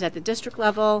have these at the district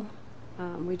level.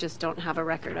 We just don't have a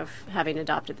record of having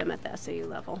adopted them at the SAU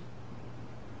level.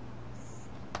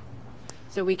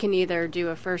 So we can either do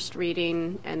a first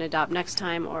reading and adopt next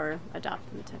time or adopt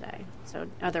them today. So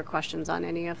other questions on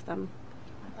any of them?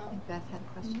 I think Beth had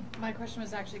a question. My question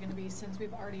was actually going to be, since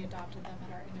we've already adopted them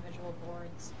at our individual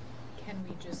boards, can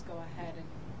we just go ahead and?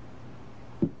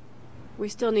 We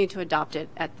still need to adopt it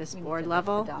at this board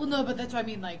level. Well, no, but that's what I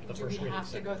mean, like, The do we first reading, have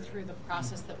to go second through the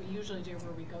process that we usually do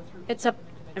where we go through? It's up,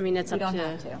 I mean, it's We up don't to,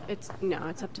 have to. it's, no,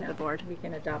 it's up to the board. We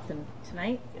can adopt them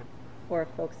tonight, or if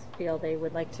folks feel they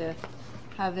would like to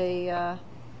have a,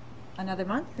 another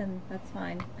month, and that's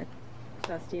fine. I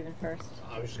saw Stephen first.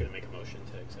 I was just gonna make a motion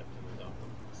to accept and adopt them.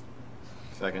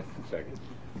 Second. Second.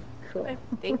 Cool.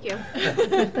 Thank you.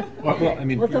 Well, I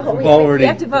mean, Well, so we've already. we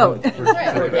have to vote. for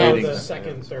Now meetings. the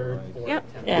second, third, fourth,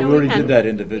 Yep. tenth. Yeah, We we already can. did that We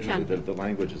individually, can. the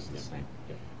language is the same.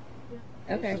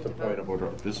 Okay. Just a point of order,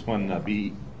 this one,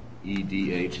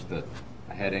 BEDH, the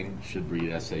heading should read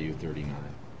SAU39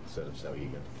 instead of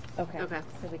Sauhegan. Okay. Okay.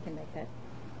 So we can make that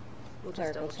We'll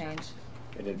just clerical double check. change.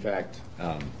 And in fact,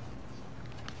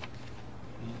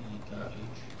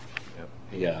 Yep.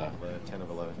 yeah, 10 of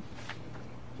 11.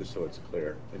 just so it's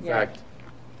clear. In Yeah. fact,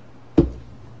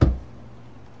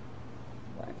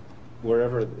 What?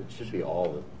 wherever, it should be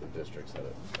all the districts that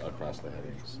are across the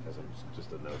headings, as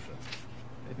just a notion.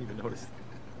 I didn't even notice.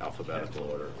 Alphabetical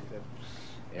order.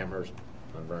 Amherst,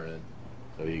 Mount Vernon,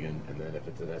 Sauhegan, and then if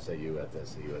it's an SAU, at the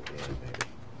SAU at the end, maybe.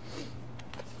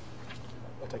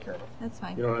 I'll take care of it. That's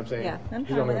fine. You know what I'm saying? Yeah, I'm You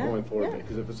fine know, with that. going forward, Yeah.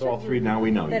 because if it's all three, now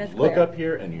we know. Then You it's look clear. up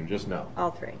here and you just know.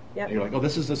 All three, yep. And you're like, oh,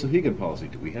 this is the Sauhegan policy.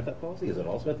 Do we have that policy? Is it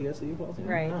also at the SAU policy?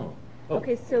 Right. No. Oh,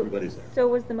 Okay, so, everybody's there. so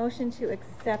was the motion to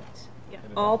accept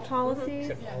all policies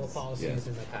Except all the policies Yes.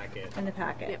 in the packet. in the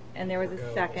packet? Yep. And there was Go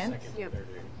a second? Yep. third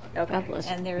reading. Okay, God bless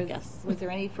and you, I there's, guess. was there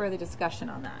any further discussion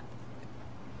on that?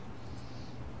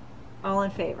 All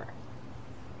in favor?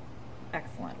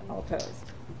 Excellent, all opposed?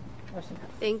 Motion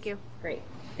passes. Thank you. Great,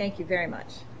 thank you very much.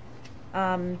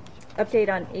 Update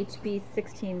on HB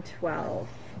 1612,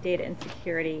 data and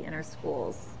security in our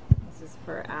schools. This is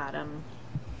for Adam.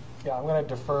 Yeah, I'm going to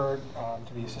defer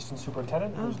to the assistant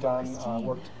superintendent, who's Oh, done, Christine.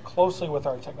 worked closely with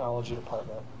our technology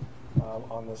department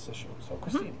on this issue. So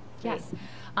Christine. Yes.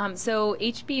 So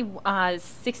HB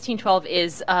 1612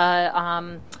 is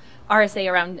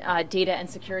RSA around data and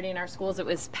security in our schools. It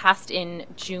was passed in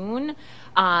June.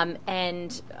 And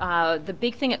the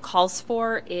big thing it calls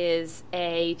for is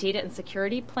a data and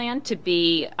security plan to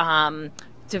be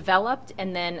developed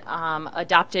and then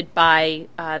adopted by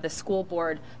the school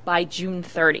board by June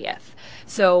 30th.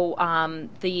 So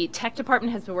the tech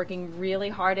department has been working really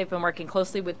hard. I've been working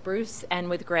closely with Bruce and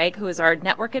with Greg, who is our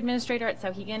network administrator at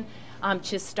Sauhegan,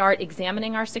 to start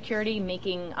examining our security,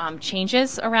 making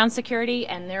changes around security.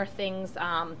 And there are things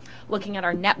looking at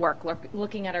our network,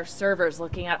 looking at our servers,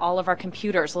 looking at all of our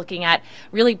computers, looking at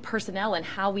really personnel and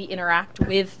how we interact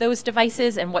with those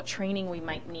devices and what training we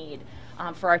might need.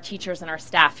 For our teachers and our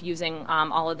staff using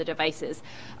all of the devices.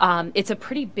 It's a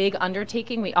pretty big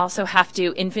undertaking. We also have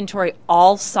to inventory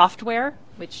all software,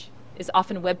 which is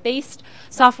often web-based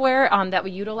software that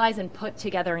we utilize, and put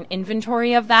together an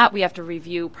inventory of that. We have to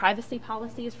review privacy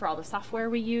policies for all the software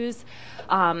we use.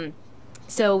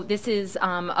 So this is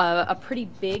a pretty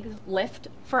big lift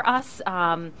for us,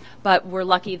 but we're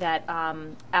lucky that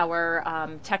our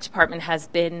tech department has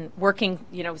been working,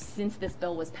 since this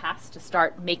bill was passed, to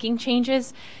start making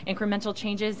changes, incremental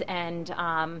changes, and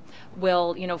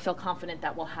we'll, feel confident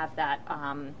that we'll have that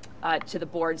to the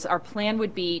boards. Our plan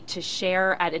would be to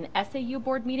share at an SAU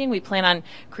board meeting. We plan on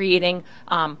creating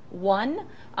one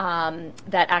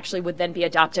that actually would then be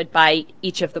adopted by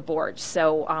each of the boards.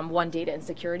 So one data and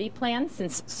security plan,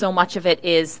 since so much of it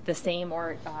is the same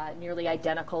or nearly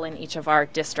identical in each of our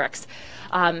districts.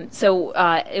 So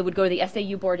it would go to the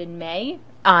SAU board in May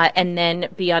and then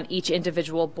be on each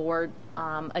individual board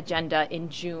agenda in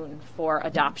June for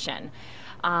adoption.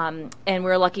 And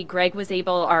we're lucky Greg was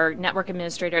able, our network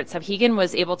administrator at Sauhegan,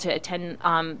 was able to attend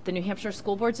the New Hampshire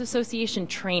School Boards Association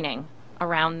training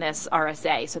around this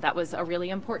RSA. So that was a really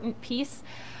important piece.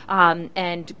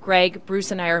 And Greg,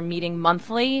 Bruce, and I are meeting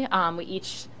monthly. We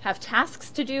each have tasks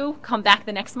to do, come back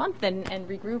the next month and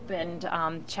regroup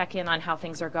and check in on how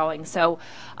things are going. So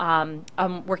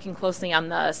I'm working closely on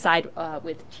the side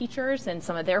with teachers and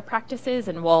some of their practices,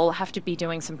 and we'll have to be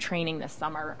doing some training this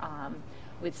summer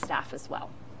with staff as well.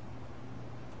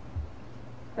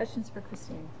 Questions for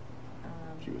Christine?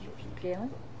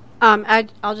 Galen?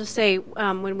 I'll just say,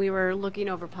 when we were looking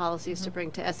over policies to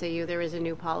bring to SAU, there is a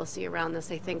new policy around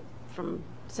this, I think, from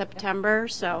September.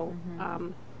 So,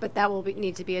 but that will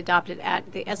need to be adopted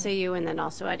at the SAU and then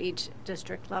also at each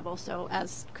district level. So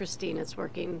as Christine is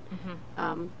working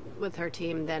with her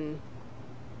team, then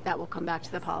that will come back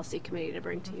to the policy committee to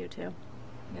bring to you too.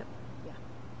 Yep. Yeah.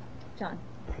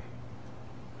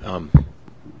 John?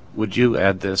 Would you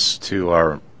add this to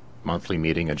our monthly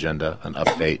meeting agenda, an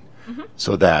update,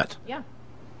 so that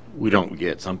we don't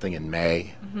get something in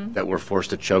May that we're forced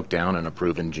to choke down and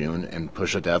approve in June and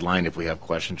push a deadline if we have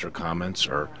questions or comments,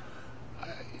 or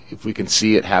if we can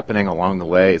see it happening along the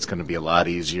way, it's going to be a lot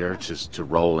easier to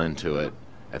roll into it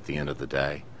at the end of the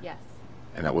day. Yes.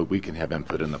 And that way we can have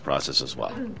input in the process as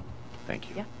well. Thank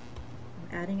you. Yeah.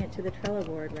 I'm adding it to the Trello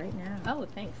board right now. Oh,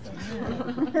 thanks.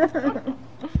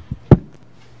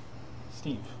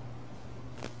 Steve.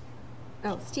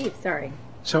 Oh, Steve, sorry.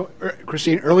 So,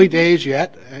 Christine, early days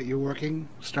yet. You're working,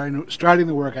 starting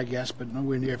the work, I guess, but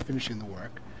nowhere near finishing the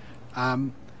work.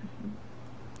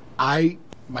 My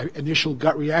initial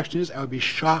gut reaction is I would be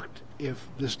shocked if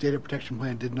this data protection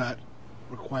plan did not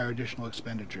require additional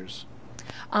expenditures.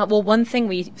 Well, one thing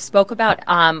we spoke about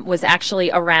was actually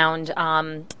around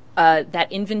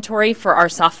that inventory for our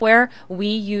software. We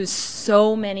use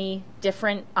so many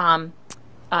different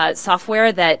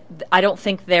software that I don't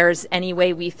think there's any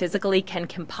way we physically can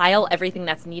compile everything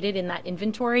that's needed in that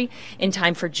inventory in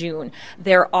time for June.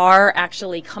 There are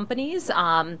actually companies,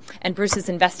 and Bruce has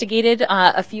investigated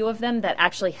a few of them that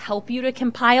actually help you to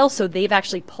compile. So they've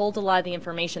actually pulled a lot of the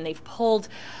information. They've pulled,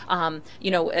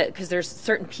 because there's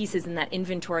certain pieces in that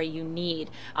inventory you need,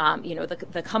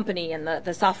 the company and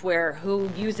the software, who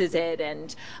uses it,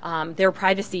 and their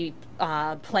privacy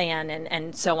plan,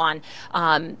 and so on.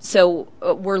 So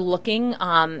we're looking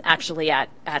actually at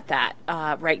that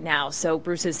right now. So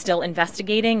Bruce is still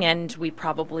investigating, and we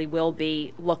probably will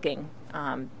be looking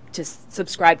to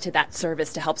subscribe to that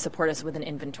service to help support us with an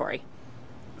inventory.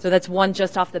 So that's one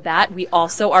just off the bat. We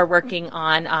also are working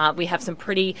on, we have some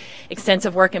pretty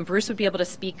extensive work, and Bruce would be able to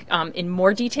speak in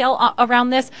more detail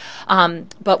around this.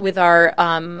 But with our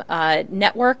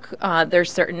network,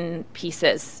 there's certain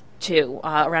pieces too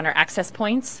around our access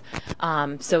points.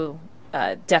 So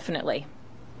definitely.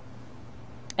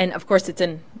 And of course, it's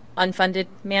an unfunded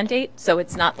mandate, so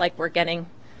it's not like we're getting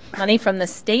money from the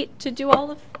state to do all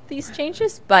of these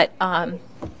changes, but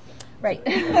right.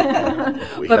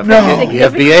 We have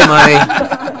BA money.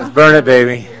 Let's burn it,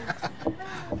 baby.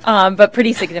 But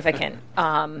pretty significant.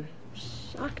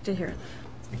 Shocked to hear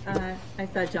that. I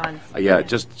saw John's. Yeah,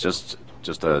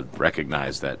 just to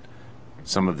recognize that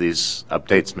some of these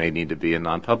updates may need to be in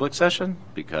non-public session,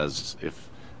 because if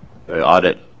the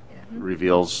audit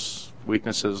reveals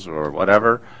weaknesses or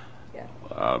whatever,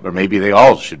 or maybe they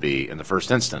all should be in the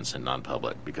first instance in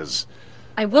non-public, because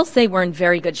I will say we're in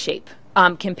very good shape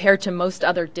compared to most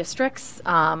other districts.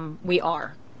 We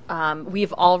are.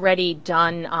 We've already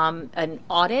done an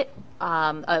audit.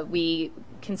 We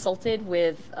consulted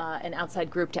with an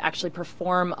outside group to actually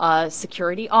perform a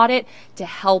security audit to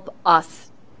help us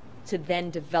to then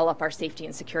develop our safety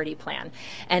and security plan.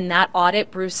 And that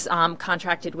audit, Bruce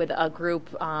contracted with a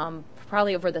group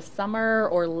probably over the summer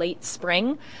or late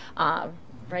spring,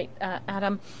 right,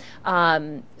 Adam?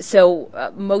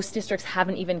 So most districts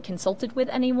haven't even consulted with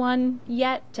anyone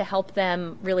yet to help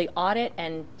them really audit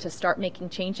and to start making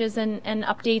changes and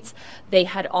updates. They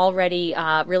had already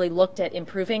really looked at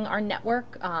improving our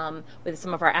network with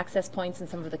some of our access points and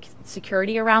some of the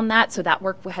security around that. So that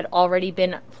work had already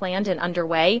been planned and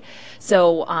underway.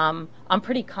 So I'm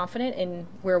pretty confident in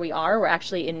where we are. We're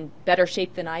actually in better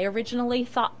shape than I originally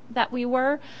thought that we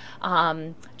were,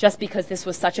 just because this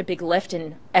was such a big lift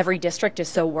and every district is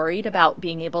so worried about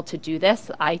being able to do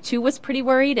this. I too was pretty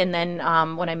worried, and then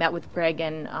when I met with Greg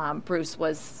and Bruce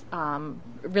was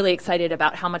really excited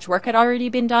about how much work had already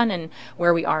been done and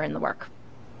where we are in the work.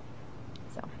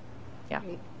 So, yeah.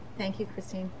 Great. Thank you,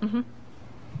 Christine.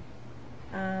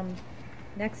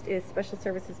 Next is Special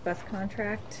Services Bus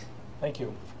Contract. Thank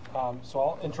you. So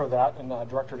I'll intro that, and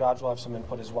Director Dodge will have some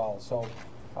input as well. So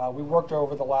we worked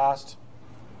over the last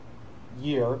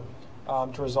year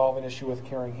to resolve an issue with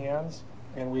Caring Hands,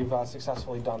 and we've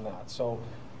successfully done that. So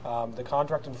the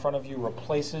contract in front of you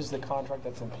replaces the contract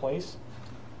that's in place.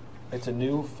 It's a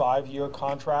new 5-year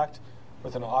contract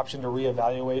with an option to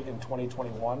reevaluate in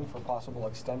 2021 for possible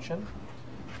extension.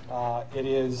 It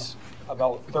is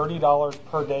about $30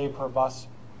 per day per bus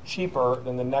cheaper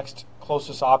than the next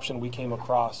closest option we came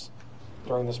across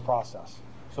during this process.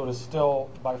 So it is still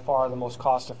by far the most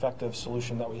cost-effective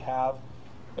solution that we have.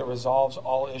 It resolves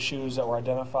all issues that were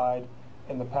identified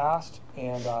in the past,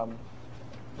 and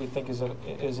we think is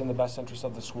in the best interest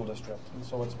of the school district. And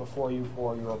so it's before you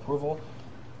for your approval.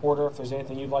 Order, if there's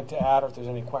anything you'd like to add, or if there's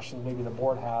any questions maybe the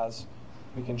board has,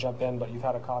 we can jump in, but you've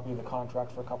had a copy of the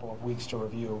contract for a couple of weeks to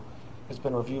review. It's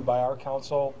been reviewed by our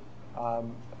council,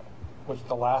 which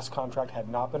the last contract had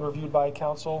not been reviewed by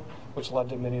council, which led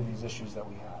to many of these issues that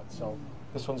we had. So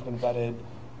this one's been vetted.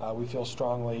 We feel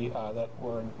strongly that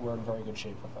we're in very good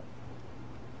shape with it.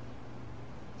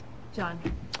 John.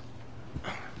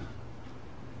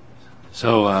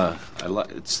 So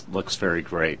it looks very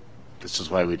great. This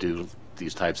is why we do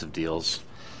these types of deals.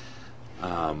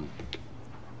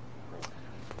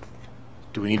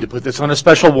 Do we need to put this on a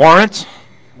special warrant?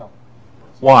 No.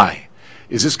 Why?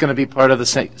 Is this going to be part of the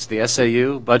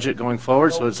SAU budget going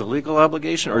forward, so it's a legal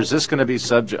obligation, or is this going to be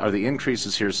subject, are the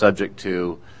increases here subject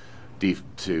to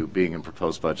being in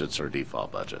proposed budgets or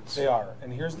default budgets? They are,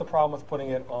 and here's the problem with putting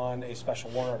it on a special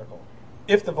warrant article.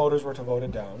 If the voters were to vote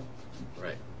it down,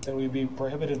 right, then we'd be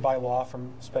prohibited by law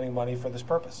from spending money for this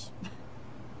purpose.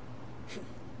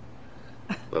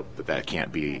 But that can't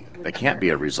be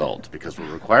a result, because we're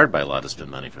required by law to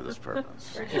spend money for this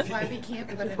purpose. That's why we can't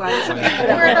put it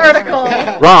Warrant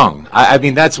article. Wrong. I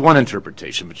mean, that's one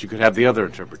interpretation, but you could have the other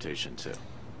interpretation too.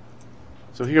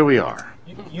 So here we are,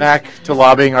 back to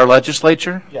lobbying our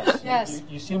legislature. Yes. Yes.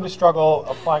 You seem to struggle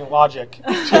applying logic to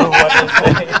what is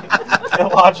a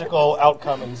illogical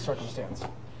outcome and circumstance.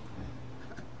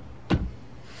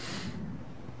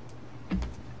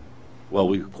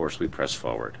 Well, of course, we press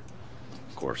forward.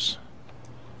 Of course.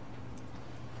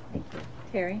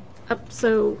 Terry?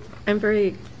 So I'm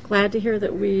very glad to hear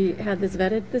that we had this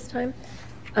vetted this time.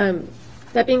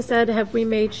 That being said, have we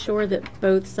made sure that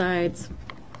both sides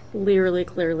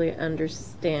clearly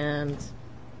understand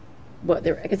what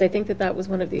they're, because I think that was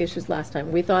one of the issues last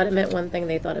time. We thought it meant one thing,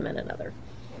 they thought it meant another.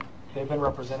 They've been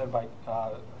represented by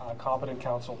competent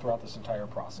counsel throughout this entire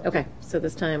process. Okay, so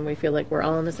this time we feel like we're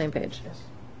all on the same page. Yes.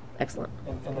 Excellent.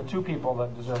 And the two people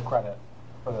that deserve credit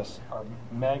for this are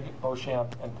Meg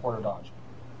Beauchamp and Porter Dodge.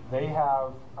 They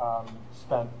have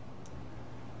spent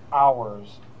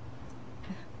hours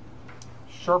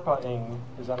Sherpa-ing,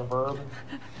 is that a verb?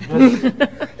 This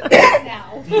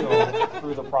deal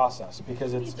through the process,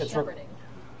 because it's shepherding.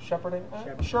 Shepherding?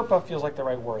 Sherpa feels like the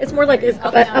right word. It's more like it's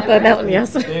up a mountain,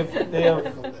 yes. They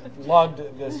have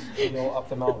lugged this deal up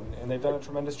the mountain, and they've done a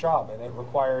tremendous job, and it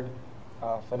required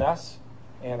finesse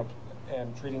and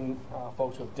treating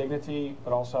folks with dignity,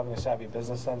 but also having a savvy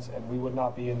business sense, and we would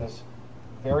not be in this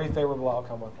very favorable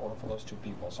outcome for those two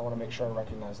people. So I want to make sure I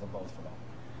recognize them both for that.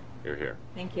 You're here.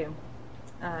 Thank you.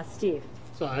 Steve?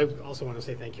 So I also want to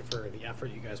say thank you for the effort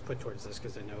you guys put towards this,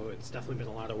 because I know it's definitely been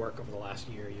a lot of work over the last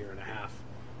year and a half.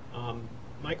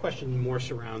 My question more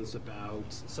surrounds about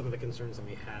some of the concerns that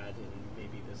we had, and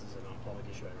maybe this is a non-public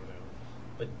issue, I don't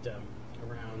know, but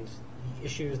around the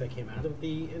issues that came out of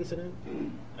the incident,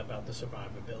 about the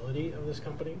survivability of this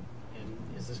company,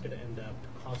 and is this going to end up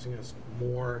costing us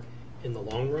more in the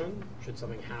long run, should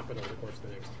something happen over the course of the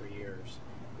next 3 years,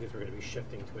 because we're going to be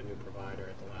shifting to a new provider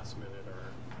at the last minute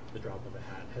or the drop of a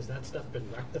hat. Has that stuff been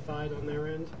rectified on their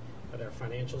end? Are their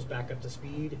financials back up to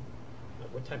speed?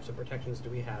 What types of protections do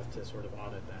we have to sort of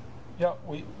audit that? Yeah,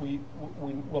 we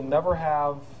will never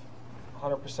have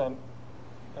 100%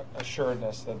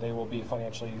 assuredness that they will be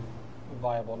financially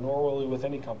viable, nor will we with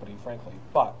any company, frankly.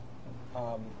 But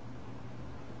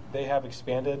they have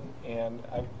expanded, and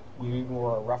we even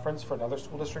were a reference for another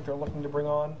school district they're looking to bring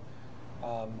on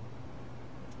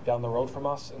down the road from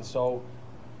us, and so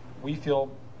we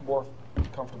feel more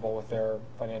comfortable with their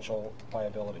financial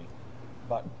viability.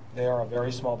 But they are a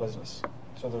very small business,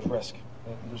 so there's risk.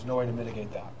 There's no way to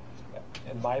mitigate that.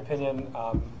 In my opinion,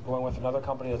 going with another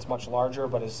company that's much larger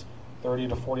but is $30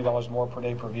 to $40 more per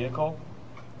day per vehicle,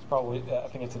 it's probably, I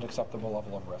think it's an acceptable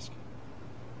level of risk.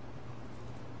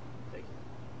 Thank you.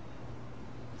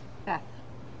 Beth?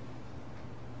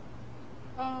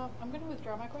 I'm going to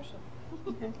withdraw my question.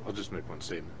 I'll just make one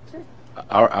statement. Sure.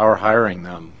 Our hiring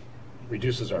them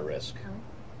Reduces our risk.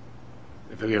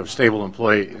 if we have stable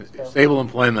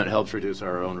employment helps reduce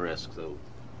our own risk. So,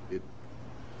 Yep,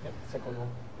 cyclical.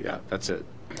 yeah, that's it.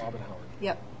 Bob and Howard.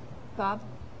 Yep. Bob?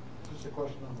 Just a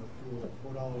question on the fuel,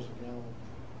 $4 a gallon.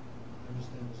 I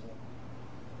understand is a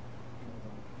kind of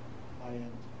a high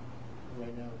end.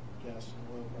 Right now, gas and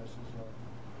oil prices are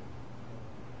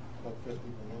about 50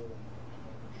 below that.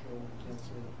 I'm sure we can't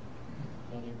save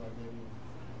money by maybe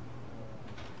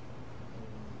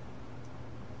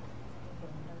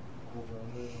over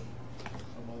under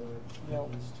some other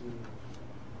means to,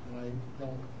 and I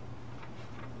don't,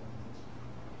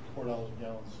 $4 a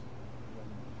gallon.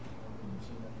 I've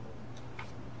seen that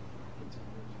for 10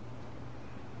 years.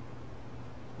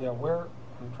 Yeah, where,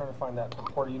 I'm trying to find that.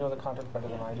 Porter, you know the contract better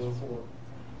than I do. So,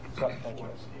 thank you.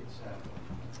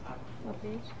 What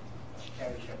page?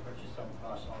 Carries shall purchase some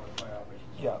costs all required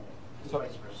operations. Yeah. Two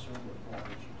rights for assumed form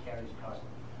which carries cost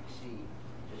exceed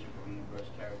district will reimburse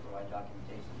carrier provide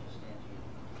documentation to substantiate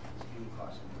its fuel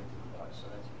costs and bring to the cost. So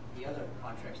that's the other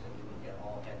contracts that we look at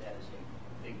all had that as a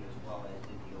figure as well as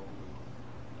did the old.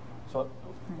 So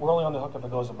we're only on the hook if it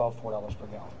goes above $4 per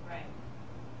gallon. Right.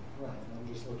 Right, and I'm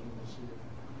just looking to see if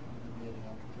there'd be any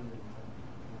opportunity to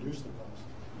reduce the cost.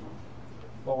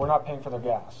 Well, we're not paying for their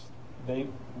gas. They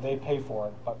pay for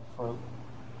it, but for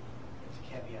It's a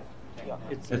caveat. yeah,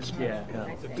 It's yeah.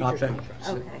 The Top features end. contracts.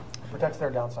 Okay. protects their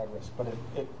downside risk. But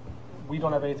we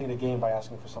don't have anything to gain by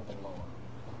asking for something lower.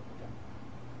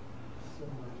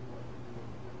 Similar to what we do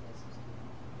with buses.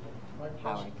 My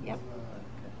Howard, question yep.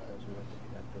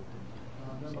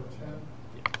 is, number 10.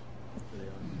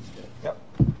 Yep.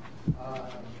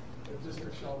 The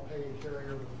district shall pay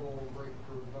carrier the full rate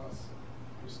per bus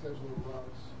for scheduled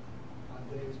routes on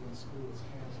days when school is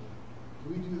canceled. Do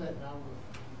we do that now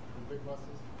with the big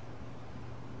buses?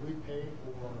 Do we pay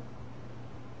for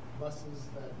buses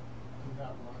that do not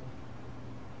run?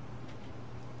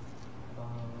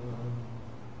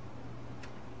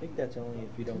 I think that's only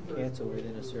if you don't cancel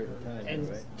within a certain time, And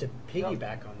right? to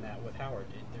piggyback on that with Howard,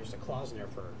 there's a clause in there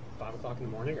for 5 o'clock in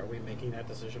the morning. Are we making that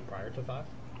decision prior to 5?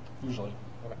 Usually.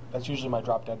 Okay. That's usually my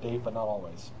drop dead date, but not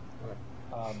always.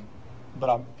 Okay. But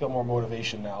I feel more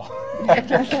motivation now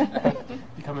after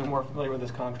becoming more familiar with this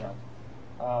contract.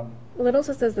 Well, it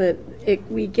also says that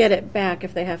we get it back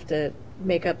if they have to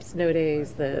make up snow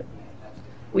days that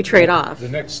we trade off.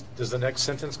 Does the next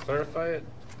sentence clarify it?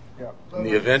 Yeah. In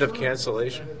the event of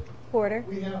cancellation? Porter?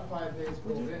 We have 5 days Would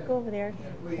built you in. go over there?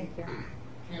 And we Thank you.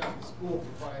 cancel school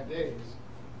for 5 days,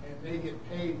 and they get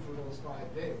paid for those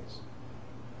 5 days.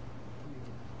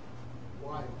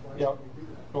 Why? Why Yeah. should we do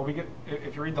that? Well,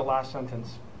 if you read the last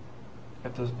sentence,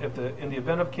 in the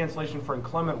event of cancellation for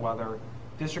inclement weather,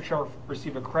 district shall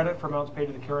receive a credit for amounts paid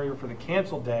to the carrier for the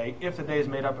canceled day if the day is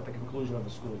made up at the conclusion of the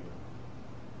school year.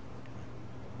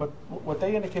 But what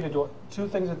they indicated, two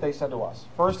things that they said to us.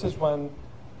 First is when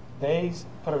they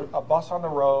put a bus on the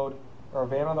road or a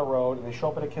van on the road and they show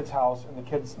up at a kid's house and the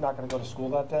kid's not going to go to school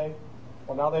that day.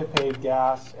 Well, now they've paid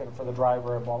gas and for the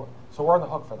driver and blah, blah. So we're on the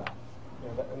hook for that.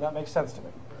 And that makes sense to me.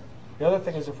 The other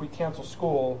thing is if we cancel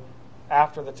school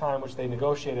after the time which they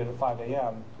negotiated at 5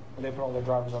 a.m. and they put all their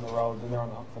drivers on the road, then they're on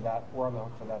the hook for that. We're on the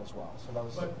hook for that as well. So that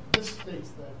was. But this states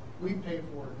that we pay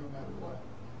for it no matter what.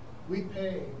 We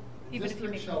pay, the Even if you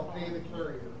district make shall the pay call. the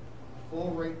carrier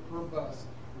full rate per bus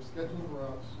for scheduled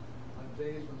routes on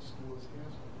days when school is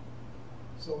canceled.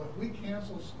 So if we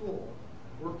cancel school,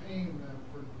 we're paying them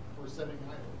for setting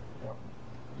idle. Yeah.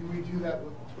 Do we do that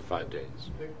with For 5 days.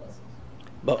 big buses?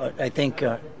 But I think, I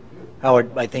don't think we do.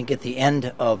 Howard, I think at the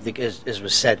end of as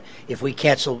was said, if we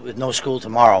cancel with no school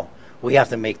tomorrow, we have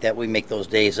to make those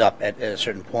days up at a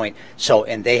certain point. So,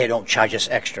 and they don't charge us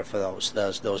extra for those.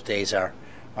 Those days are,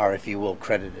 if you will,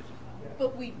 credited.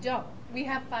 But we don't. We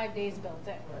have 5 days built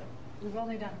in. We've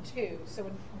only done 2, so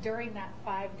during that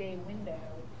 5-day window,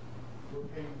 We're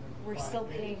paying them we're 5 still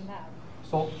days. paying them.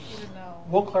 So Even though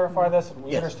we'll clarify this, and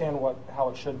we Yes. understand how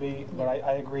it should be, but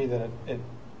I agree that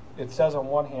it says on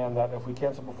one hand that if we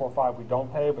cancel before 5, we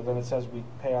don't pay, but then it says we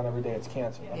pay on every day it's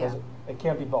canceled. That Yeah. doesn't- It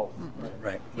can't be both.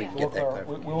 Right. We Yeah. can We'll get that clar- we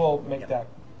clarification. will make Yep. that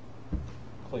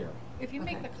clear. if you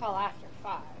make the call after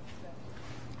 5, then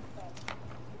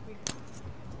if we until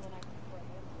the night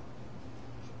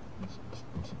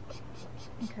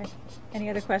before. Okay. Any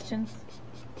other questions?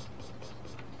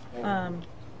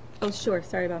 Oh, sure.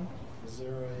 Sorry, Bob. Is there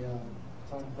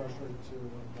a time pressure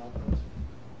to adopt this?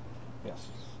 Yes.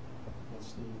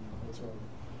 What's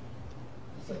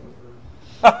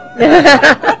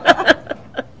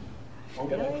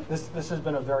Okay. This has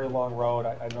been a very long road.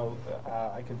 I know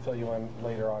I can fill you in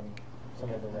later on some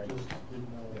of the regs.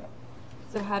 Yeah.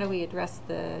 So how do we address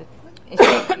the issue?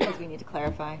 Because we need to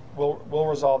clarify. We'll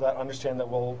resolve that. Understand that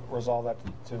we'll resolve that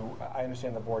I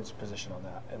understand the board's position on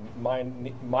that.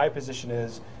 And my position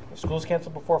is if school's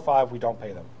canceled before 5, we don't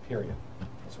pay them, period.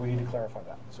 So we need to clarify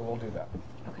that. So we'll do that.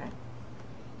 Okay.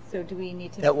 So do we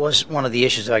need to? That was one of the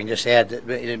issues, I can just add, that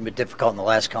it had been difficult in the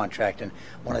last contract, and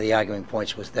one of the arguing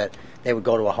points was that they would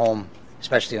go to a home,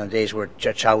 especially on days where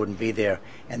a child wouldn't be there,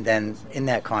 and then in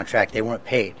that contract, they weren't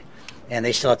paid. And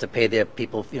they still have to pay their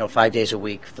people, 5 days a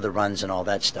week for the runs and all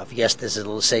that stuff. Yes, there's a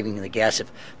little saving in the gas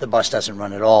if the bus doesn't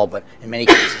run at all, but in many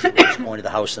cases, it was just going to the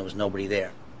house and there was nobody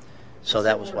there. So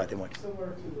that was why they went. Similar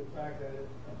to the fact that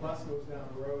if a bus goes down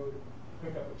the road,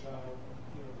 pick up a child,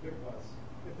 big bus,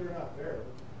 if they're not there,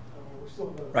 we're still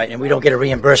going to... Right, and we don't get a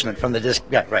reimbursement from the disc.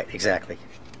 Yeah, right, exactly.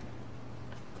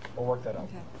 We'll work that out.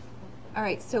 Okay. All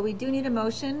right, so we do need a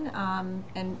motion,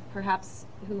 and perhaps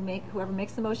whoever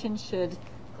makes the motion should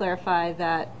clarify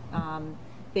that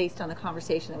based on the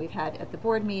conversation that we've had at the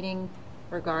board meeting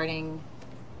regarding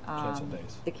Canceled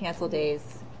days. the cancel days,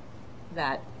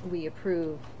 that we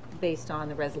approve based on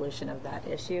the resolution of that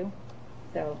issue.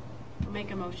 So I'll make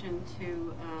a motion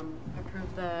to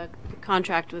approve the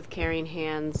contract with Caring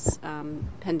Hands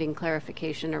pending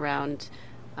clarification around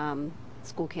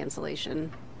school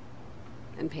cancellation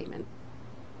and payment.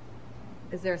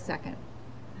 is there a second?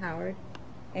 Howard,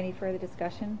 any further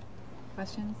discussion?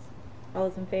 Questions? All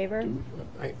those in favor?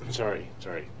 I'm sorry.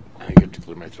 I get to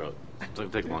clear my throat. It's going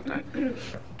to take a long time.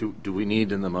 Do we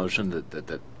need in the motion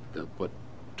that what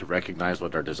to recognize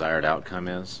what our desired outcome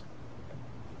is?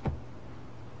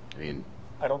 I mean,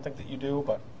 I don't think that you do,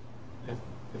 but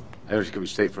can we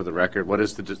state for the record what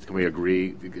is can we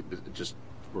agree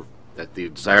that the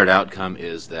desired outcome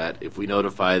is that if we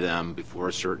notify them before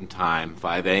a certain time,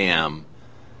 5 a.m.,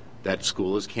 that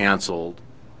school is canceled,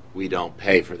 we don't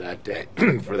pay for that day.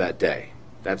 For that day,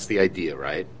 that's the idea,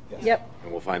 right? yes. Yep.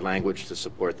 And we'll find language to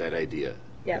support that idea.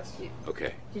 Yep.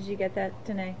 Okay, Did you get that,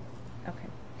 Danae? Okay,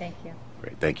 thank you.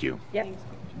 great. Thank you. Yep.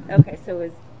 Okay,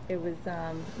 so it was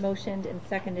motioned and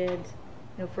seconded.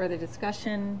 No further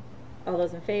discussion. All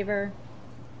those in favor?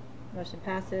 Motion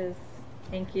passes.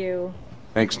 Thank you.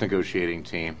 Thanks, negotiating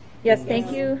team. Yes,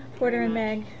 thank you, Porter and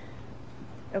Meg.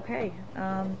 Okay,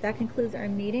 that concludes our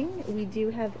meeting. We do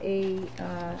have a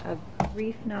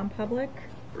brief non-public.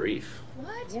 Brief.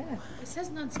 What? Yes. It says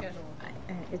non-scheduled.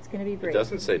 It's going to be It brief.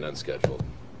 doesn't say none scheduled.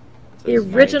 It The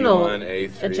says original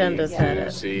 91A3, agenda said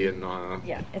it. C, and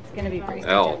Yeah, it's going to be brief.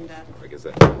 L. I guess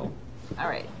that's L. All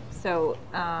right, so,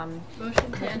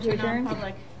 Motion to enter adjourn?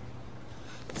 non-public.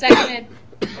 Seconded.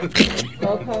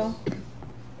 roll call.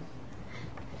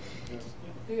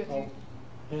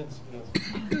 Hence, yes.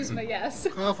 Who's my yes?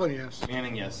 Coughlin, yes.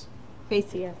 Manning, yes.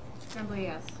 Tracy, yes. Tremblay,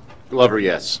 yes. Glover,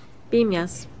 yes. Beam,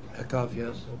 yes. Eckhoff,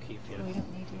 yes. We don't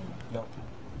need you. No.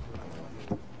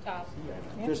 Top.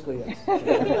 Driscoll, yes.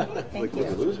 Thank Did we you.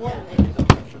 lose one?